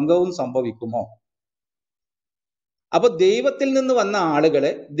വല്ല ഭംഗവും സംഭവിക്കുമോ? അപ്പൊ ദൈവത്തിൽ നിന്ന് വന്ന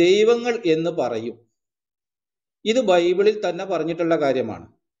ആളുകളെ ദൈവങ്ങൾ എന്ന് പറയും. ഇത് ബൈബിളിൽ തന്നെ പറഞ്ഞിട്ടുള്ള കാര്യമാണ്.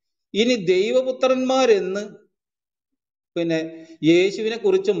 ഇനി ദൈവപുത്രന്മാരെന്ന് യേശുവിനെ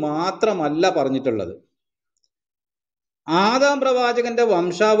കുറിച്ച് മാത്രമല്ല പറഞ്ഞിട്ടുള്ളത്. ആദാം പ്രവാചകന്റെ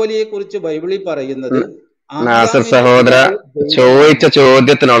വംശാവലിയെ കുറിച്ച് ബൈബിളിൽ പറയുന്നത് നാസർ സഹോദര ചോദിച്ച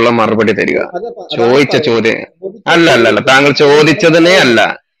ചോദ്യത്തിനുള്ള മറുപടി തരിക. ചോദിച്ച ചോദ്യം അല്ല താങ്കൾ ചോദിച്ചതിനെ അല്ല.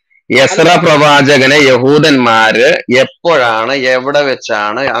 യസ്ര പ്രവാചകനെ യഹൂദന്മാര് എപ്പോഴാണ് എവിടെ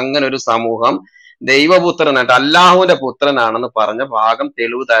വെച്ചാണ് അങ്ങനെ ഒരു സമൂഹം ദൈവപുത്രനായിട്ട് അല്ലാഹുവിന്റെ പുത്രനാണെന്ന് പറഞ്ഞ ഭാഗം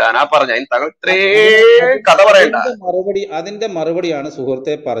തെളിവ് തരാനാ പറഞ്ഞ. താങ്കൾ ഇത്രയും കഥ പറയണ്ട. അതിന്റെ മറുപടിയാണ്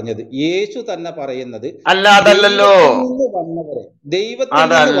സുഹൃത്തെ പറഞ്ഞത്. യേശു തന്നെ പറയുന്നത് അതല്ലല്ലോ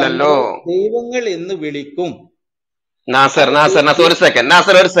ദൈവത്തിലല്ലോ ദൈവങ്ങൾ എന്ന് വിളിക്കും. നാസർ ഒരു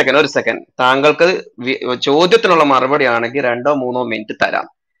സെക്കൻഡ് താങ്കൾക്ക് ചോദ്യത്തിനുള്ള മറുപടി ആണെങ്കിൽ 2-3 മിനിറ്റ് തരാം.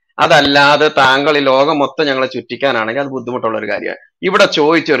 അതല്ലാതെ താങ്കൾ ഈ ലോകം മൊത്തം ഞങ്ങളെ ചുറ്റിക്കാനാണെങ്കിൽ അത് ബുദ്ധിമുട്ടുള്ള ഒരു കാര്യമാണ്. ഇവിടെ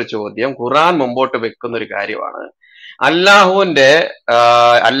ചോദിച്ച ഒരു ചോദ്യം ഖുർആൻ മുമ്പോട്ട് വെക്കുന്ന ഒരു കാര്യമാണ്.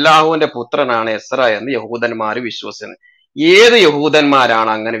 അല്ലാഹുവിന്റെ പുത്രനാണ് എസ്ര എന്ന് യഹൂദന്മാര് വിശ്വസിക്കുന്നത്. ഏത്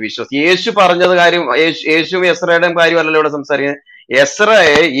യഹൂദന്മാരാണ് അങ്ങനെ വിശ്വസിച്ചത്? യേശു പറഞ്ഞത് കാര്യം, യേശുവും എസ്രയുടെയും കാര്യമല്ലല്ലോ ഇവിടെ സംസാരിക്കുന്നത്.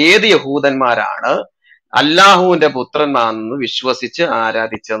 എസ്രയെ ഏത് യഹൂദന്മാരാണ് അല്ലാഹുവിന്റെ പുത്രനാണെന്ന് വിശ്വസിച്ച്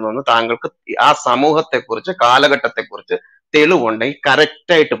ആരാധിച്ചതെന്ന് താങ്കൾക്ക് ആ സമൂഹത്തെക്കുറിച്ച് കാലഘട്ടത്തെക്കുറിച്ച് തെളിവുണ്ടെങ്കിൽ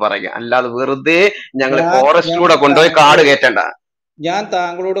കറക്റ്റ് ആയിട്ട് പറയുക. അല്ലാതെ വെറുതെ ഞങ്ങൾ ഫോറസ്റ്റിലൂടെ കൊണ്ടുപോയി കാട് കയറ്റണ്ട. ഞാൻ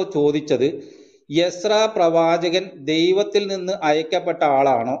താങ്കളോട് ചോദിച്ചത് യസ്ര പ്രവാചകൻ ദൈവത്തിൽ നിന്ന് അയക്കപ്പെട്ട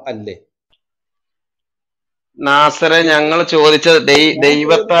ആളാണോ അല്ലേ? നാസറെ ഞങ്ങൾ ചോദിച്ചത്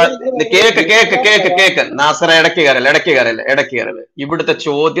ദൈവത്താൽ കേക്ക് നാസറെ ഇടയ്ക്ക് കയറല്ലേ. ഇവിടുത്തെ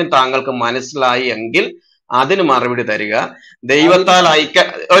ചോദ്യം താങ്കൾക്ക് മനസ്സിലായി എങ്കിൽ അതിന് മറുപടി തരിക. ദൈവത്താൽ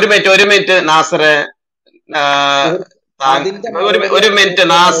ഒരു മിനിറ്റ് നാസറെ, ഒരു മിനിറ്റ്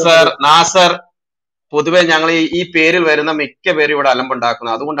നാസർ പൊതുവെ ഞങ്ങൾ ഈ പേരിൽ വരുന്ന മിക്ക പേരും ഇവിടെ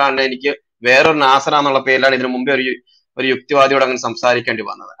അലമ്പുണ്ടാക്കുന്നത്. അതുകൊണ്ടാണ് എനിക്ക് വേറൊരു നാസർ എന്നുള്ള പേരിലാണ് ഇതിനു മുമ്പേ ഒരു യുക്തിവാദിയോട് അങ്ങനെ സംസാരിക്കേണ്ടി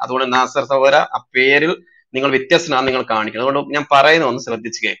വന്നത്. അതുകൊണ്ട് നാസർ സഹോദര, ആ പേരിൽ നിങ്ങൾ വ്യത്യസ്തനാണ് നിങ്ങൾ കാണിക്കുന്നത്. അതുകൊണ്ട് ഞാൻ പറയുന്നത് ഒന്ന്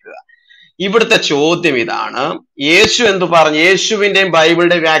ശ്രദ്ധിച്ച് കേൾക്കുക. ഇവിടുത്തെ ചോദ്യം ഇതാണ്, യേശു എന്തു പറഞ്ഞു? യേശുവിന്റെയും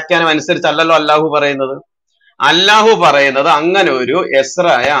ബൈബിളിന്റെയും വ്യാഖ്യാനം അനുസരിച്ചല്ലല്ലോ അല്ലാഹു പറയുന്നത്. അല്ലാഹു പറയുന്നത് അങ്ങനെ ഒരു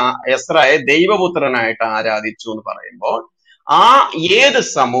എസ്രയെ ദൈവപുത്രനായിട്ട് ആരാധിച്ചു എന്ന് പറയുമ്പോൾ ആ ഏത്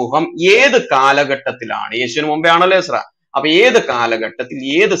സമൂഹം ഏത് കാലഘട്ടത്തിലാണ്? യേശുവിന് മുമ്പേ ആണല്ലോ എസ്ര. അപ്പൊ ഏത് കാലഘട്ടത്തിൽ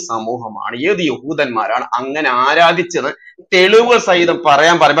ഏത് സമൂഹമാണ്, ഏത് യഹൂദന്മാരാണ് അങ്ങനെ ആരാധിച്ചത്? തെളിവുകൾ സഹിതം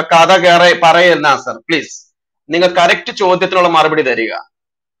പറയാൻ പറയുമ്പോ കഥ പറയുന്ന സർ പ്ലീസ്, നിങ്ങൾ കറക്റ്റ് ചോദ്യത്തിനുള്ള മറുപടി തരിക.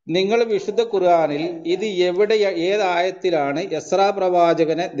 നിങ്ങൾ വിശുദ്ധ ഖുർആനിൽ ഇത് എവിടെ ഏതായത്തിലാണ് എസ്രാ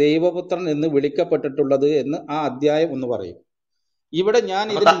പ്രവാചകനെ ദൈവപുത്രൻ എന്ന് വിളിക്കപ്പെട്ടിട്ടുള്ളത് എന്ന് ആ അധ്യായം ഒന്ന് പറയും. ഇവിടെ ഞാൻ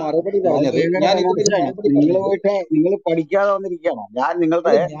ഇതിന് മറുപടി പറഞ്ഞത് നിങ്ങൾ പഠിക്കാതെ വന്നിരിക്കുകയാണ്. ഞാൻ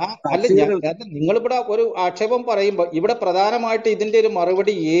നിങ്ങളുടെ നിങ്ങളിവിടെ ഒരു ആക്ഷേപം പറയുമ്പോൾ ഇവിടെ പ്രധാനമായിട്ട് ഇതിന്റെ ഒരു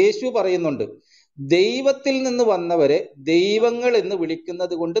മറുപടി യേശു പറയുന്നുണ്ട്. ദൈവത്തിൽ നിന്ന് വന്നവരെ ദൈവങ്ങൾ എന്ന്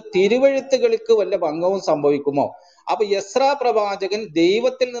വിളിക്കുന്നത് കൊണ്ട് തിരുവഴുത്തുകൾക്ക് വല്ല ഭംഗവും സംഭവിക്കുമോ? അപ്പൊ എസ്രാ പ്രവാചകൻ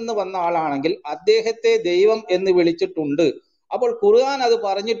ദൈവത്തിൽ നിന്ന് വന്ന ആളാണെങ്കിൽ അദ്ദേഹത്തെ ദൈവം എന്ന് വിളിച്ചിട്ടുണ്ട്. അപ്പോൾ ഖുർആൻ അത്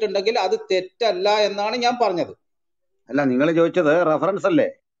പറഞ്ഞിട്ടുണ്ടെങ്കിൽ അത് തെറ്റല്ല എന്നാണ് ഞാൻ പറഞ്ഞത്. അല്ല, നിങ്ങൾ ചോദിച്ചത് റെഫറൻസ് അല്ലേ?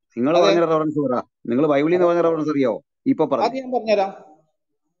 നിങ്ങൾ പറഞ്ഞ റെഫറൻസ് പറ. നിങ്ങൾ ബൈബിളിൽ നിന്ന് പറഞ്ഞ റെഫറൻസ് അറിയാവോ? ഇപ്പൊ അത് ഞാൻ പറഞ്ഞുതരാം.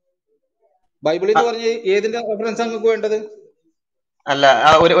 ബൈബിളിൽ നിന്ന് പറഞ്ഞ ഏതിന്റെ റെഫറൻസ് നിങ്ങൾക്ക് വേണ്ടത്? അല്ല,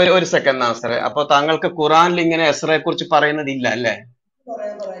 ഒരു സെക്കൻഡ് നാസറെ. അപ്പൊ താങ്കൾക്ക് ഖുറാനിൽ ഇങ്ങനെ എസ്രയെ കുറിച്ച് പറയുന്നതില്ല അല്ലേ?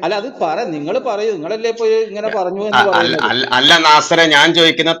 അല്ല, അത് നിങ്ങൾ പറയൂ. നിങ്ങളല്ലേ ഇപ്പൊ ഇങ്ങനെ പറഞ്ഞു എന്ന് പറയുന്നത്. അല്ല നാസറെ, ഞാൻ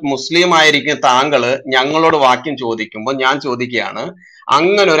ചോദിക്കുന്ന മുസ്ലിം ആയിരിക്കും താങ്കള് ഞങ്ങളോട് വാക്യം ചോദിക്കുമ്പോൾ ഞാൻ ചോദിക്കുകയാണ്,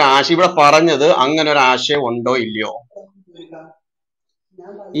 അങ്ങനെ ഒരു ആശയം ഇവിടെ പറഞ്ഞത് അങ്ങനെ ഒരു ആശയം ഉണ്ടോ ഇല്ലയോ?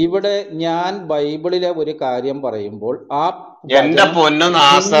 ഇവിടെ ഞാൻ ബൈബിളിലെ ഒരു കാര്യം പറയുമ്പോൾ ആ എന്റെ പൊന്നു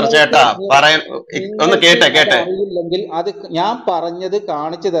നാസർ ചേട്ടാ ഒന്ന് കേട്ടെ അറിയില്ലെങ്കിൽ അത് ഞാൻ പറഞ്ഞത്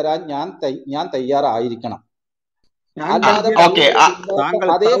കാണിച്ചു തരാൻ ഞാൻ തയ്യാറായിരിക്കണം. ഓക്കെ,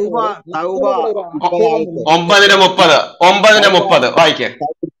 9:30 വായിക്കേ.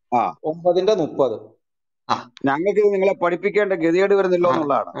 9:30 ഞങ്ങൾക്ക് നിങ്ങളെ പഠിപ്പിക്കേണ്ട ഗതികേട് വരുന്നില്ലോ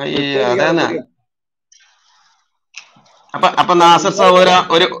എന്നുള്ളതാണ്. അപ്പൊ നാസർ സഹോദര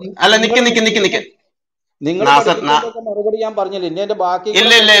ഒരു അല്ല നിക്ക് മറുപടി ഞാൻ പറഞ്ഞില്ല. ഇനി എന്റെ ബാക്കി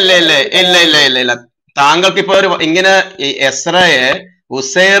ഇല്ല. താങ്കൾക്ക് ഇപ്പൊ ഒരു ഇങ്ങനെ എസ്രയെ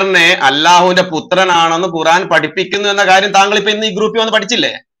ഉസൈറിനെ അല്ലാഹുവിന്റെ പുത്രനാണെന്ന് ഖുർആൻ പഠിപ്പിക്കുന്നു എന്ന കാര്യം താങ്കൾ ഇപ്പൊ ഇന്ന് ഈ ഗ്രൂപ്പിൽ വന്ന്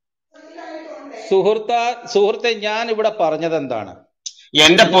പഠിച്ചില്ലേ? സുഹൃത്തെ, ഞാൻ ഇവിടെ പറഞ്ഞത് എന്താണ്?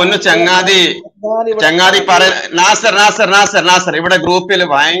 എന്റെ പൊന്നു ചങ്ങാതി നാസർ ഇവിടെ ഗ്രൂപ്പിൽ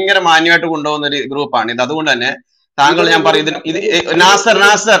ഭയങ്കര മാന്യമായിട്ട് കൊണ്ടുപോകുന്ന ഒരു ഗ്രൂപ്പാണ് ഇത്. അതുകൊണ്ട് തന്നെ താങ്കൾ ഞാൻ പറയുന്നത് ഇത്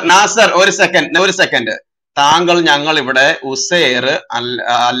നാസർ ഒരു സെക്കൻഡ് താങ്കൾ ഞങ്ങൾ ഇവിടെ ഉസൈർ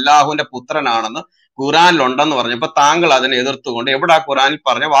അല്ലാഹുവിന്റെ പുത്രനാണെന്ന് ഖുറാനിലുണ്ടെന്ന് പറഞ്ഞപ്പോ താങ്കൾ അതിനെ എതിർത്തുകൊണ്ട് എവിടെ ഖുറാനിൽ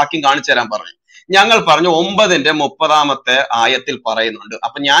പറഞ്ഞ വാക്യം കാണിച്ചു തരാൻ പറഞ്ഞു. ഞങ്ങൾ പറഞ്ഞു 9:30 ആയത്തിൽ പറയുന്നുണ്ട്.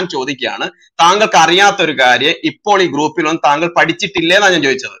 അപ്പൊ ഞാൻ ചോദിക്കുകയാണ്, താങ്കൾക്ക് അറിയാത്തൊരു കാര്യം ഇപ്പോൾ ഈ ഗ്രൂപ്പിലൊന്നും താങ്കൾ പഠിച്ചിട്ടില്ലേ എന്നാണ് ഞാൻ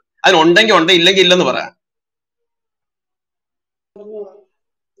ചോദിച്ചത്. അതിനുണ്ടെങ്കിൽ ഉണ്ട്, ഇല്ലെങ്കിൽ ഇല്ലെന്ന് പറയാം.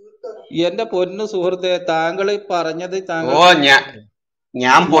 എന്റെ പൊന്നു സുഹൃത്തെ, താങ്കൾ പറഞ്ഞത്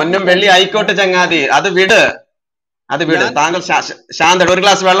ഞാൻ പൊന്നും വെള്ളി ആയിക്കോട്ടെ ചങ്ങാതി, അത് വിട്. താങ്കൾ ശാന്ത ഒരു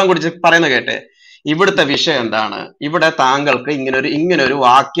ഗ്ലാസ് വെള്ളം കുടിച്ച് പറയുന്നത് കേട്ടെ. ഇവിടുത്തെ വിഷയം എന്താണ്? ഇവിടെ താങ്കൾക്ക് ഇങ്ങനെ ഒരു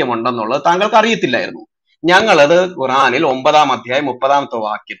വാക്യമുണ്ടെന്നുള്ളത് താങ്കൾക്ക് അറിയത്തില്ലായിരുന്നു. ഞങ്ങളത് ഖുറാനിൽ 9-ാം അധ്യായം 30-ാമത്തെ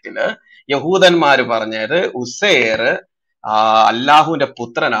വാക്യത്തില് യഹൂദന്മാര് പറഞ്ഞത് ഉസൈർ അല്ലാഹുവിന്റെ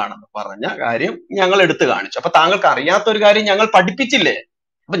പുത്രനാണെന്ന് പറഞ്ഞ കാര്യം ഞങ്ങൾ എടുത്തു കാണിച്ചു. അപ്പൊ താങ്കൾക്ക് അറിയാത്തൊരു കാര്യം ഞങ്ങൾ പഠിപ്പിച്ചില്ലേ?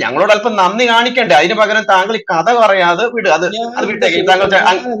 അപ്പൊ ഞങ്ങളോട് അല്പം നന്ദി കാണിക്കണ്ടേ? അതിന് പകരം താങ്കൾ ഈ കഥ പറയാതെ വിട്. അത് വിട്ടേക്ക്. താങ്കൾ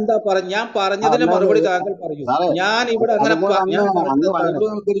ഞാൻ പറഞ്ഞതിന് മറുപടി താങ്കൾ പറയൂ. ഞാൻ ഇവിടെ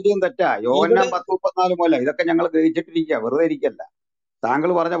തെറ്റാ. യോഹന്നാൻ 10:34 പോലെ ഇതൊക്കെ ഞങ്ങൾ ഗ്രഹിച്ചിട്ടിരിക്കുക, വെറുതെ ഇരിക്കല്ല. താങ്കൾ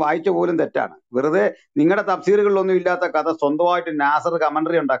പറഞ്ഞ വായിച്ച പോലും തെറ്റാണ്. വെറുതെ നിങ്ങളുടെ തഫ്സീറുകളിലൊന്നും ഇല്ലാത്ത കഥ സ്വന്തമായിട്ട് നാസർ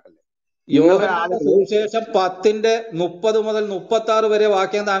കമന്ററി ഉണ്ടാക്കല്ലേ. സുവിശേഷം 10:30 മുതൽ 36 വരെ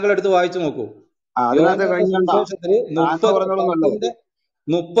വാക്യം താങ്കൾ എടുത്ത് വായിച്ചു നോക്കൂ.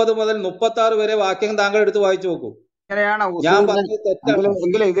 30 മുതൽ 36 വരെ വാക്യം താങ്കൾ എടുത്ത് വായിച്ചു നോക്കൂ.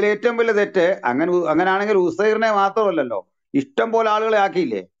 എങ്കിലും ഇതിൽ ഏറ്റവും വലിയ തെറ്റ് അങ്ങനെയാണെങ്കിൽ ഉസൈറിനെ മാത്രമല്ലല്ലോ, ഇഷ്ടം പോലെ ആളുകളെ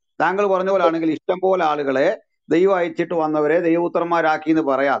ആക്കിയില്ലേ? താങ്കൾ പറഞ്ഞ പോലെ ആണെങ്കിൽ ഇഷ്ടം പോലെ ആളുകളെ ദൈവം അയച്ചിട്ട് വന്നവരെ ദൈവപുത്രന്മാരാക്കി എന്ന്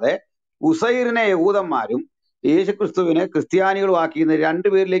പറയാതെ ഉസൈറിനെ യഹൂദന്മാരും യേശുക്രിസ്തുവിനെ ക്രിസ്ത്യാനികളും ആക്കിയെന്ന് 2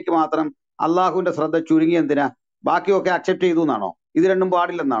 പേരിലേക്ക് മാത്രം അള്ളാഹുവിന്റെ ശ്രദ്ധ ചുരുങ്ങി. എന്തിനാ? ബാക്കിയൊക്കെ അക്സെപ്റ്റ് ചെയ്തു എന്നാണോ? ഇത് രണ്ടും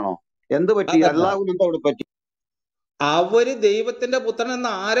പാടില്ലെന്നാണോ? എന്ത് പറ്റി? അള്ളാഹുവിന് എന്താ അവിടെ പറ്റി? അവര് ദൈവത്തിന്റെ പുത്രൻ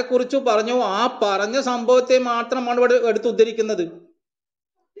എന്ന് ആരെ കുറിച്ച് പറഞ്ഞു, ആ പറഞ്ഞ സംഭവത്തെ മാത്രമാണ് ഇവിടെ എടുത്ത് ഉദ്ധരിക്കുന്നത്.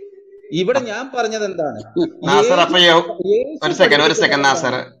 ഇവിടെ ഞാൻ പറഞ്ഞത് എന്താണ്?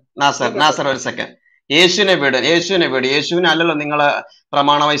 യേശുവിനെ വിട്. യേശുവിനെ അല്ലല്ലോ നിങ്ങൾ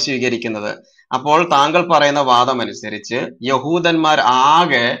പ്രമാണമായി സ്വീകരിക്കുന്നത്. അപ്പോൾ താങ്കൾ പറയുന്ന വാദം അനുസരിച്ച് യഹൂദന്മാർ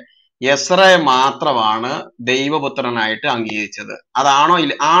ആകെ യസ്രയെ മാത്രമാണ് ദൈവപുത്രനായിട്ട് അംഗീകരിച്ചത്. അതാണോ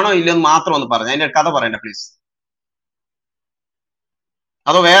ഇല്ലെന്ന് മാത്രം ഒന്ന് പറഞ്ഞു. അതിന്റെ കഥ പറയണ്ട പ്ലീസ്.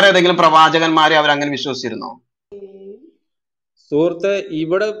 അതോ വേറെ ഏതെങ്കിലും പ്രവാചകന്മാരെ അവർ അങ്ങനെ വിശ്വസിച്ചിരുന്നോ? സുഹൃത്തെ,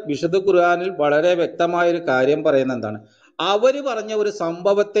 ഇവിടെ വിശുദ്ധ ഖുർആനിൽ വളരെ വ്യക്തമായ ഒരു കാര്യം പറയുന്ന എന്താണ്? അവര് പറഞ്ഞ ഒരു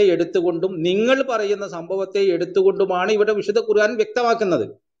സംഭവത്തെ എടുത്തുകൊണ്ടും നിങ്ങൾ പറയുന്ന സംഭവത്തെ എടുത്തുകൊണ്ടുമാണ് ഇവിടെ വിശുദ്ധ ഖുർആൻ വ്യക്തമാക്കുന്നത്.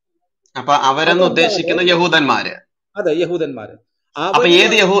 അപ്പൊ അവരെന്ന് ഉദ്ദേശിക്കുന്നത് യഹൂദന്മാര്. അതെ, യഹൂദന്മാര്. അപ്പൊ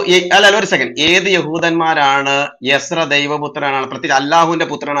അല്ല ഒരു സെക്കൻഡ്, ഏത് യഹൂദന്മാരാണ് യസ്ര ദൈവപുത്രനാണ്, പ്രത്യേകിച്ച് അല്ലാഹുവിന്റെ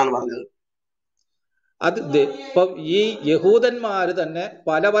പുത്രനാണെന്ന് പറഞ്ഞത്? അത് ഇപ്പം ഈ യഹൂദന്മാര് തന്നെ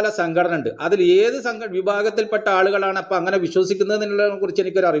പല പല സംഘടന ഉണ്ട്. അതിൽ ഏത് വിഭാഗത്തിൽപ്പെട്ട ആളുകളാണ് അപ്പൊ അങ്ങനെ വിശ്വസിക്കുന്നത് എന്നുള്ളതിനെ കുറിച്ച്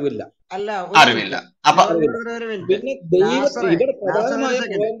എനിക്കൊരു അറിവില്ല. അറിവില്ല. അപ്പൊ പിന്നെ ഇവിടെ പ്രധാനമായ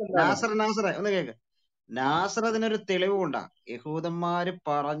ഒന്ന് കേക്ക്. നാസർ അതിനൊരു തെളിവുണ്ടാ. യഹൂദന്മാര്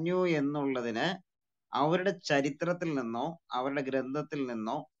പറഞ്ഞു എന്നുള്ളതിന് അവരുടെ ചരിത്രത്തിൽ നിന്നോ അവരുടെ ഗ്രന്ഥത്തിൽ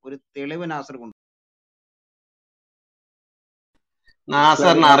നിന്നോ ഒരു തെളിവ് നാസർ കൊണ്ടു.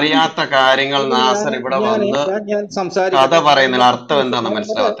 നാസറിന് അറിയാത്ത കാര്യങ്ങൾ നാസർ ഇവിടെ വന്ന് കഥ പറയുന്നതിൽ അർത്ഥം എന്താണെന്ന്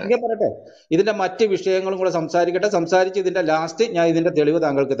മനസ്സിലാവാത്ത. പറയട്ടെ, ഇതിന്റെ മറ്റ് വിഷയങ്ങളും കൂടെ സംസാരിച്ച് ഇതിന്റെ ലാസ്റ്റ് ഞാൻ ഇതിന്റെ തെളിവ്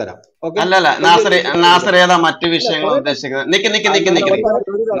താങ്കൾക്ക് തരാം. അല്ലല്ല, നാസർ ഏതാ മറ്റ് വിഷയങ്ങൾ ഉദ്ദേശിക്കുന്നത്?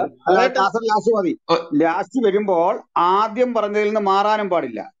 ലാസ്റ്റ് വരുമ്പോൾ ആദ്യം പറഞ്ഞതിൽ നിന്ന് മാറാനും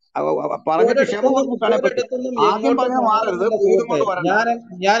പാടില്ല. പറഞ്ഞിട്ട് ആദ്യം പറഞ്ഞ മാറരുത്.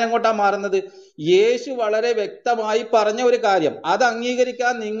 ഞാൻ എങ്ങോട്ടാ മാറുന്നത്? യേശു വളരെ വ്യക്തമായി പറഞ്ഞ ഒരു കാര്യം അത്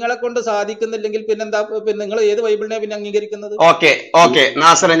അംഗീകരിക്കാൻ നിങ്ങളെ കൊണ്ട് സാധിക്കുന്നില്ലെങ്കിൽ പിന്നെന്താ? നിങ്ങൾ ഏത് ബൈബിളിനെ പിന്നെ അംഗീകരിക്കുന്നത്? ഓക്കെ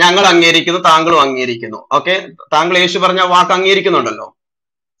നാസറെ, ഞങ്ങൾ അംഗീകരിക്കുന്നു, താങ്കളും അംഗീകരിക്കുന്നു. ഓക്കെ, താങ്കൾ യേശു പറഞ്ഞ വാക്ക് അംഗീകരിക്കുന്നുണ്ടല്ലോ.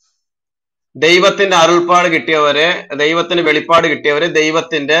 ദൈവത്തിന്റെ അരുൾപ്പാട് കിട്ടിയവരെ, ദൈവത്തിന് വെളിപ്പാട് കിട്ടിയവരെ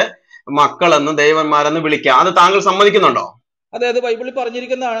ദൈവത്തിന്റെ മക്കളെന്ന് ദൈവന്മാരെന്ന് വിളിക്കാം. അത് താങ്കൾ സമ്മതിക്കുന്നുണ്ടോ? അതായത് ബൈബിളിൽ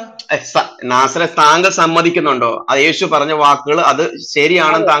പറഞ്ഞിരിക്കുന്നതാണ്. നാസറെ, താങ്കൾ സമ്മതിക്കുന്നുണ്ടോ? അത് യേശു പറഞ്ഞ വാക്കുകൾ അത്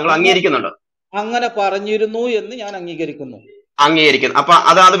ശരിയാണെന്ന് താങ്കൾ അംഗീകരിക്കുന്നുണ്ടോ? അങ്ങനെ പറഞ്ഞിരുന്നു എന്ന് ഞാൻ അംഗീകരിക്കുന്നു. അപ്പൊ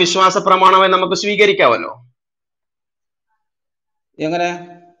അത് വിശ്വാസ പ്രമാണമായി നമുക്ക് സ്വീകരിക്കാമല്ലോ. എങ്ങനെ?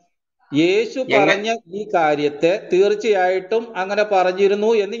 യേശു പറഞ്ഞ ഈ കാര്യത്തെ തീർച്ചയായിട്ടും അങ്ങനെ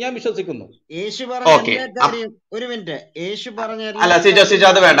പറഞ്ഞിരുന്നു എന്ന് ഞാൻ വിശ്വസിക്കുന്നു. യേശു പറഞ്ഞ ഒരു മിനിറ്റ്, യേശു പറഞ്ഞ അല്ല സിജോ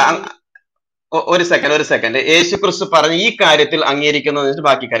അത് വേണ്ട. ഒരു സെക്കൻഡ്. യേശു ക്രിസ്തു പറഞ്ഞ ഈ കാര്യത്തിൽ അംഗീകരിക്കുന്നത്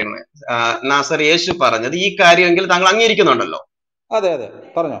ബാക്കി കാര്യങ്ങൾ. നാസർ, യേശു പറഞ്ഞത് ഈ കാര്യമെങ്കിൽ താങ്കൾ അംഗീകരിക്കുന്നുണ്ടല്ലോ? അതെ,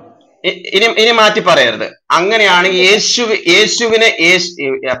 പറഞ്ഞോ. ഇനി മാറ്റി പറയരുത്. അങ്ങനെയാണെങ്കിൽ യേശുവിനെ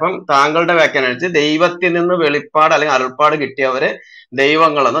അപ്പം താങ്കളുടെ വ്യാഖ്യാനിച്ച് ദൈവത്തിൽ നിന്ന് വെളിപ്പാട് അല്ലെങ്കിൽ അരുൾപ്പാട് കിട്ടിയവരെ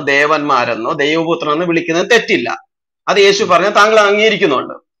ദൈവങ്ങളെന്നോ ദേവന്മാരെന്നോ ദൈവപുത്രനെന്നോ വിളിക്കുന്നത് തെറ്റില്ല. അത് യേശു പറഞ്ഞ താങ്കൾ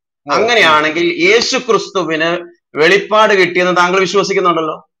അംഗീകരിക്കുന്നുണ്ട്. അങ്ങനെയാണെങ്കിൽ യേശു ക്രിസ്തുവിന് വെളിപ്പാട് കിട്ടിയെന്ന് താങ്കൾ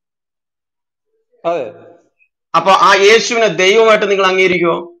വിശ്വസിക്കുന്നുണ്ടല്ലോ? അതെ. അപ്പൊ ആ യേശുവിനെ ദൈവമായിട്ട് നിങ്ങൾ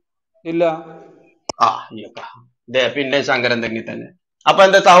അംഗീകരിക്കുമോ? ഇല്ല. പിന്നെ ശങ്കരൻ തെങ്ങി തന്നെ. അപ്പൊ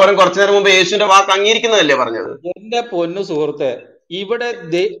എന്താ സഹോദരൻ കുറച്ചു നേരം മുമ്പ് യേശുവിന്റെ വാക്ക് അംഗീകരിക്കുന്നതല്ലേ പറഞ്ഞത്? എന്റെ പൊന്നു സുഹൃത്തെ, ഇവിടെ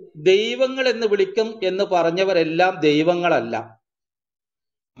ദൈവങ്ങൾ എന്ന് വിളിക്കും എന്ന് പറഞ്ഞവരെല്ലാം ദൈവങ്ങളല്ല.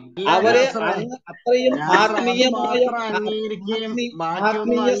 അവരെ അത്രയും ആത്മീയമായ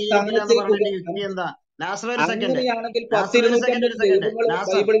അങ്ങനെയാണെങ്കിൽ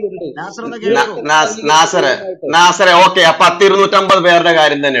 250 പേരുടെ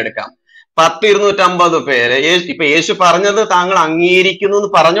കാര്യം തന്നെ എടുക്കാം. 250 പേര് ഇപ്പൊ യേശു പറഞ്ഞത് താങ്കൾ അംഗീകരിക്കുന്നു എന്ന്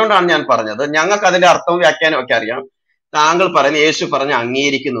പറഞ്ഞുകൊണ്ടാണ് ഞാൻ പറഞ്ഞത്. ഞങ്ങൾക്ക് അതിന്റെ അർത്ഥവും വ്യാഖ്യാനം ഒക്കെ അറിയാം. താങ്കൾ പറയുന്നത് യേശു പറഞ്ഞ്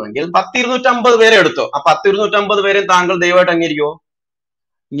അംഗീകരിക്കുന്നുവെങ്കിൽ 250 പേരെ എടുത്തോ. ആ 250 പേരെ താങ്കൾ ദൈവമായിട്ട് അംഗീകരിക്കുമോ?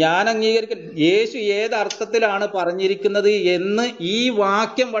 ഞാൻ അംഗീകരിക്കും. യേശു ഏത് അർത്ഥത്തിലാണ് പറഞ്ഞിരിക്കുന്നത് എന്ന് ഈ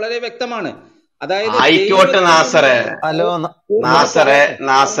വാക്യം വളരെ വ്യക്തമാണ്. അതായത് ആയിക്കോട്ടെ നാസറെ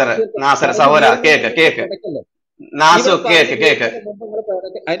സഹോദര കേക്ക് നാസു കേക്ക്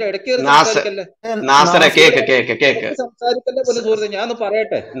നാസറെ കേക്ക് ഞാൻ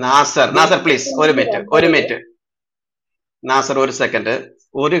പറയട്ടെ. നാസർ പ്ലീസ് ഒരു മിനിറ്റ് നാസർ ഒരു സെക്കൻഡ്.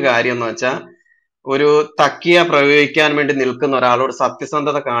 ഒരു കാര്യം എന്ന് വെച്ചാൽ ഒരു തക്കിയ പ്രയോഗിക്കാൻ വേണ്ടി നിൽക്കുന്ന ഒരാളോട്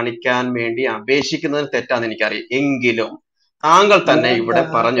സത്യസന്ധത കാണിക്കാൻ വേണ്ടി അപേക്ഷിക്കുന്നതിന് തെറ്റാന്ന് എനിക്കറിയാം. എങ്കിലും താങ്കൾ തന്നെ ഇവിടെ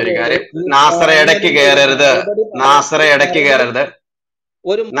പറഞ്ഞൊരു കാര്യം, നാസറെ ഇടയ്ക്ക് കയറരുത്.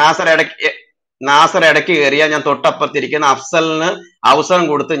 നാസർ ഇടയ്ക്ക് കയറിയാൽ ഞാൻ തൊട്ടപ്പുറത്തിരിക്കുന്ന അഫ്സലിന് അവസരം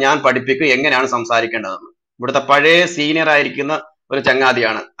കൊടുത്ത് ഞാൻ പഠിപ്പിക്കും എങ്ങനെയാണ് സംസാരിക്കേണ്ടതെന്ന്. ഇവിടുത്തെ പഴയ സീനിയർ ആയിരിക്കുന്ന ഒരു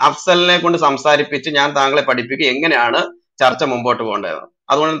ചങ്ങാതിയാണ്. അഫ്സലിനെ കൊണ്ട് സംസാരിപ്പിച്ച് ഞാൻ താങ്കളെ പഠിപ്പിക്കും എങ്ങനെയാണ് ചർച്ച മുമ്പോട്ട് പോകേണ്ടത്.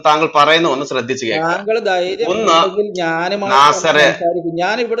 അതുകൊണ്ട് താങ്കൾ പറയുന്ന ഒന്ന് ശ്രദ്ധിച്ചു കേൾക്കാം. നാസറെ,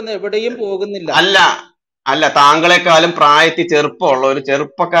 ഞാൻ ഇവിടുന്ന് എവിടെയും പോകുന്നില്ല. അല്ല താങ്കളെക്കാളും പ്രായത്തിൽ ചെറുപ്പമുള്ള ഒരു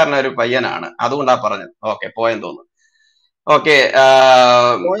ചെറുപ്പക്കാരനായ ഒരു പയ്യനാണ്, അതുകൊണ്ടാ പറഞ്ഞത്. ഓക്കെ, പോയെന്ന് തോന്നുന്നു. ഓക്കെ,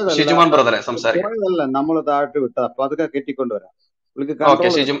 പോയതല്ല ഷിജുമോൻ ബ്രദറെ സംസാരിക്കാം. പോയതല്ല നമ്മൾ താഴോട്ട് വിട്ടത്. അപ്പൊ അതൊക്കെ കെട്ടിക്കൊണ്ടുവരാം. പുള്ളിക്ക് ഓക്കെ,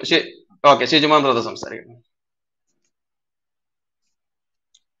 കൺട്രോൾ ഷിജുമോൻ ബ്രദർ സംസാരിക്കും.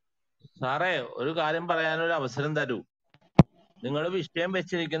 സാറേ, ഒരു കാര്യം പറയാനൊരു അവസരം തരൂ. നിങ്ങൾ വിഷയം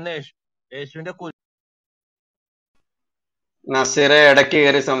വെച്ചിരിക്കുന്ന യേശുവിന്റെ നസീറെ ഇടയ്ക്ക്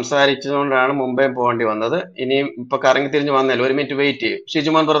കയറി സംസാരിച്ചതുകൊണ്ടാണ് മുമ്പേ പോകേണ്ടി വന്നത്. ഇനിയും ഇപ്പൊ കറങ്ങി തിരിഞ്ഞ് വന്നല്ലോ, ഒരു മിനിറ്റ് വെയിറ്റ് ചെയ്യും.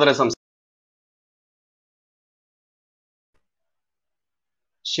 ഷിജുമോൻ ബ്രദറെ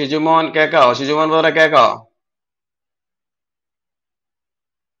ഷിജുമോൻ കേക്കാവോ? ഷിജുമോൻ ബ്രദറെ കേക്കാവോ?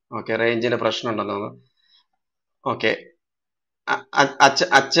 ഓക്കെ, റേഞ്ചിന്റെ പ്രശ്നം ഉണ്ടെന്ന് തോന്നുന്നു. ഓക്കെ,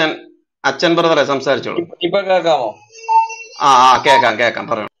 അച്ഛൻ ബ്രദറെ സംസാരിച്ചോളൂ. ഇപ്പൊ കേൾക്കാമോ? കേക്കാം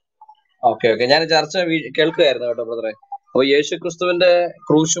പറഞ്ഞു. ഓക്കെ, ഞാൻ ചർച്ച കേൾക്കുകയായിരുന്നു കേട്ടോ ബ്രദറെ. അപ്പൊ യേശു ക്രിസ്തുവിന്റെ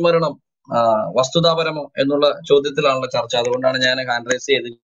ക്രൂശ് മരണം വസ്തുതാപരമോ എന്നുള്ള ചോദ്യത്തിലാണല്ലോ ചർച്ച. അതുകൊണ്ടാണ് ഞാൻ ഹാൻഡ് റൈസ് ചെയ്ത്.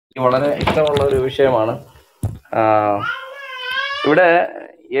 വളരെ ഇഷ്ടമുള്ള ഒരു വിഷയമാണ്. ഇവിടെ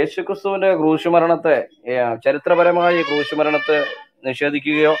യേശു ക്രിസ്തുവിന്റെ ക്രൂശ് മരണത്തെ, ചരിത്രപരമായ ക്രൂശ് മരണത്തെ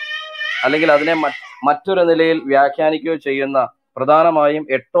നിഷേധിക്കുകയോ അല്ലെങ്കിൽ അതിനെ മറ്റൊരു നിലയിൽ വ്യാഖ്യാനിക്കുകയോ ചെയ്യുന്ന പ്രധാനമായും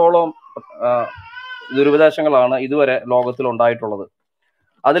 8ഓളം ദുരുപദേശങ്ങളാണ് ഇതുവരെ ലോകത്തിൽ ഉണ്ടായിട്ടുള്ളത്.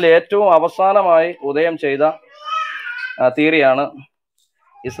 അതിൽ ഏറ്റവും അവസാനമായി ഉദയം ചെയ്ത തിയറിയാണ്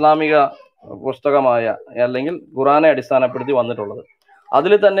ഇസ്ലാമിക പുസ്തകമായ അല്ലെങ്കിൽ ഖുറാനെ അടിസ്ഥാനപ്പെടുത്തി വന്നിട്ടുള്ളത്.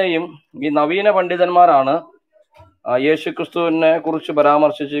 അതിൽ തന്നെയും ഈ നവീന പണ്ഡിതന്മാരാണ് യേശുക്രിസ്തുവിനെ കുറിച്ച്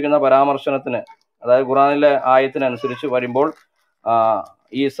പരാമർശിച്ചിരിക്കുന്ന പരാമർശനത്തിന്, അതായത് ഖുറാനിലെ ആയത്തിനനുസരിച്ച് വരുമ്പോൾ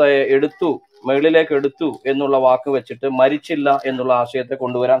ഈസയെ മേളിലേക്ക് എടുത്തു എന്നുള്ള വാക്ക് വെച്ചിട്ട് മരിച്ചില്ല എന്നുള്ള ആശയത്തെ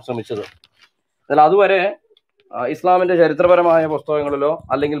കൊണ്ടുവരാൻ ശ്രമിച്ചത്. എന്നാൽ അതുവരെ ഇസ്ലാമിന്റെ ചരിത്രപരമായ പുസ്തകങ്ങളിലോ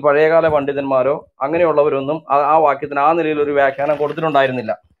അല്ലെങ്കിൽ പഴയകാല പണ്ഡിതന്മാരോ അങ്ങനെയുള്ളവരൊന്നും ആ വാക്യത്തിന് ആ നിലയിൽ ഒരു വ്യാഖ്യാനം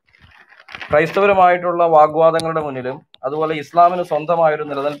കൊടുത്തിട്ടുണ്ടായിരുന്നില്ല. ക്രൈസ്തവരുമായിട്ടുള്ള വാഗ്വാദങ്ങളുടെ മുന്നിലും അതുപോലെ ഇസ്ലാമിന് സ്വന്തമായൊരു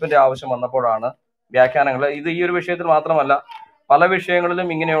നിലനിൽപ്പിന്റെ ആവശ്യം വന്നപ്പോഴാണ് വ്യാഖ്യാനങ്ങൾ, ഇത് ഈ ഒരു വിഷയത്തിൽ മാത്രമല്ല പല വിഷയങ്ങളിലും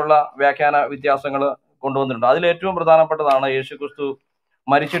ഇങ്ങനെയുള്ള വ്യാഖ്യാന വ്യത്യാസങ്ങൾ കൊണ്ടുവന്നിട്ടുണ്ട്. അതിൽ ഏറ്റവും പ്രധാനപ്പെട്ടതാണ് യേശുക്രിസ്തു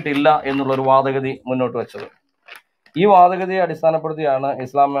മരിച്ചിട്ടില്ല എന്നുള്ള ഒരു വാദഗതി മുന്നോട്ട് വെച്ചത്. ഈ വാദഗതിയെ അടിസ്ഥാനപ്പെടുത്തിയാണ്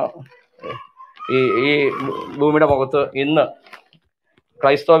ഇസ്ലാം ഈ ഭൂമിയുടെ മുഖത്ത് ഇന്ന്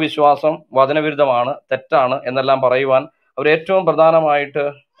ക്രൈസ്തവ വിശ്വാസം വചനവിരുദ്ധമാണ്, തെറ്റാണ് എന്നെല്ലാം പറയുവാൻ അവർ ഏറ്റവും പ്രധാനമായിട്ട്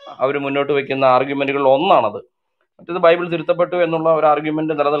അവർ മുന്നോട്ട് വയ്ക്കുന്ന ആർഗ്യുമെന്റുകളിൽ ഒന്നാണത്. മറ്റേത് ബൈബിൾ തിരുത്തപ്പെട്ടു എന്നുള്ള ഒരു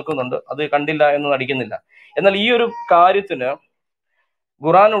ആർഗ്യുമെന്റ് നിലനിൽക്കുന്നുണ്ട്, അത് കണ്ടില്ല എന്ന് നടിക്കുന്നില്ല. എന്നാൽ ഈ ഒരു കാര്യത്തിന്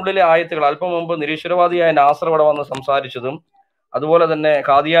ഖുറാനുള്ളിലെ ആയത്തുകൾ, അല്പം മുമ്പ് നിരീശ്വരവാദിയായ നാസർ ഇവിടെ വന്ന് സംസാരിച്ചതും അതുപോലെ തന്നെ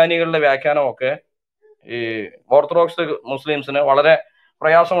ഖാദിയാനികളുടെ വ്യാഖ്യാനമൊക്കെ ഈ ഓർത്തഡോക്സ് മുസ്ലിംസിന് വളരെ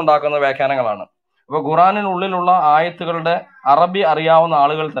പ്രയാസമുണ്ടാക്കുന്ന വ്യാഖ്യാനങ്ങളാണ്. അപ്പോൾ ഖുറാനിനുള്ളിലുള്ള ആയത്തുകളുടെ അറബി അറിയാവുന്ന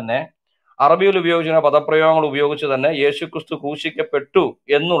ആളുകൾ തന്നെ അറബിയിൽ ഉപയോഗിച്ചിരുന്ന പദപ്രയോഗങ്ങൾ ഉപയോഗിച്ച് തന്നെ യേശുക്രിസ്തു ക്രൂശിക്കപ്പെട്ടു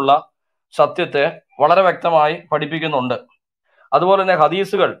എന്നുള്ള സത്യത്തെ വളരെ വ്യക്തമായി പഠിപ്പിക്കുന്നുണ്ട്. അതുപോലെ തന്നെ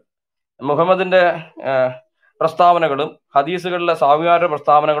ഹദീസുകൾ, മുഹമ്മദിന്റെ പ്രസ്താവനകളും ഹദീസുകളിലെ സാവികാര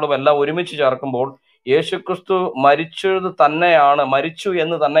പ്രസ്താവനകളും എല്ലാം ഒരുമിച്ച് ചേർക്കുമ്പോൾ യേശുക്രിസ്തു മരിച്ചു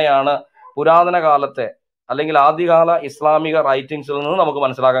എന്ന് തന്നെയാണ് പുരാതന കാലത്തെ അല്ലെങ്കിൽ ആദ്യകാല ഇസ്ലാമിക റൈറ്റിംഗ്സിൽ നിന്ന് നമുക്ക്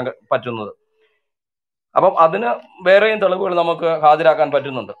മനസ്സിലാക്കാൻ പറ്റുന്നത്. അപ്പം അതിന് വേറെയും തെളിവുകൾ നമുക്ക് ഹാജരാക്കാൻ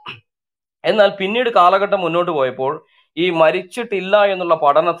പറ്റുന്നുണ്ട്. എന്നാൽ പിന്നീട് കാലഘട്ടം മുന്നോട്ട് പോയപ്പോൾ ഈ മരിച്ചിട്ടില്ല എന്നുള്ള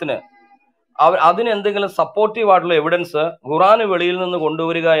പഠനത്തിന് അതിന് എന്തെങ്കിലും സപ്പോർട്ടീവായിട്ടുള്ള എവിഡൻസ് ഖുറാന് വെളിയിൽ നിന്ന്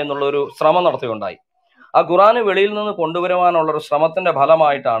കൊണ്ടുവരിക എന്നുള്ള ഒരു ശ്രമം നടത്തുകയുണ്ടായി. ആ ഖുറാന് വെളിയിൽ നിന്ന് കൊണ്ടുവരുവാനുള്ളൊരു ശ്രമത്തിന്റെ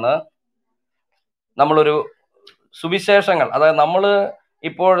ഫലമായിട്ടാണ് നമ്മളൊരു സുവിശേഷങ്ങൾ, അതായത് നമ്മൾ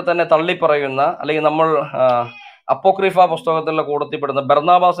ഇപ്പോൾ തന്നെ തള്ളിപ്പറയുന്ന അല്ലെങ്കിൽ നമ്മൾ അപ്പോക്രിഫ പുസ്തകത്തിലുള്ള കൂടത്തിൽപ്പെടുന്ന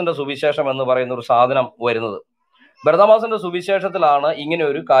ബർന്നാബാസിന്റെ സുവിശേഷം എന്ന് പറയുന്ന ഒരു സാധനം വരുന്നത്. ബർന്നാബാസിന്റെ സുവിശേഷത്തിലാണ് ഇങ്ങനെ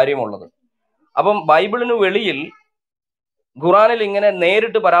ഒരു കാര്യമുള്ളത്. അപ്പം ബൈബിളിന് വെളിയിൽ ഖുറാനിൽ ഇങ്ങനെ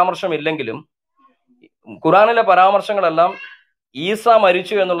നേരിട്ട് പരാമർശമില്ലെങ്കിലും ഖുറാനിലെ പരാമർശങ്ങളെല്ലാം ഈസ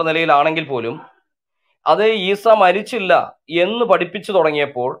മരിച്ചു എന്നുള്ള നിലയിലാണെങ്കിൽ പോലും അത് ഈസ മരിച്ചില്ല എന്ന് പഠിപ്പിച്ചു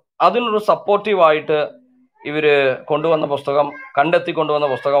തുടങ്ങിയപ്പോൾ അതിനൊരു സപ്പോർട്ടീവായിട്ട് ഇവര് കണ്ടെത്തി കൊണ്ടുവന്ന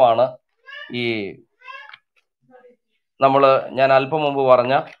പുസ്തകമാണ് ഈ ഞാൻ അല്പം മുമ്പ്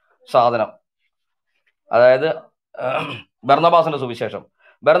പറഞ്ഞ സാധനം, അതായത് ബർന്നബാസിന്റെ സുവിശേഷം.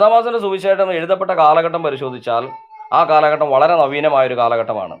 ബർന്നബാസിന്റെ സുവിശേഷം എഴുതപ്പെട്ട കാലഘട്ടം പരിശോധിച്ചാൽ ആ കാലഘട്ടം വളരെ നവീനമായൊരു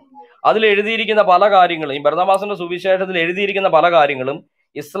കാലഘട്ടമാണ്. അതിൽ എഴുതിയിരിക്കുന്ന പല കാര്യങ്ങളും, ഈ ബർന്നബാസിന്റെ സുവിശേഷത്തിൽ എഴുതിയിരിക്കുന്ന പല കാര്യങ്ങളും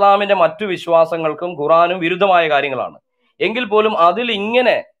ഇസ്ലാമിന്റെ മറ്റു വിശ്വാസങ്ങൾക്കും ഖുറാനും വിരുദ്ധമായ കാര്യങ്ങളാണ്. എങ്കിൽ പോലും അതിൽ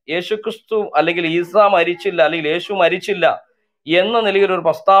ഇങ്ങനെ യേശുക്രിസ്തു അല്ലെങ്കിൽ ഈസ മരിച്ചില്ല അല്ലെങ്കിൽ യേശു മരിച്ചില്ല എന്ന നിലയിൽ ഒരു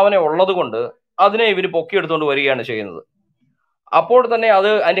പ്രസ്താവന ഉള്ളത് കൊണ്ട് അതിനെ ഇവർ പൊക്കിയെടുത്തുകൊണ്ട് വരികയാണ് ചെയ്യുന്നത്. അപ്പോൾ തന്നെ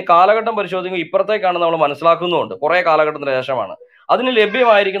അതിന്റെ കാലഘട്ടം പരിശോധിക്കുമ്പോൾ ഇപ്പുറത്തേക്കാണ് നമ്മൾ മനസ്സിലാക്കുന്നുണ്ട്, കുറെ കാലഘട്ടത്തിന് ശേഷമാണ്. അതിന്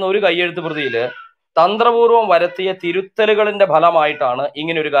ലഭ്യമായിരിക്കുന്ന ഒരു കയ്യെഴുത്ത് പ്രതിയിൽ തന്ത്രപൂർവ്വം വരുത്തിയ തിരുത്തലുകളിന്റെ ഫലമായിട്ടാണ്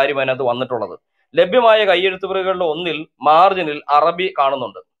ഇങ്ങനെ ഒരു കാര്യം അതിനകത്ത് വന്നിട്ടുള്ളത്. ലഭ്യമായ കയ്യെഴുത്ത് പ്രതികളിൽ ഒന്നിൽ മാർജിനിൽ അറബി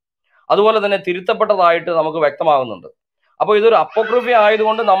കാണുന്നുണ്ട്, അതുപോലെ തന്നെ തിരുത്തപ്പെട്ടതായിട്ട് നമുക്ക് വ്യക്തമാകുന്നുണ്ട്. അപ്പോൾ ഇതൊരു അപ്പോക്രിഫി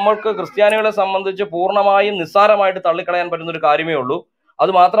ആയതുകൊണ്ട് നമ്മൾക്ക് ക്രിസ്ത്യാനികളെ സംബന്ധിച്ച് പൂർണ്ണമായും നിസ്സാരമായിട്ട് തള്ളിക്കളയാൻ പറ്റുന്ന ഒരു കാര്യമേ ഉള്ളൂ.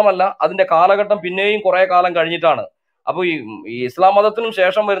 അത് മാത്രമല്ല, അതിന്റെ കാലഘട്ടം പിന്നെയും കുറെ കാലം കഴിഞ്ഞിട്ടാണ്. അപ്പോൾ ഈ ഇസ്ലാം മതത്തിനും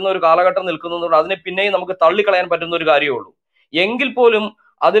ശേഷം വരുന്ന ഒരു കാലഘട്ടം നിൽക്കുന്നതുകൊണ്ട് അതിനെ പിന്നെയും നമുക്ക് തള്ളിക്കളയാൻ പറ്റുന്ന ഒരു കാര്യമേ ഉള്ളൂ. എങ്കിൽ പോലും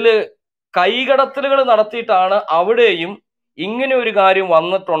അതില് കൈകടത്തലുകൾ നടത്തിയിട്ടാണ് അവിടെയും ഇങ്ങനെ ഒരു കാര്യം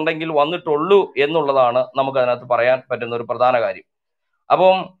വന്നിട്ടുണ്ടെങ്കിൽ വന്നിട്ടുള്ളൂ എന്നുള്ളതാണ് നമുക്ക് അതിനകത്ത് പറയാൻ പറ്റുന്ന ഒരു പ്രധാന കാര്യം.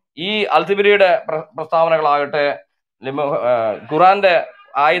 അപ്പം ഈ അൽതിബിരിയുടെ പ്രസ്താവനകളാകട്ടെ, ഖുറാന്റെ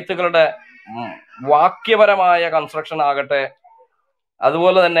ആയത്തുകളുടെ വാക്യപരമായ കൺസ്ട്രക്ഷൻ ആകട്ടെ,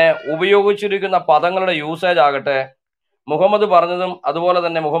 അതുപോലെ തന്നെ ഉപയോഗിച്ചിരിക്കുന്ന പദങ്ങളുടെ യൂസേജ് ആകട്ടെ, മുഹമ്മദ് പറഞ്ഞതും അതുപോലെ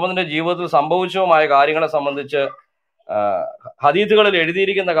തന്നെ മുഹമ്മദിന്റെ ജീവിതത്തിൽ സംഭവിച്ചതുമായ കാര്യങ്ങളെ സംബന്ധിച്ച് ഹദീസുകളിൽ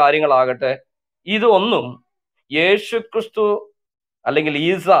എഴുതിയിരിക്കുന്ന കാര്യങ്ങളാകട്ടെ, ഇതൊന്നും യേശുക്രിസ്തു അല്ലെങ്കിൽ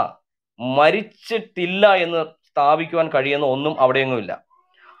ഈസ മരിച്ചിട്ടില്ല എന്ന് സ്ഥാപിക്കുവാൻ കഴിയുന്ന ഒന്നും അവിടെയെങ്ങുമില്ല.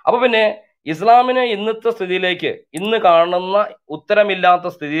 അപ്പൊ പിന്നെ ഇസ്ലാമിനെ ഇന്നത്തെ സ്ഥിതിയിലേക്ക്, ഇന്ന് കാണുന്ന ഉത്തരമില്ലാത്ത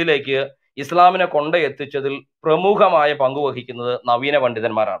സ്ഥിതിയിലേക്ക് ഇസ്ലാമിനെ കൊണ്ടെത്തിച്ചതിൽ പ്രമുഖമായ പങ്കുവഹിക്കുന്നത് നവീന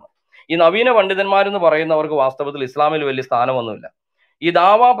പണ്ഡിതന്മാരാണ്. ഈ നവീന പണ്ഡിതന്മാരെന്ന് പറയുന്നവർക്ക് വാസ്തവത്തിൽ ഇസ്ലാമിൽ വലിയ സ്ഥാനമൊന്നുമില്ല. ഈ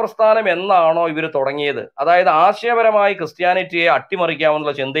ദാവാ പ്രസ്ഥാനം എന്നാണോ ഇവർ തുടങ്ങിയത്, അതായത് ആശയപരമായി ക്രിസ്ത്യാനിറ്റിയെ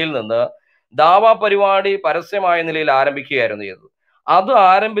അട്ടിമറിക്കാമെന്നുള്ള ചിന്തയിൽ നിന്ന് ദാവാ പരിപാടി പരസ്യമായ നിലയിൽ ആരംഭിക്കുകയായിരുന്നു ചെയ്തത്. അത്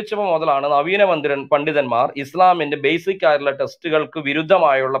ആരംഭിച്ചപ്പോൾ മുതലാണ് നവീന പണ്ഡിതന്മാർ ഇസ്ലാമിന്റെ ബേസിക് ആയിട്ടുള്ള ടെസ്റ്റുകൾക്ക്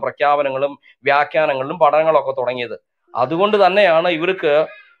വിരുദ്ധമായുള്ള പ്രഖ്യാപനങ്ങളും വ്യാഖ്യാനങ്ങളും പഠനങ്ങളൊക്കെ തുടങ്ങിയത്. അതുകൊണ്ട് തന്നെയാണ് ഇവർക്ക്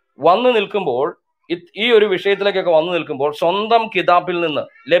വന്നു നിൽക്കുമ്പോൾ, ഈ ഒരു വിഷയത്തിലേക്കൊക്കെ വന്നു നിൽക്കുമ്പോൾ സ്വന്തം കിതാബിൽ നിന്ന്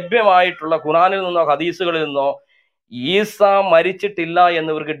ലഭ്യമായിട്ടുള്ള ഖുറാനിൽ നിന്നോ ഹദീസുകളിൽ നിന്നോ ഈസ മരിച്ചിട്ടില്ല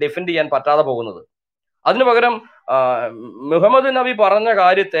എന്ന് ഇവർക്ക് ഡിഫെൻഡ് ചെയ്യാൻ പറ്റാതെ പോകുന്നത്. അതിനു പകരം മുഹമ്മദ് നബി പറഞ്ഞ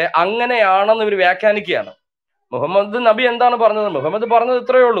കാര്യത്തെ അങ്ങനെയാണെന്ന് ഇവർ വ്യാഖ്യാനിക്കുകയാണ്. മുഹമ്മദ് നബി എന്താണ് പറഞ്ഞത്? മുഹമ്മദ് പറഞ്ഞത്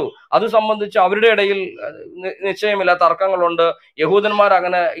ഇത്രയേ ഉള്ളൂ. അത് സംബന്ധിച്ച് അവരുടെ ഇടയിൽ നിശ്ചയമില്ല, തർക്കങ്ങളുണ്ട്. യഹൂദന്മാർ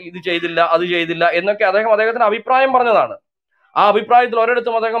അങ്ങനെ ഇത് ചെയ്തില്ല, അത് ചെയ്തില്ല എന്നൊക്കെ അദ്ദേഹത്തിന്റെ അഭിപ്രായം പറഞ്ഞതാണ്. ആ അഭിപ്രായത്തിൽ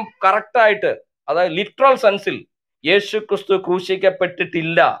ഒരിടത്തും അദ്ദേഹം കറക്റ്റായിട്ട്, അതായത് ലിറ്ററൽ സെൻസിൽ യേശു ക്രിസ്തു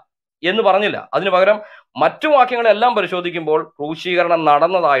ക്രൂശിക്കപ്പെട്ടിട്ടില്ല എന്ന് പറഞ്ഞില്ല. അതിനു പകരം മറ്റു വാക്യങ്ങളെല്ലാം പരിശോധിക്കുമ്പോൾ ക്രൂശീകരണം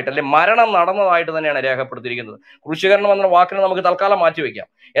നടന്നതായിട്ട്, അല്ലെ മരണം നടന്നതായിട്ട് തന്നെയാണ് രേഖപ്പെടുത്തിയിരിക്കുന്നത്. ക്രൂശീകരണം എന്ന വാക്കിനെ നമുക്ക് തൽക്കാലം മാറ്റിവെക്കാം,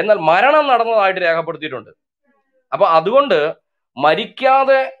 എന്നാൽ മരണം നടന്നതായിട്ട് രേഖപ്പെടുത്തിയിട്ടുണ്ട്. അപ്പൊ അതുകൊണ്ട്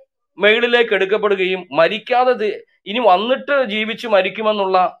മരിക്കാതെ മേളിലേക്ക് എടുക്കപ്പെടുകയും മരിക്കാതെ ഇനി വന്നിട്ട് ജീവിച്ച്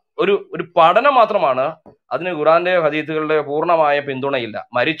മരിക്കുമെന്നുള്ള ഒരു പഠനം മാത്രമാണ്. അതിന് ഖുറാന്റെയോ ഹദീസുകളുടെയോ പൂർണ്ണമായ പിന്തുണയില്ല.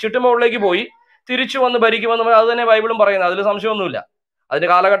 മരിച്ചിട്ട് മുകളിലേക്ക് പോയി തിരിച്ചു വന്ന് ഭരിക്കുമെന്ന് അത് തന്നെ ബൈബിളും പറയുന്നത്, അതിൽ സംശയമൊന്നുമില്ല. അതിന്റെ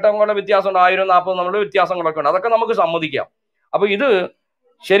കാലഘട്ടങ്ങളുടെ വ്യത്യാസമുണ്ട്, 1040 നമ്മുടെ വ്യത്യാസങ്ങളൊക്കെ ഉണ്ട്, അതൊക്കെ നമുക്ക് സമ്മതിക്കാം. അപ്പൊ ഇത്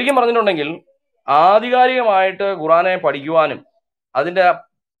ശരിക്കും പറഞ്ഞിട്ടുണ്ടെങ്കിൽ ആധികാരികമായിട്ട് ഖുറാനെ പഠിക്കുവാനും അതിന്റെ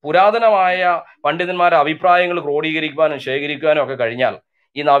പുരാതനമായ പണ്ഡിതന്മാരുടെ അഭിപ്രായങ്ങൾ ക്രോഡീകരിക്കുവാനും ശേഖരിക്കുവാനും ഒക്കെ കഴിഞ്ഞാൽ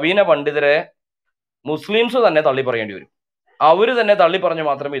ഈ നവീന പണ്ഡിതരെ മുസ്ലിംസ് തന്നെ തള്ളി പറയേണ്ടി വരും. അവര് തന്നെ തള്ളി പറഞ്ഞു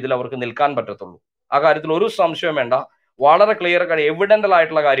മാത്രമേ ഇതിൽ അവർക്ക് നിൽക്കാൻ പറ്റത്തുള്ളൂ. ആ കാര്യത്തിൽ ഒരു സംശയം വേണ്ട. വളരെ ക്ലിയർ എവിഡന്റൽ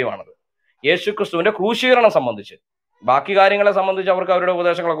ആയിട്ടുള്ള കാര്യമാണത്. യേശുക്രിസ്തുവിന്റെ ക്രൂശീകരണം സംബന്ധിച്ച്, ബാക്കി കാര്യങ്ങളെ സംബന്ധിച്ച് അവർക്ക് അവരുടെ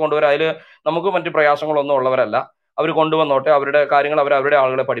ഉപദേശങ്ങളൊക്കെ കൊണ്ടുവരാം. അതിൽ നമുക്ക് മറ്റു പ്രയാസങ്ങളൊന്നും ഉള്ളവരല്ല. അവർ കൊണ്ടുവന്നോട്ടെ, അവരുടെ കാര്യങ്ങൾ അവരുടെ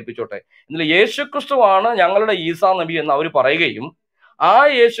ആളുകളെ പഠിപ്പിച്ചോട്ടെ. എന്നാൽ യേശുക്രിസ്തുവാണ് ഞങ്ങളുടെ ഈസാ നബി എന്ന് അവർ പറയുകയും ആ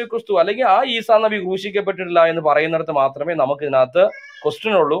യേശുക്രിസ്തു അല്ലെങ്കിൽ ആ ഈസാ നബി ക്രൂശിക്കപ്പെട്ടിട്ടില്ല എന്ന് പറയുന്നിടത്ത് മാത്രമേ നമുക്ക് ഇതിനകത്ത്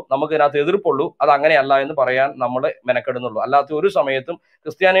ക്വസ്റ്റ്യൻ ഉള്ളൂ, നമുക്ക് ഇതിനകത്ത് എതിർപ്പുള്ളൂ. അത് അങ്ങനെയല്ല എന്ന് പറയാൻ നമ്മൾ മെനക്കെടുന്നുള്ളൂ. അല്ലാത്ത ഒരു സമയത്തും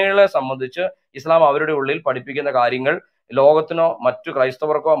ക്രിസ്ത്യാനികളെ സംബന്ധിച്ച് ഇസ്ലാം അവരുടെ ഉള്ളിൽ പഠിപ്പിക്കുന്ന കാര്യങ്ങൾ ലോകത്തിനോ മറ്റു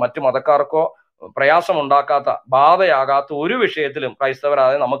ക്രൈസ്തവർക്കോ മറ്റു മതക്കാർക്കോ പ്രയാസമുണ്ടാക്കാത്ത, ബാധയാകാത്ത ഒരു വിഷയത്തിലും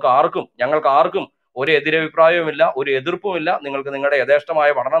ക്രൈസ്തവരായ ഞങ്ങൾക്ക് ആർക്കും ഒരു എതിരഭിപ്രായവുമില്ല, ഒരു എതിർപ്പുമില്ല. നിങ്ങൾക്ക് നിങ്ങളുടെ യഥേഷ്ടമായ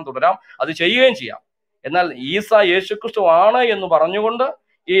പഠനം തുടരാം, അത് ചെയ്യുകയും ചെയ്യാം. എന്നാൽ ഈസ യേശുക്രിസ്തു ആണ് എന്ന് പറഞ്ഞുകൊണ്ട്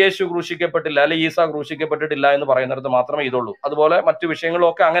ഈ യേശു ക്രൂശിക്കപ്പെട്ടില്ല അല്ലെങ്കിൽ ഈസ ക്രൂശിക്കപ്പെട്ടിട്ടില്ല എന്ന് പറയുന്നിടത്ത് മാത്രമേ ഇതുള്ളൂ. അതുപോലെ മറ്റു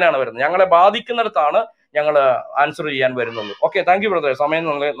വിഷയങ്ങളൊക്കെ അങ്ങനെയാണ് വരുന്നത്. ഞങ്ങളെ ബാധിക്കുന്നിടത്താണ് ഞങ്ങൾ ആൻസർ ചെയ്യാൻ വരുന്നുള്ളൂ. ഓക്കെ, താങ്ക് യു ബ്രദറെ, സമയം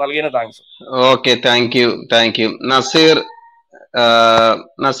നൽകിയതിന് thanks. Okay, thank you.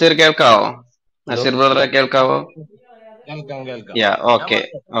 Naseer കേൾക്കാവോ? നസീർ ബ്രദറെ കേൾക്കാവോ? യാ,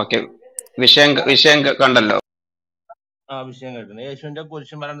 ഓക്കെ. വിഷയം കണ്ടല്ലോ. വിഷയം കേട്ടിട്ടുണ്ട്. യേശുവിന്റെ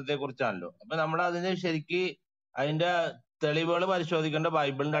കുരിശുമരണത്തെ കുറിച്ചാണല്ലോ. അപ്പൊ നമ്മൾ അതിന് ശരിക്ക് അതിന്റെ തെളിവുകൾ പരിശോധിക്കേണ്ട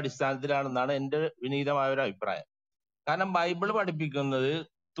ബൈബിളിന്റെ അടിസ്ഥാനത്തിലാണെന്നാണ് എന്റെ വിനീതമായ ഒരു അഭിപ്രായം. കാരണം ബൈബിൾ പഠിപ്പിക്കുന്നത്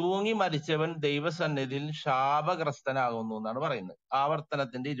തൂങ്ങി മരിച്ചവൻ ദൈവസന്നിധിയിൽ ശാപഗ്രസ്തനാകുന്നു എന്നാണ് പറയുന്നത്.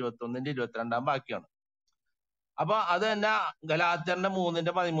 ആവർത്തനത്തിന്റെ 21-ന്റെ 22-ാം വാക്യമാണ്. അപ്പൊ അത് തന്നെ ഗലാത്യരുടെ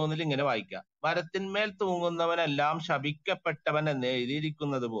 3-13 ഇങ്ങനെ വായിക്കാം: മരത്തിന്മേൽ തൂങ്ങുന്നവനെല്ലാം ശപിക്കപ്പെട്ടവൻ എന്ന്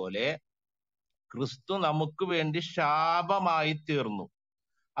എഴുതിയിരിക്കുന്നത് പോലെ ക്രിസ്തു നമുക്ക് വേണ്ടി ശാപമായി തീർന്നു.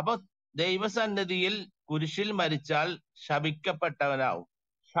 അപ്പൊ ദൈവസന്നിധിയിൽ കുരിശിൽ മരിച്ചാൽ ശപിക്കപ്പെട്ടവനാവും.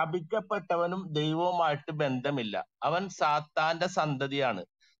 ശപിക്കപ്പെട്ടവനും ദൈവവുമായിട്ട് ബന്ധമില്ല. അവൻ സാത്താന്റെ സന്തതിയാണ്.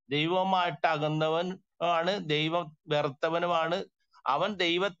 ദൈവവുമായിട്ട് അകന്നവൻ ആണ്, ദൈവം വെറുത്തവനുമാണ്. അവൻ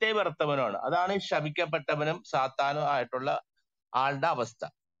ദൈവത്തെ വെറുത്തവനുമാണ്. അതാണ് ശപിക്കപ്പെട്ടവനും സാത്താനും ആയിട്ടുള്ള ആളുടെ അവസ്ഥ.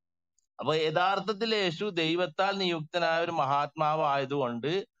 അപ്പൊ യഥാർത്ഥത്തിൽ യേശു ദൈവത്താൽ നിയുക്തനായ ഒരു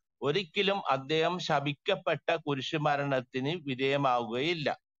മഹാത്മാവായതുകൊണ്ട് ഒരിക്കലും അദ്ദേഹം ശപിക്കപ്പെട്ട കുരിശുമരണത്തിന് വിധേയമാവുകയില്ല.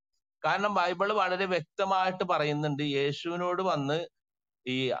 കാരണം ബൈബിള് വളരെ വ്യക്തമായിട്ട് പറയുന്നുണ്ട്, യേശുവിനോട് വന്ന്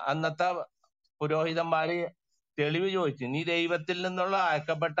ഈ അന്നത്തെ പുരോഹിതന്മാര് തെളിവ് ചോദിച്ചു, നീ ദൈവത്തിൽ നിന്നുള്ള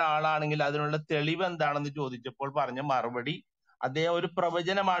അയക്കപ്പെട്ട ആളാണെങ്കിൽ അതിനുള്ള തെളിവ് എന്താണെന്ന് ചോദിച്ചപ്പോൾ പറഞ്ഞ മറുപടി അദ്ദേഹം ഒരു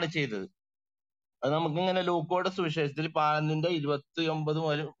പ്രവചനമാണ് ചെയ്തത്. അത് നമുക്കിങ്ങനെ ലൂക്കോയുടെ സുവിശേഷത്തിൽ 11:29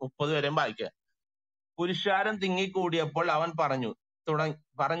 മുതൽ 30 വരെയും വായിക്കാം. പുരുഷാരം തിങ്ങിക്കൂടിയപ്പോൾ അവൻ പറഞ്ഞു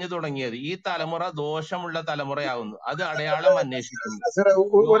തുടങ്ങിയത്, ഈ തലമുറ ദോഷമുള്ള തലമുറയാകുന്നു, അത് അടയാളം അന്വേഷിക്കുന്നു. നസീറെ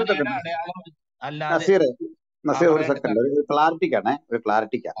ഒരു യോനയുടെ സെക്കൻഡ്. അടയാളം അല്ലാതെ നസീറെ നസീർ ഒരു പറയട്ടെ സെക്കൻഡ്, ഒരു ക്ലാരിറ്റിക്കാണ്, ഒരു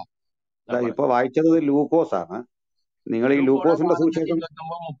ക്ലാരിറ്റിക്കാണ്. പറ. ഇപ്പൊ വായിച്ചത് ലൂക്കോസ് ആണ്. നിങ്ങൾ ഈ ലൂക്കോടെ ലൂക്കോസിന്റെ സുവിശേഷം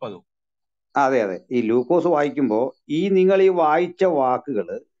 11:29-30. അതെ അതെ, ഈ ലൂക്കോസ് വായിക്കുമ്പോൾ നിങ്ങൾ ഈ വായിച്ച വാക്കുകൾ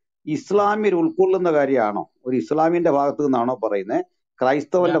ഇസ്ലാമിൽ ഉൾക്കൊള്ളുന്ന കാര്യമാണോ? ഒരു ഇസ്ലാമിന്റെ ഭാഗത്തു നിന്നാണോ പറയുന്നത്,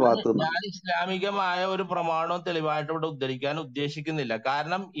 ക്രൈസ്തവന്റെ ഭാഗത്തു നിന്നാണോ? ഞാൻ ഇസ്ലാമികമായ ഒരു പ്രമാണവും തെളിവായിട്ട് ഇവിടെ ഉദ്ധരിക്കാൻ ഉദ്ദേശിക്കുന്നില്ല.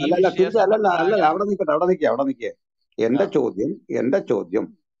 കാരണം ഈ അല്ലല്ല വിഷയ അല്ലല്ല സംബന്ധമായ അവിടെ നിൽക്കേ. എന്റെ ചോദ്യം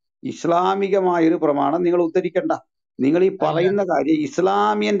ഇസ്ലാമികമായൊരു പ്രമാണം നിങ്ങൾ ഉദ്ധരിക്കണ്ട. നിങ്ങൾ ഈ അല്ല, പറയുന്ന കാര്യം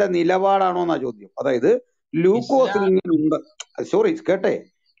ഇസ്ലാമിയന്റെ നിലപാടാണോ എന്നാ ചോദ്യം. അതായത് ലൂക്കോസിൽ ഇസ്ലാം ഇങ്ങനെ ഉണ്ട്, സോറി കേട്ടെ,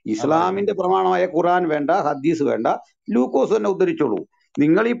 പറയൂ. ഇസ്ലാമിന്റെ പ്രമാണമായ ഖുറാൻ വേണ്ട, ഹദീസ് വേണ്ട, ലൂക്കോസ് തന്നെ ഉദ്ധരിച്ചോളൂ.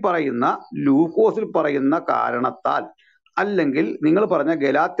 നിങ്ങൾ ഈ പറയുന്ന ലൂക്കോസിൽ പറയുന്ന കാരണത്താൽ, അല്ലെങ്കിൽ നിങ്ങൾ പറഞ്ഞ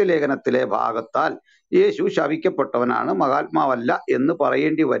ഗലാത്യ ലേഖനത്തിലെ ഭാഗത്താൽ യേശു ശപിക്കപ്പെട്ടവനാണ്, മഹാത്മാവല്ല എന്ന്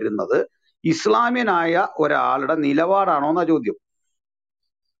പറയേണ്ടി വരുന്നത് ഇസ്ലാമ്യനായ ഒരാളുടെ നിലപാടാണോ എന്നാ ചോദ്യം.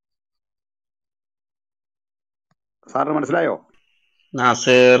 സാറിന് മനസ്സിലായോ?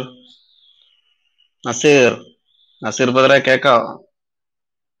 നസീർ നസീർ നസീർ ബദറെ കേക്കാവോ?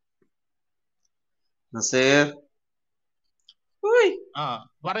 നസീർ ആ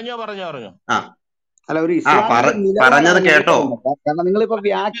പറഞ്ഞോ. ആ അല്ല, ഒരു ആ ഇസ്ലാമിന്റെ പറഞ്ഞത് നിലപാടാണ് കേട്ടോ. കാരണം നിങ്ങളിപ്പോ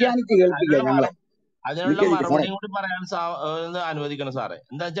വ്യാഖ്യാനിച്ച് കേൾപ്പിക്കുക ഞങ്ങളെ. അതിനുള്ള നിൽക്കുക സാറേ, മറുപടി കൂടി പറയാൻ അനുവദിക്കണം സാറേ.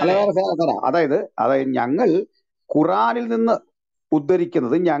 എന്താ അല്ല വെച്ചാലേ സാറേ, അതായത് ഞങ്ങൾ ഖുറാനിൽ നിന്ന്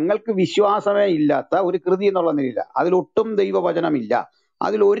ഉദ്ധരിക്കുന്നത് ഞങ്ങൾക്ക് വിശ്വാസമേ ഇല്ലാത്ത ഒരു കൃതി എന്നുള്ള നിലയില്ല. അതിലൊട്ടും ദൈവവചനമില്ല.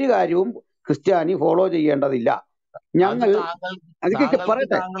 അതിലൊരു കാര്യവും ക്രിസ്ത്യാനി ഫോളോ ചെയ്യേണ്ടതില്ല. അത് ഞങ്ങൾ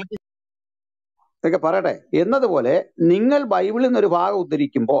അതൊക്കെ പറയട്ടെ എന്നതുപോലെ നിങ്ങൾ ബൈബിളിൽ നിന്നൊരു ഭാഗം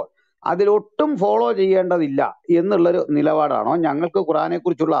ഉദ്ധരിക്കുമ്പോൾ അതിലൊട്ടും ഫോളോ ചെയ്യേണ്ടതില്ല എന്നുള്ളൊരു നിലപാടാണോ? ഞങ്ങൾക്ക് ഖുറാനെ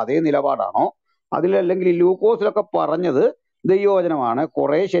കുറിച്ചുള്ള അതേ നിലപാടാണോ? അതിലല്ലെങ്കിൽ ഈ ലൂക്കോസിലൊക്കെ പറഞ്ഞത് ദൈവവചനമാണ്,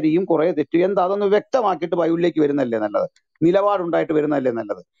 കുറെ ശരിയും കുറെ തെറ്റും, എന്താ അതൊന്ന് വ്യക്തമാക്കിയിട്ട് ബൈബിളിലേക്ക് വരുന്നല്ലേ നല്ലത്, നിലപാടുണ്ടായിട്ട് വരുന്നല്ലേ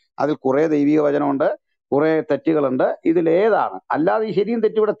നല്ലത്. അതിൽ കുറെ ദൈവിക വചനമുണ്ട്, കുറെ തെറ്റുകളുണ്ട്. ഇതിലേതാണ്? അല്ലാതെ ഈ ശരിയും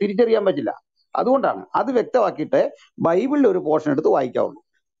തെറ്റും ഇവിടെ തിരിച്ചറിയാൻ പറ്റില്ല. അതുകൊണ്ടാണ് അത് വ്യക്തമാക്കിയിട്ട് ബൈബിളിൽ ഒരു പോർഷൻ എടുത്ത് വായിക്കാവുള്ളൂ.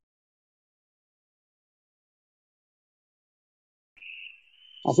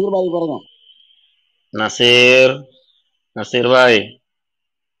 നസീർ ഭായി പറഞ്ഞോ. നസീർ ഭായ്,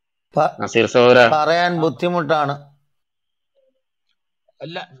 നസീർ സഹോദര, പറയാൻ ബുദ്ധിമുട്ടാണ്.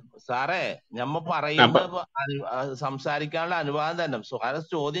 അല്ല സാറേ, നമ്മ പറയുമ്പോ സംസാരിക്കാനുള്ള അനുവാദം തന്നെ. സാറ്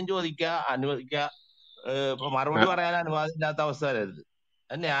ചോദ്യം ചോദിക്കുക, അനുവദിക്കുക, മറുപടി പറയാൻ അനുവാദം ഇല്ലാത്ത അവസ്ഥ വരരുത്.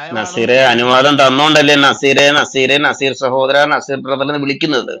 നസീറെ അനുവാദം തന്നോണ്ടല്ലേ നസീർ സഹോദര, നസീർ ബ്രദറിനെ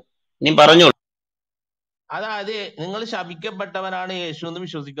വിളിക്കുന്നത്. നീ പറഞ്ഞോളൂ. അതായത് നിങ്ങൾ ശപിക്കപ്പെട്ടവനാണ് യേശു എന്ന്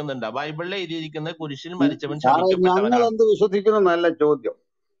വിശ്വസിക്കുന്നുണ്ട്. ബൈബിളിൽ എഴുതിയിരിക്കുന്ന കുരിശിൽ മരിച്ചവൻ ശപിക്കപ്പെട്ടവനാണ്. ഞങ്ങൾ എന്ത് വിശ്വസിക്കുന്ന നല്ല ചോദ്യം.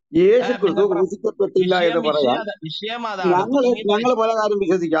 യേശു ക്രിസ്തു ക്രൂശിക്കപ്പെട്ടില്ല എന്ന് പറയാൻ വിഷയം അതാണ്. ഞങ്ങൾ പല കാര്യം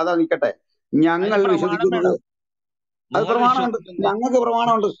വിശ്വസിക്കുക. അതാ നിൽക്കട്ടെ, ഞങ്ങൾ വിശ്വസിക്കുന്നത് അത് പ്രമാണമുണ്ട്, ഞങ്ങൾക്ക്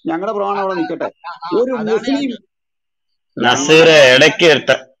പ്രമാണമുണ്ട്. ഞങ്ങളുടെ പ്രമാണം അവിടെ നിൽക്കട്ടെ. ഒരു മുസ്ലിം നസീറെ ഇടയ്ക്ക്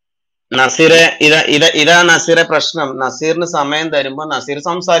നസീറെ ഇതാ നസീറെ പ്രശ്നം. നസീറിന് സമയം തരുമ്പോ നസീർ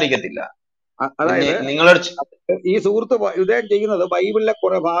സംസാരിക്കത്തില്ല. അതായത് നിങ്ങളോട് ഈ സുഹൃത്ത് ഇദ്ദേഹം ചെയ്യുന്നത് ബൈബിളിലെ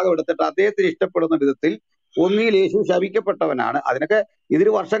കുറെ ഭാഗം എടുത്തിട്ട് അദ്ദേഹത്തിന് ഇഷ്ടപ്പെടുന്ന വിധത്തിൽ ഒന്നിയിൽ യേശു ശപിക്കപ്പെട്ടവനാണ്. അതിനൊക്കെ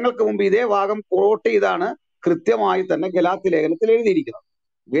ഇതിന് വർഷങ്ങൾക്ക് മുമ്പ് ഇതേ ഭാഗം കോട്ട് ചെയ്താണ് കൃത്യമായി തന്നെ ഗലാത്യ ലേഖനത്തിൽ എഴുതിയിരിക്കുന്നത്.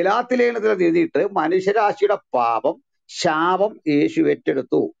 ഗലാത്യ ലേഖനത്തിൽ എഴുതിയിട്ട് മനുഷ്യരാശിയുടെ പാപം ശാപം യേശു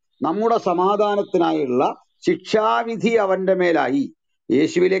ഏറ്റെടുത്തു, നമ്മുടെ സമാധാനത്തിനായുള്ള ശിക്ഷാവിധി അവന്റെ മേലായി,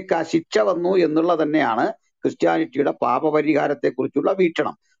 യേശുവിലേക്ക് ആ ശിക്ഷ വന്നു എന്നുള്ള തന്നെയാണ് ക്രിസ്ത്യാനിറ്റിയുടെ പാപപരിഹാരത്തെ കുറിച്ചുള്ള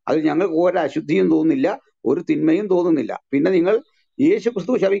വീക്ഷണം. അത് ഞങ്ങൾക്ക് ഒരു അശുദ്ധിയും തോന്നുന്നില്ല, ഒരു തിന്മയും തോന്നുന്നില്ല. പിന്നെ നിങ്ങൾ യേശു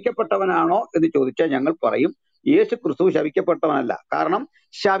ക്രിസ്തു ശപിക്കപ്പെട്ടവനാണോ എന്ന് ചോദിച്ചാൽ ഞങ്ങൾ പറയും യേശു ക്രിസ്തു ശപിക്കപ്പെട്ടവനല്ല. കാരണം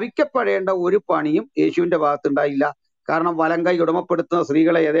ശപിക്കപ്പെടേണ്ട ഒരു പണിയും യേശുവിന്റെ ഭാഗത്തുണ്ടായില്ല. കാരണം വലങ്കൈ ഉടമപ്പെടുത്തുന്ന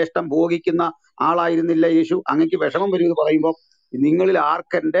സ്ത്രീകളെ യഥേഷ്ടം ഭോഗിക്കുന്ന ആളായിരുന്നില്ല യേശു. അങ്ങക്ക് വിഷമം വരുമെന്ന് പറയുമ്പോൾ നിങ്ങളിൽ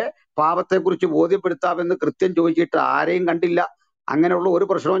ആർക്കെന്റെ പാപത്തെക്കുറിച്ച് ബോധ്യപ്പെടുത്താമെന്ന് കൃത്യം ചോദിച്ചിട്ട് ആരെയും കണ്ടില്ല. അങ്ങനെയുള്ള ഒരു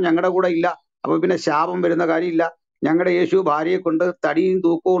പ്രശ്നവും ഞങ്ങളുടെ കൂടെ ഇല്ല. അപ്പൊ പിന്നെ ശാപം വരുന്ന കാര്യമില്ല. ഞങ്ങളുടെ യേശു ഭാര്യയെ കൊണ്ട് തടിയും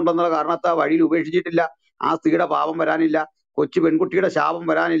തൂക്കവും ഉണ്ടെന്നുള്ള കാരണത്താൽ വഴിയിൽ ഉപേക്ഷിച്ചിട്ടില്ല. ആ സ്ത്രീയുടെ പാപം വരാനില്ല. കൊച്ചു പെൺകുട്ടിയുടെ ശാപം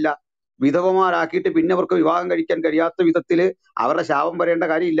വരാനില്ല. വിധവമാരാക്കിയിട്ട് പിന്നെ അവർക്ക് വിവാഹം കഴിക്കാൻ കഴിയാത്ത വിധത്തില് അവരുടെ ശാപം വരേണ്ട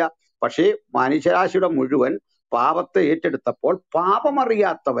കാര്യമില്ല. പക്ഷേ മനുഷ്യരാശിയുടെ മുഴുവൻ പാപത്തെ ഏറ്റെടുത്തപ്പോൾ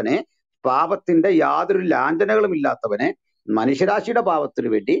പാപമറിയാത്തവനെ, പാപത്തിന്റെ യാതൊരു ലാഞ്ചനകളും ഇല്ലാത്തവനെ, മനുഷ്യരാശിയുടെ പാപത്തിനു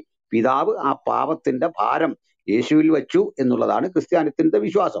വേണ്ടി പിതാവ് ആ പാപത്തിന്റെ ഭാരം യേശുവിൽ വെച്ചു എന്നുള്ളതാണ് ക്രിസ്ത്യാനിത്തിന്റെ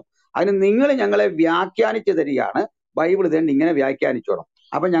വിശ്വാസം. അതിന് നിങ്ങൾ ഞങ്ങളെ വ്യാഖ്യാനിച്ചു തരികയാണ്, ബൈബിൾ ഇതേണ്ട ഇങ്ങനെ വ്യാഖ്യാനിച്ചോണം.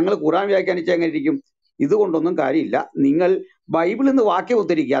 അപ്പൊ ഞങ്ങൾ ഖുറാൻ വ്യാഖ്യാനിച്ച എങ്ങനെ ഇരിക്കും? ഇതുകൊണ്ടൊന്നും കാര്യമില്ല. നിങ്ങൾ ബൈബിളിൽ നിന്ന് വാക്യം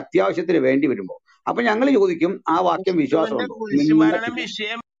ഉദ്ധരിക്കുക അത്യാവശ്യത്തിന് വേണ്ടി വരുമ്പോൾ. അപ്പൊ ഞങ്ങൾ ചോദിക്കും, ആ വാക്യം യേശുവിന്റെ വിശ്വാസമുണ്ടോ? കുരിശുമരണം നിങ്ങൾക്കില്ല.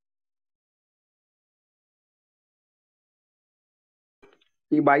 വിഷയം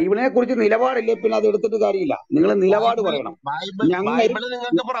ഈ ബൈബിളിനെ കുറിച്ച് നിലപാടില്ലേ പിന്നെ അത് എടുത്തിട്ട് കാര്യമില്ല. നിങ്ങൾ നിലപാട് ബൈബിൾ പറയണം. ബൈബിൾ ഞങ്ങൾ ബൈബിള്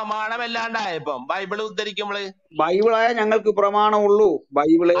നിങ്ങൾക്ക് പ്രമാണമല്ലാണ്ടായപ്പം ബൈബിള് ഉദ്ധരിക്കുമ്പള് ബൈബിളായ ഞങ്ങൾക്ക് പ്രമാണമുള്ളൂ.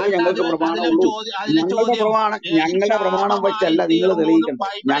 ബൈബിളെ അല്ല ഞങ്ങൾക്ക് അതിലെ പ്രമാണമുള്ളൂ. അതിലെ ചോദ്യം യേശു ഞങ്ങളുടെ പ്രമാണം വെച്ചല്ല ശാപമായി നിങ്ങൾ തീർന്നു തെളിയിക്കണ്ടേ.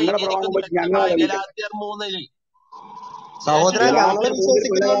 ബൈബിൾ ഞങ്ങളുടെ പ്രമാണം എഴുതിയിരിക്കുന്നു വെച്ച് ഞങ്ങളെ വ്യക്തമായി തെളിയിക്കണ്ടേ. ഗലാത്യർ 3-ല്. സഹോദരൻ യേശു ഞങ്ങൾ ഗലാത്യർ 3 പല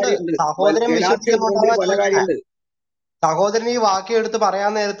വിശ്വസിക്കുന്നുണ്ട്. കാര്യമുണ്ട്. സഹോദരൻ ഗലാത്യർ 3 വിശ്വസിക്കുന്നുണ്ടാവാ പല ചോദിച്ചേ. കാര്യമുണ്ട്. സഹോദരൻ ഈ വാക്യം എടുത്ത്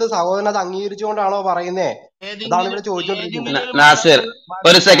പറയാൻ നേരത്ത് സഹോദരൻ അത് അംഗീകരിച്ചുകൊണ്ടാണോ പറയുന്നേ? അതാണ് ഇവിടെ ചോദിച്ചുകൊണ്ടിരിക്കുന്നത്. ഏതെങ്കിലും നാസിർ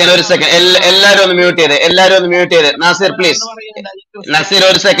ഒരു സെക്കൻഡ് മതസ്ഥ എല്ലാരും ഒന്ന് മ്യൂട്ട് ചെയ്ത്, എല്ലാരും ഒന്ന് മ്യൂട്ട് ചെയ്ത്. നാസിർ പ്ലീസ്. പറയുന്നുണ്ട് നസീർ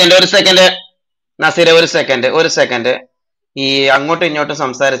ഒരു സെക്കൻഡ് നസീർ ഒരു സെക്കൻഡ്. ഈ അങ്ങോട്ടും ഇങ്ങോട്ടും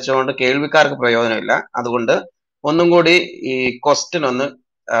സംസാരിച്ചുകൊണ്ട് കേൾവിക്കാർക്ക് പ്രയോജനമില്ല. അതുകൊണ്ട് ഒന്നും കൂടി ഈ ക്വസ്റ്റ്യൻ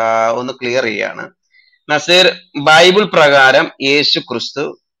ഒന്ന് ക്ലിയർ ചെയ്യാണ്. നസീർ, ബൈബിൾ പ്രകാരം യേശു ക്രിസ്തു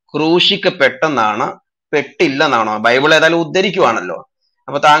ക്രൂശിക്കപ്പെട്ടെന്നാണ്, പെട്ടില്ലെന്നാണോ? ബൈബിൾ ഏതായാലും ഉദ്ധരിക്കുവാണല്ലോ.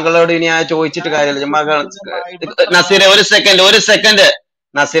 അപ്പൊ താങ്കളോട് ഇനി ചോദിച്ചിട്ട് കാര്യമില്ല. ചുമ്മാ നസീറെ ഒരു സെക്കൻഡ്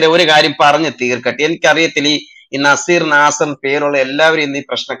നസീറെ ഒരു കാര്യം പറഞ്ഞ് തീർക്കട്ടെ. എനിക്കറിയത്തില്ല ഈ നസീർ നാസർ പേരുള്ള എല്ലാവരും ഇന്ന് ഈ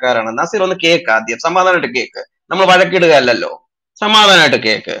പ്രശ്നക്കാരാണ്. നസീർ ഒന്ന് കേക്ക്, ആദ്യം സമാധാനമായിട്ട് കേക്ക്. നമ്മൾ വഴക്കിടുക അല്ലല്ലോ, സമാധാനമായിട്ട്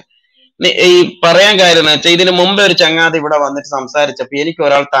കേക്ക്. ഈ പറയാൻ കാര്യം എന്ന് വെച്ചാൽ ഇതിന് മുമ്പ് ഒരു ചങ്ങാതി ഇവിടെ വന്നിട്ട് സംസാരിച്ചപ്പോ എനിക്ക്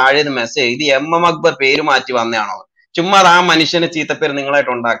ഒരാൾ താഴെ മെസ്സേജ്, ഇത് MM അക്ബർ പേര് മാറ്റി വന്നതാണോ? ചുമ്മാ ആ മനുഷ്യന് ചീത്തപ്പേര്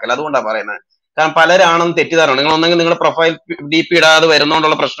നിങ്ങളായിട്ട് ഉണ്ടാക്കല്ല. അതുകൊണ്ടാണ് പറയുന്നത്. കാരണം പലരാണെന്ന് തെറ്റിദ്ധാരണ. നിങ്ങൾ ഒന്നെങ്കിൽ നിങ്ങളുടെ പ്രൊഫൈൽ DP ഇടാതെ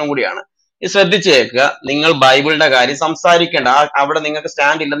വരുന്നോണ്ടുള്ള പ്രശ്നം കൂടിയാണ്. ഇത് ശ്രദ്ധിച്ചു കേൾക്കുക. നിങ്ങൾ ബൈബിളിന്റെ കാര്യം സംസാരിക്കേണ്ട, അവിടെ നിങ്ങൾക്ക്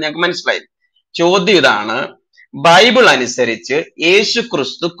സ്റ്റാൻഡ് ഇല്ലെന്ന് ഞങ്ങൾക്ക് മനസ്സിലായി. ചോദ്യം ഇതാണ്, ബൈബിൾ അനുസരിച്ച് യേശു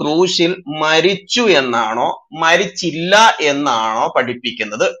ക്രിസ്തു ക്രൂശിൽ മരിച്ചു എന്നാണോ മരിച്ചില്ല എന്നാണോ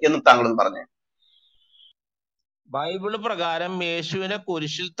പഠിപ്പിക്കുന്നത് എന്ന് താങ്കളൊന്ന് പറഞ്ഞു. ബൈബിള് പ്രകാരം യേശുവിനെ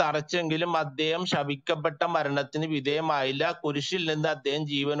കുരിശിൽ തറച്ചെങ്കിലും അദ്ദേഹം ശപിക്കപ്പെട്ട മരണത്തിന് വിധേയമായില്ല. കുരിശിൽ നിന്ന് അദ്ദേഹം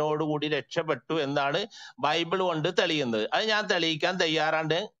ജീവനോടുകൂടി രക്ഷപ്പെട്ടു എന്നാണ് ബൈബിൾ കൊണ്ട് തെളിയുന്നത്. അത് ഞാൻ തെളിയിക്കാൻ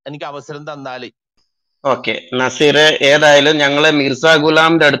തയ്യാറാണ്ട്, എനിക്ക് അവസരം തന്നാല്. ഓക്കെ നസീറെ, ഏതായാലും ഞങ്ങളെ മിർസ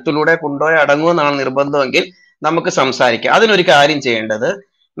ഗുലാമിന്റെ അടുത്തിലൂടെ കൊണ്ടുപോയി അടങ്ങുമെന്നാണ് നിർബന്ധമെങ്കിൽ നമുക്ക് സംസാരിക്കാം. അതിനൊരു കാര്യം ചെയ്യേണ്ടത്,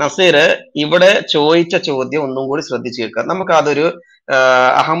 നസീറ് ഇവിടെ ചോദിച്ച ചോദ്യം ഒന്നും കൂടി ശ്രദ്ധിച്ചു കേൾക്കുക. നമുക്ക് അതൊരു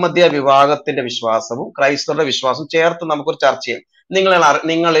അഹമ്മദിയ വിഭാഗത്തിന്റെ വിശ്വാസവും ക്രൈസ്തവരുടെ വിശ്വാസവും ചേർത്ത് നമുക്കൊരു ചർച്ച ചെയ്യാം.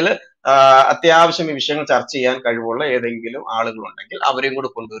 നിങ്ങളിൽ അത്യാവശ്യം ഈ വിഷയങ്ങൾ ചർച്ച ചെയ്യാൻ കഴിവുള്ള ഏതെങ്കിലും ആളുകളുണ്ടെങ്കിൽ അവരെയും കൂടി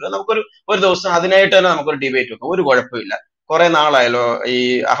കൊണ്ടുവരിക. ഒരു ദിവസം അതിനായിട്ട് തന്നെ നമുക്കൊരു ഡിബേറ്റ് വെക്കാം. ഒരു കുഴപ്പമില്ല. കുറെ നാളായല്ലോ ഈ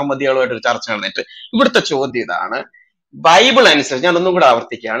അഹമ്മദികളുമായിട്ടൊരു ചർച്ച നടന്നിട്ട്. ഇവിടുത്തെ ചോദ്യം ഇതാണ്, ബൈബിൾ അനുസരിച്ച്, ഞാൻ ഒന്നും കൂടെ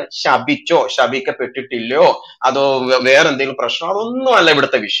ആവർത്തിക്കുകയാണ്, ശപിച്ചോ ശപിക്കപ്പെട്ടിട്ടില്ലയോ അതോ വേറെ എന്തെങ്കിലും പ്രശ്നം, അതൊന്നും അല്ല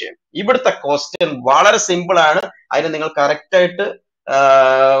ഇവിടുത്തെ വിഷയം. ഇവിടുത്തെ ക്വസ്റ്റ്യൻ വളരെ സിമ്പിൾ ആണ്. അതിന് നിങ്ങൾ കറക്റ്റ് ആയിട്ട്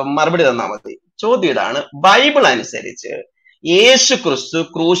മറുപടി തന്നാൽ മതി. ചോദ്യം ഇതാണ്, ബൈബിൾ അനുസരിച്ച് യേശു ക്രിസ്തു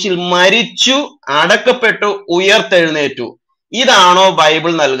ക്രൂശിൽ മരിച്ചു, അടക്കപ്പെട്ടു, ഉയർത്തെഴുന്നേറ്റു, ഇതാണോ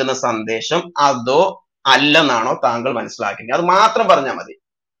ബൈബിൾ നൽകുന്ന സന്ദേശം അതോ അല്ലെന്നാണോ താങ്കൾ മനസ്സിലാക്കുന്നത്? അത് മാത്രം പറഞ്ഞാൽ മതി.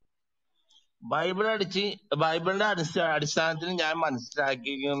 ബൈബിളിന്റെ അടിസ്ഥാനത്തിൽ ഞാൻ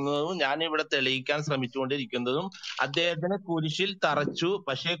മനസ്സിലാക്കിയിരിക്കുന്നതും ഞാൻ ഇവിടെ തെളിയിക്കാൻ ശ്രമിച്ചുകൊണ്ടിരിക്കുന്നതും, അദ്ദേഹത്തിന് കുരിശിൽ തറച്ചു,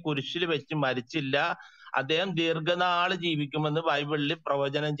 പക്ഷേ കുരിശിൽ വെച്ച് മരിച്ചില്ല. അദ്ദേഹം ദീർഘനാള് ജീവിക്കുമെന്ന് ബൈബിളിൽ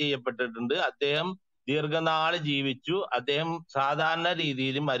പ്രവചനം ചെയ്യപ്പെട്ടിട്ടുണ്ട്. അദ്ദേഹം ദീർഘനാള് ജീവിച്ചു. അദ്ദേഹം സാധാരണ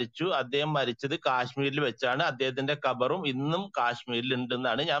രീതിയിൽ മരിച്ചു. അദ്ദേഹം മരിച്ചത് കാശ്മീരിൽ വെച്ചാണ്. അദ്ദേഹത്തിന്റെ ഖബറും ഇന്നും കാശ്മീരിൽ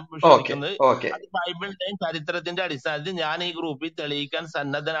ഉണ്ടെന്നാണ് ഞാൻ വിശ്വസിക്കുന്നത്. അത് ബൈബിളിന്റെയും ചരിത്രത്തിന്റെ അടിസ്ഥാനത്തിൽ ഞാൻ ഈ ഗ്രൂപ്പിൽ തെളിയിക്കാൻ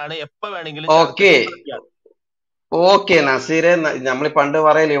സന്നദ്ധനാണ്. എപ്പോ വേണമെങ്കിലും ഓക്കെ നസീറെ, നമ്മൾ പണ്ട്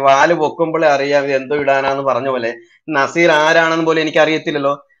പറയല്ലേ വാല് പൊക്കുമ്പോഴേ അറിയാം എന്തോ ഇടാനാന്ന് പറഞ്ഞ പോലെ, നസീർ ആരാണെന്ന് പോലും എനിക്ക്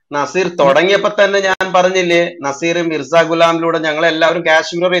അറിയത്തില്ലല്ലോ. നസീർ തുടങ്ങിയപ്പോ തന്നെ ഞാൻ പറഞ്ഞില്ലേ, നസീർ മിർസ ഗുലാമിലൂടെ ഞങ്ങൾ എല്ലാവരും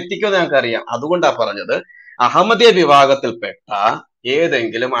കാശ്മീർ വരെ എത്തിക്കുമെന്ന് ഞങ്ങൾക്ക് അറിയാം. അതുകൊണ്ടാ പറഞ്ഞത്, അഹമ്മദിയ വിഭാഗത്തിൽപ്പെട്ട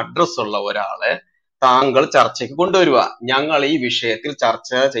ഏതെങ്കിലും അഡ്രസ് ഉള്ള ഒരാളെ താങ്കൾ ചർച്ചയ്ക്ക് കൊണ്ടുവരിക. ഞങ്ങൾ ഈ വിഷയത്തിൽ ചർച്ച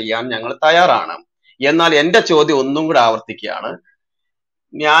ചെയ്യാൻ ഞങ്ങൾ തയ്യാറാണ്. എന്നാൽ എന്റെ ചോദ്യം ഒന്നും കൂടെ ആവർത്തിക്കുകയാണ്,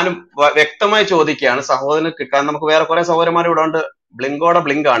 ഞാനും വ്യക്തമായി ചോദിക്കുകയാണ്. സഹോദരന് കിട്ടാൻ നമുക്ക് വേറെ കുറെ സഹോദരന്മാർ ഇവിടെ ഉണ്ട്, ബ്ലിങ്കോടെ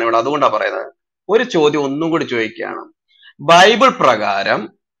ബ്ലിങ്ക് ആണ് ഇവിടെ, അതുകൊണ്ടാണ് പറയുന്നത്. ഒരു ചോദ്യം ഒന്നും കൂടി ചോദിക്കുകയാണ്, ബൈബിൾ പ്രകാരം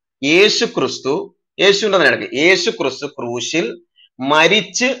യേശു ക്രിസ്തു ക്രൂശിൽ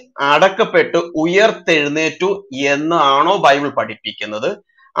മരിച്ച് അടക്കപ്പെട്ട് ഉയർത്തെഴുന്നേറ്റു എന്നാണോ ബൈബിൾ പഠിപ്പിക്കുന്നത്?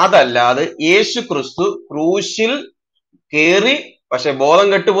 അതല്ലാതെ യേശു ക്രിസ്തു ക്രൂശിൽ കേറി, പക്ഷെ ബോധം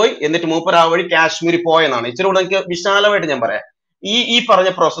കെട്ടുപോയി. എന്നിട്ട് മൂപ്പർ ആ വഴി കാശ്മീരിൽ പോയെന്നാണ്. ഇച്ചിരി കൂടെ എനിക്ക് വിശാലമായിട്ട് ഞാൻ പറയാം. ഈ പറഞ്ഞ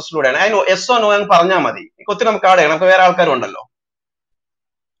പ്രോസസ്സിലൂടെയാണ്. അതിന് എസ് ഓ നോ എന്ന് പറഞ്ഞാൽ മതി. ഒത്തിരി നമുക്ക് ആടെ നമുക്ക് വേറെ ആൾക്കാരും ഉണ്ടല്ലോ.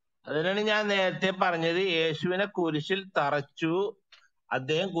 അതിനാണ് ഞാൻ നേരത്തെ പറഞ്ഞത്, യേശുവിനെ കുരിശിൽ തറച്ചു,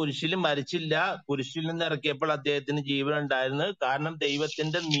 അദ്ദേഹം കുരിശിൽ മരിച്ചില്ല. കുരിശിൽ നിന്ന് ഇറക്കിയപ്പോൾ അദ്ദേഹത്തിന് ജീവൻ ഉണ്ടായിരുന്നു. കാരണം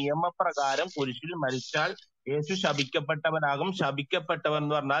ദൈവത്തിന്റെ നിയമപ്രകാരം കുരിശിൽ മരിച്ചാൽ യേശു ശപിക്കപ്പെട്ടവനാകും. ശപിക്കപ്പെട്ടവൻ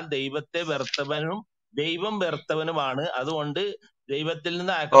എന്ന് പറഞ്ഞാൽ ദൈവത്തെ വെറുത്തവനും ദൈവം വെറുത്തവനുമാണ്. അതുകൊണ്ട് ദൈവത്തിൽ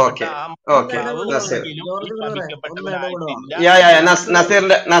നിന്ന് അയക്കപ്പെട്ട ആ കർത്താവ് ഒരിക്കലും ശപിക്കപ്പെട്ടവനായിട്ടില്ല.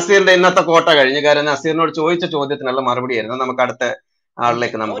 നസീറിന്റെ ഇന്നത്തെ കോട്ട കഴിഞ്ഞു. കാര്യം നസീറിനോട് ചോദിച്ച ചോദ്യത്തിനുള്ള മറുപടി ആയിരുന്നു. നമുക്ക് അടുത്ത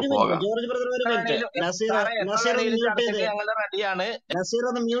ആളിലേക്ക് നമുക്ക് പോകാം. ജോർജ് ബ്രദർ ഒരു മിനിറ്റ്. നസീർ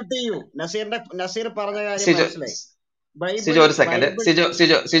ഒന്ന് മ്യൂട്ട് ചെയ്യൂ. നസീർ പറഞ്ഞ കാര്യം മനസ്സിലായി. സിജോ ഒരു സെക്കൻഡ്.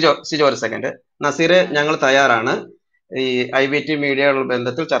 സിജോ ഒരു സെക്കൻഡ്. നസീർ, ഞങ്ങൾ തയ്യാറാണ്. ഈ IBT മീഡിയയുടെ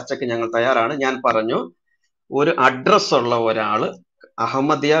ബന്ധത്തിൽ ചർച്ചയ്ക്ക് ഞങ്ങൾ തയ്യാറാണ്. ഞാൻ പറഞ്ഞു, ഒരു അഡ്രസ് ഉള്ള ഒരാള്,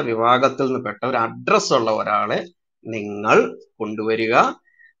 അഹമ്മദിയ വിഭാഗത്തിൽ നിന്ന് പെട്ട ഒരു അഡ്രസ് ഉള്ള ഒരാളെ നിങ്ങൾ കൊണ്ടുവരിക,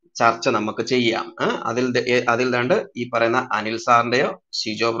 ചർച്ച നമുക്ക് ചെയ്യാം. അതിൽ രണ്ട് ഈ പറയുന്ന അനിൽ സാറിന്റെയോ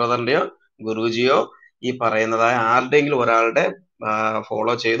സിജോ ബ്രദറിന്റെയോ ഗുരുജിയോ ഈ പറയുന്നതായ ആരുടെയെങ്കിലും ഒരാളുടെ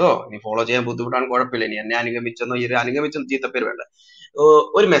ഫോളോ ചെയ്തോ, ഇനി ഫോളോ ചെയ്യാൻ ബുദ്ധിമുട്ടാണ്, കുഴപ്പമില്ല. ഇനി എന്നെ അനുഗമിച്ചെന്നോ അനുഗമിച്ചെന്ന് ചീത്തപ്പേര് വേണ്ട,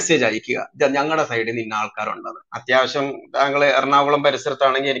 ഒരു മെസ്സേജ് അയക്കുക, ഞങ്ങളുടെ സൈഡിൽ നിന്ന് ഇന്ന ആൾക്കാരുണ്ടെന്ന്. അത്യാവശ്യം താങ്കൾ എറണാകുളം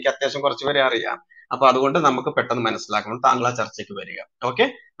പരിസരത്താണെങ്കിൽ എനിക്ക് അത്യാവശ്യം കുറച്ചുപേരെ അറിയാം. അപ്പൊ അതുകൊണ്ട് നമുക്ക് പെട്ടെന്ന് മനസ്സിലാക്കണം. താങ്കൾ ആ ചർച്ചയ്ക്ക് വരിക. ഓക്കെ,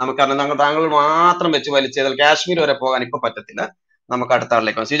 നമുക്കറിയാം താങ്കൾ മാത്രം വെച്ച് വലിച്ചേതാൽ കാശ്മീർ വരെ പോകാൻ ഇപ്പൊ പറ്റത്തില്ല. നമുക്ക് അടുത്ത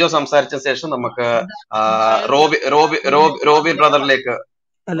ആളിലേക്ക് സിജോ സംസാരിച്ച ശേഷം നമുക്ക് റോബിൻ ബ്രദറിലേക്ക്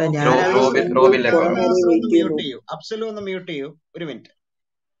മ്യൂട്ട് ചെയ്യൂ ഒരു മിനിറ്റ്.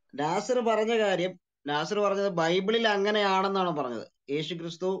 നാസർ പറഞ്ഞത് ബൈബിളിൽ അങ്ങനെയാണെന്നാണ് പറഞ്ഞത്. യേശു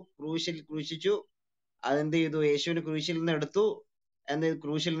ക്രിസ്തു ക്രൂശിച്ചു, അതെന്ത് ചെയ്തു? യേശുവിന് ക്രൂശിൽ നിന്ന് എടുത്തു,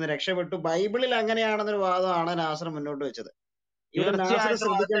 ക്രൂശിൽ നിന്ന് രക്ഷപ്പെട്ടു. ബൈബിളിൽ അങ്ങനെയാണെന്നൊരു വാദമാണ് നാസർ മുന്നോട്ട് വെച്ചത്. ഇവിടെ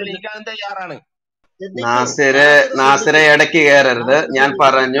തയ്യാറാണ്. നാസിരെ ഇടയ്ക്ക് കയറരുത്. ഞാൻ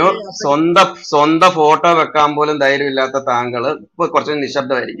പറഞ്ഞു, സ്വന്തം ഫോട്ടോ വെക്കാൻ പോലും ധൈര്യമില്ലാത്ത താങ്കള് ഇപ്പൊ കുറച്ച്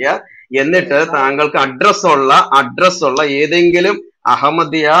നിശബ്ദമായിരിക്കുക. എന്നിട്ട് താങ്കൾക്ക് അഡ്രസ് ഉള്ള ഏതെങ്കിലും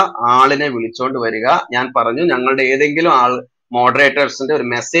അഹമ്മദിയ ആളിനെ വിളിച്ചോണ്ട് വരിക. ഞാൻ പറഞ്ഞു, ഞങ്ങളുടെ ഏതെങ്കിലും മോഡറേറ്റേഴ്സിന്റെ ഒരു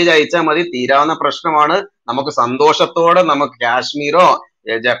മെസ്സേജ് അയച്ചാൽ മതി, തീരാവുന്ന പ്രശ്നമാണ്. നമുക്ക് സന്തോഷത്തോടെ നമുക്ക് കാശ്മീരോ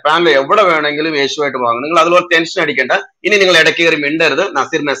ജപ്പാനിലോ എവിടെ വേണമെങ്കിലും യേശുവായിട്ട് പോകാം. നിങ്ങൾ അതുപോലെ ടെൻഷൻ അടിക്കേണ്ട. ഇനി നിങ്ങൾ ഇടയ്ക്ക് കയറി മിണ്ടരുത്.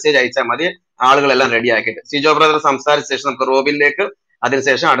 നസീർ മെസ്സേജ് അയച്ചാൽ മതി, ആളുകളെല്ലാം റെഡി ആക്കിയിട്ട്. സിജോ ബ്രദർ സംസാരിച്ച ശേഷം നമുക്ക് റോബിനിലേക്ക്,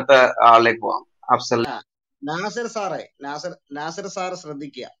 അതിനുശേഷം അടുത്ത ആളിലേക്ക് പോകാം. അഫ്സൽ. നാസർ സാർ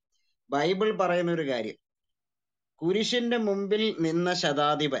ശ്രദ്ധിക്കുക. ബൈബിൾ പറയുന്ന ഒരു കാര്യം, കുരിശിന്റെ മുമ്പിൽ നിന്ന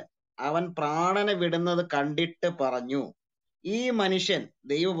ശതാധിപൻ അവൻ പ്രാണനെ വിടുന്നത് കണ്ടിട്ട് പറഞ്ഞു, ഈ മനുഷ്യൻ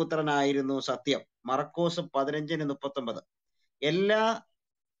ദൈവപുത്രനായിരുന്നു സത്യം. മർക്കോസ് 15:39. എല്ലാ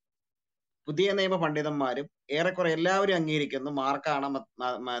പുതിയ നിയമ പണ്ഡിതന്മാരും ഏറെക്കുറെ എല്ലാവരും അംഗീകരിക്കുന്നു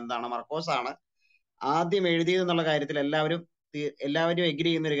മർക്കോസാണ് ആദ്യം എഴുതിയതെന്നുള്ള കാര്യത്തിൽ എല്ലാവരും എഗ്രി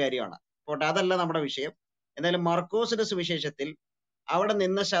ചെയ്യുന്ന ഒരു കാര്യമാണ്. പോട്ടെ, അതല്ല നമ്മുടെ വിഷയം. എന്തായാലും മർക്കോസിന്റെ സുവിശേഷത്തിൽ അവിടെ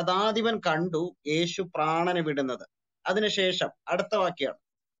നിന്ന് ശതാധിപൻ കണ്ടു യേശു പ്രാണനെ വിടുന്നത്. അതിനുശേഷം അടുത്ത വാക്യാണ്,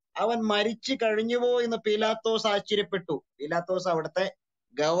 അവൻ മരിച്ചു കഴിഞ്ഞുവോ എന്ന് പീലാത്തോസ് ആശ്ചര്യപ്പെട്ടു. പീലാത്തോസ് അവിടുത്തെ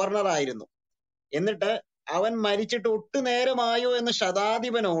ഗവർണർ ആയിരുന്നു. എന്നിട്ട് അവൻ മരിച്ചിട്ട് ഒട്ടു നേരമായോ എന്ന്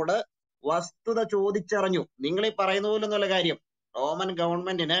ശതാധിപനോട് വസ്തുത ചോദിച്ചറിഞ്ഞു. നിങ്ങൾ ഈ പറയുന്ന പോലൊന്നുള്ള കാര്യം, റോമൻ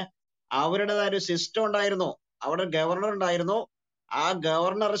ഗവൺമെന്റിന് അവരുടേതായ ഒരു സിസ്റ്റം ഉണ്ടായിരുന്നു. അവിടെ ഗവർണർ ഉണ്ടായിരുന്നു. ആ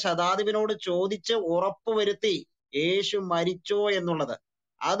ഗവർണർ ശതാധിപനോട് ചോദിച്ച് ഉറപ്പുവരുത്തി യേശു മരിച്ചോ എന്നുള്ളത്.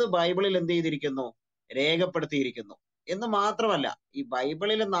 അത് ബൈബിളിൽ എന്ത് ചെയ്തിരിക്കുന്നു? രേഖപ്പെടുത്തിയിരിക്കുന്നു. എന്ന് മാത്രമല്ല, ഈ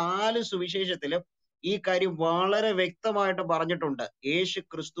ബൈബിളിലെ 4 സുവിശേഷത്തിലും ഈ കാര്യം വളരെ വ്യക്തമായിട്ട് പറഞ്ഞിട്ടുണ്ട്. യേശു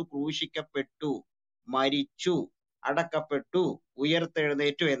ക്രിസ്തു ക്രൂശിക്കപ്പെട്ടു, മരിച്ചു, അടക്കപ്പെട്ടു,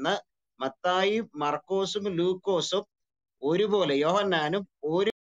 ഉയർത്തെഴുന്നേറ്റു എന്ന് മത്തായിയും മർക്കോസും ലൂക്കോസും ഒരുപോലെ, യോഹന്നാനും ഒരു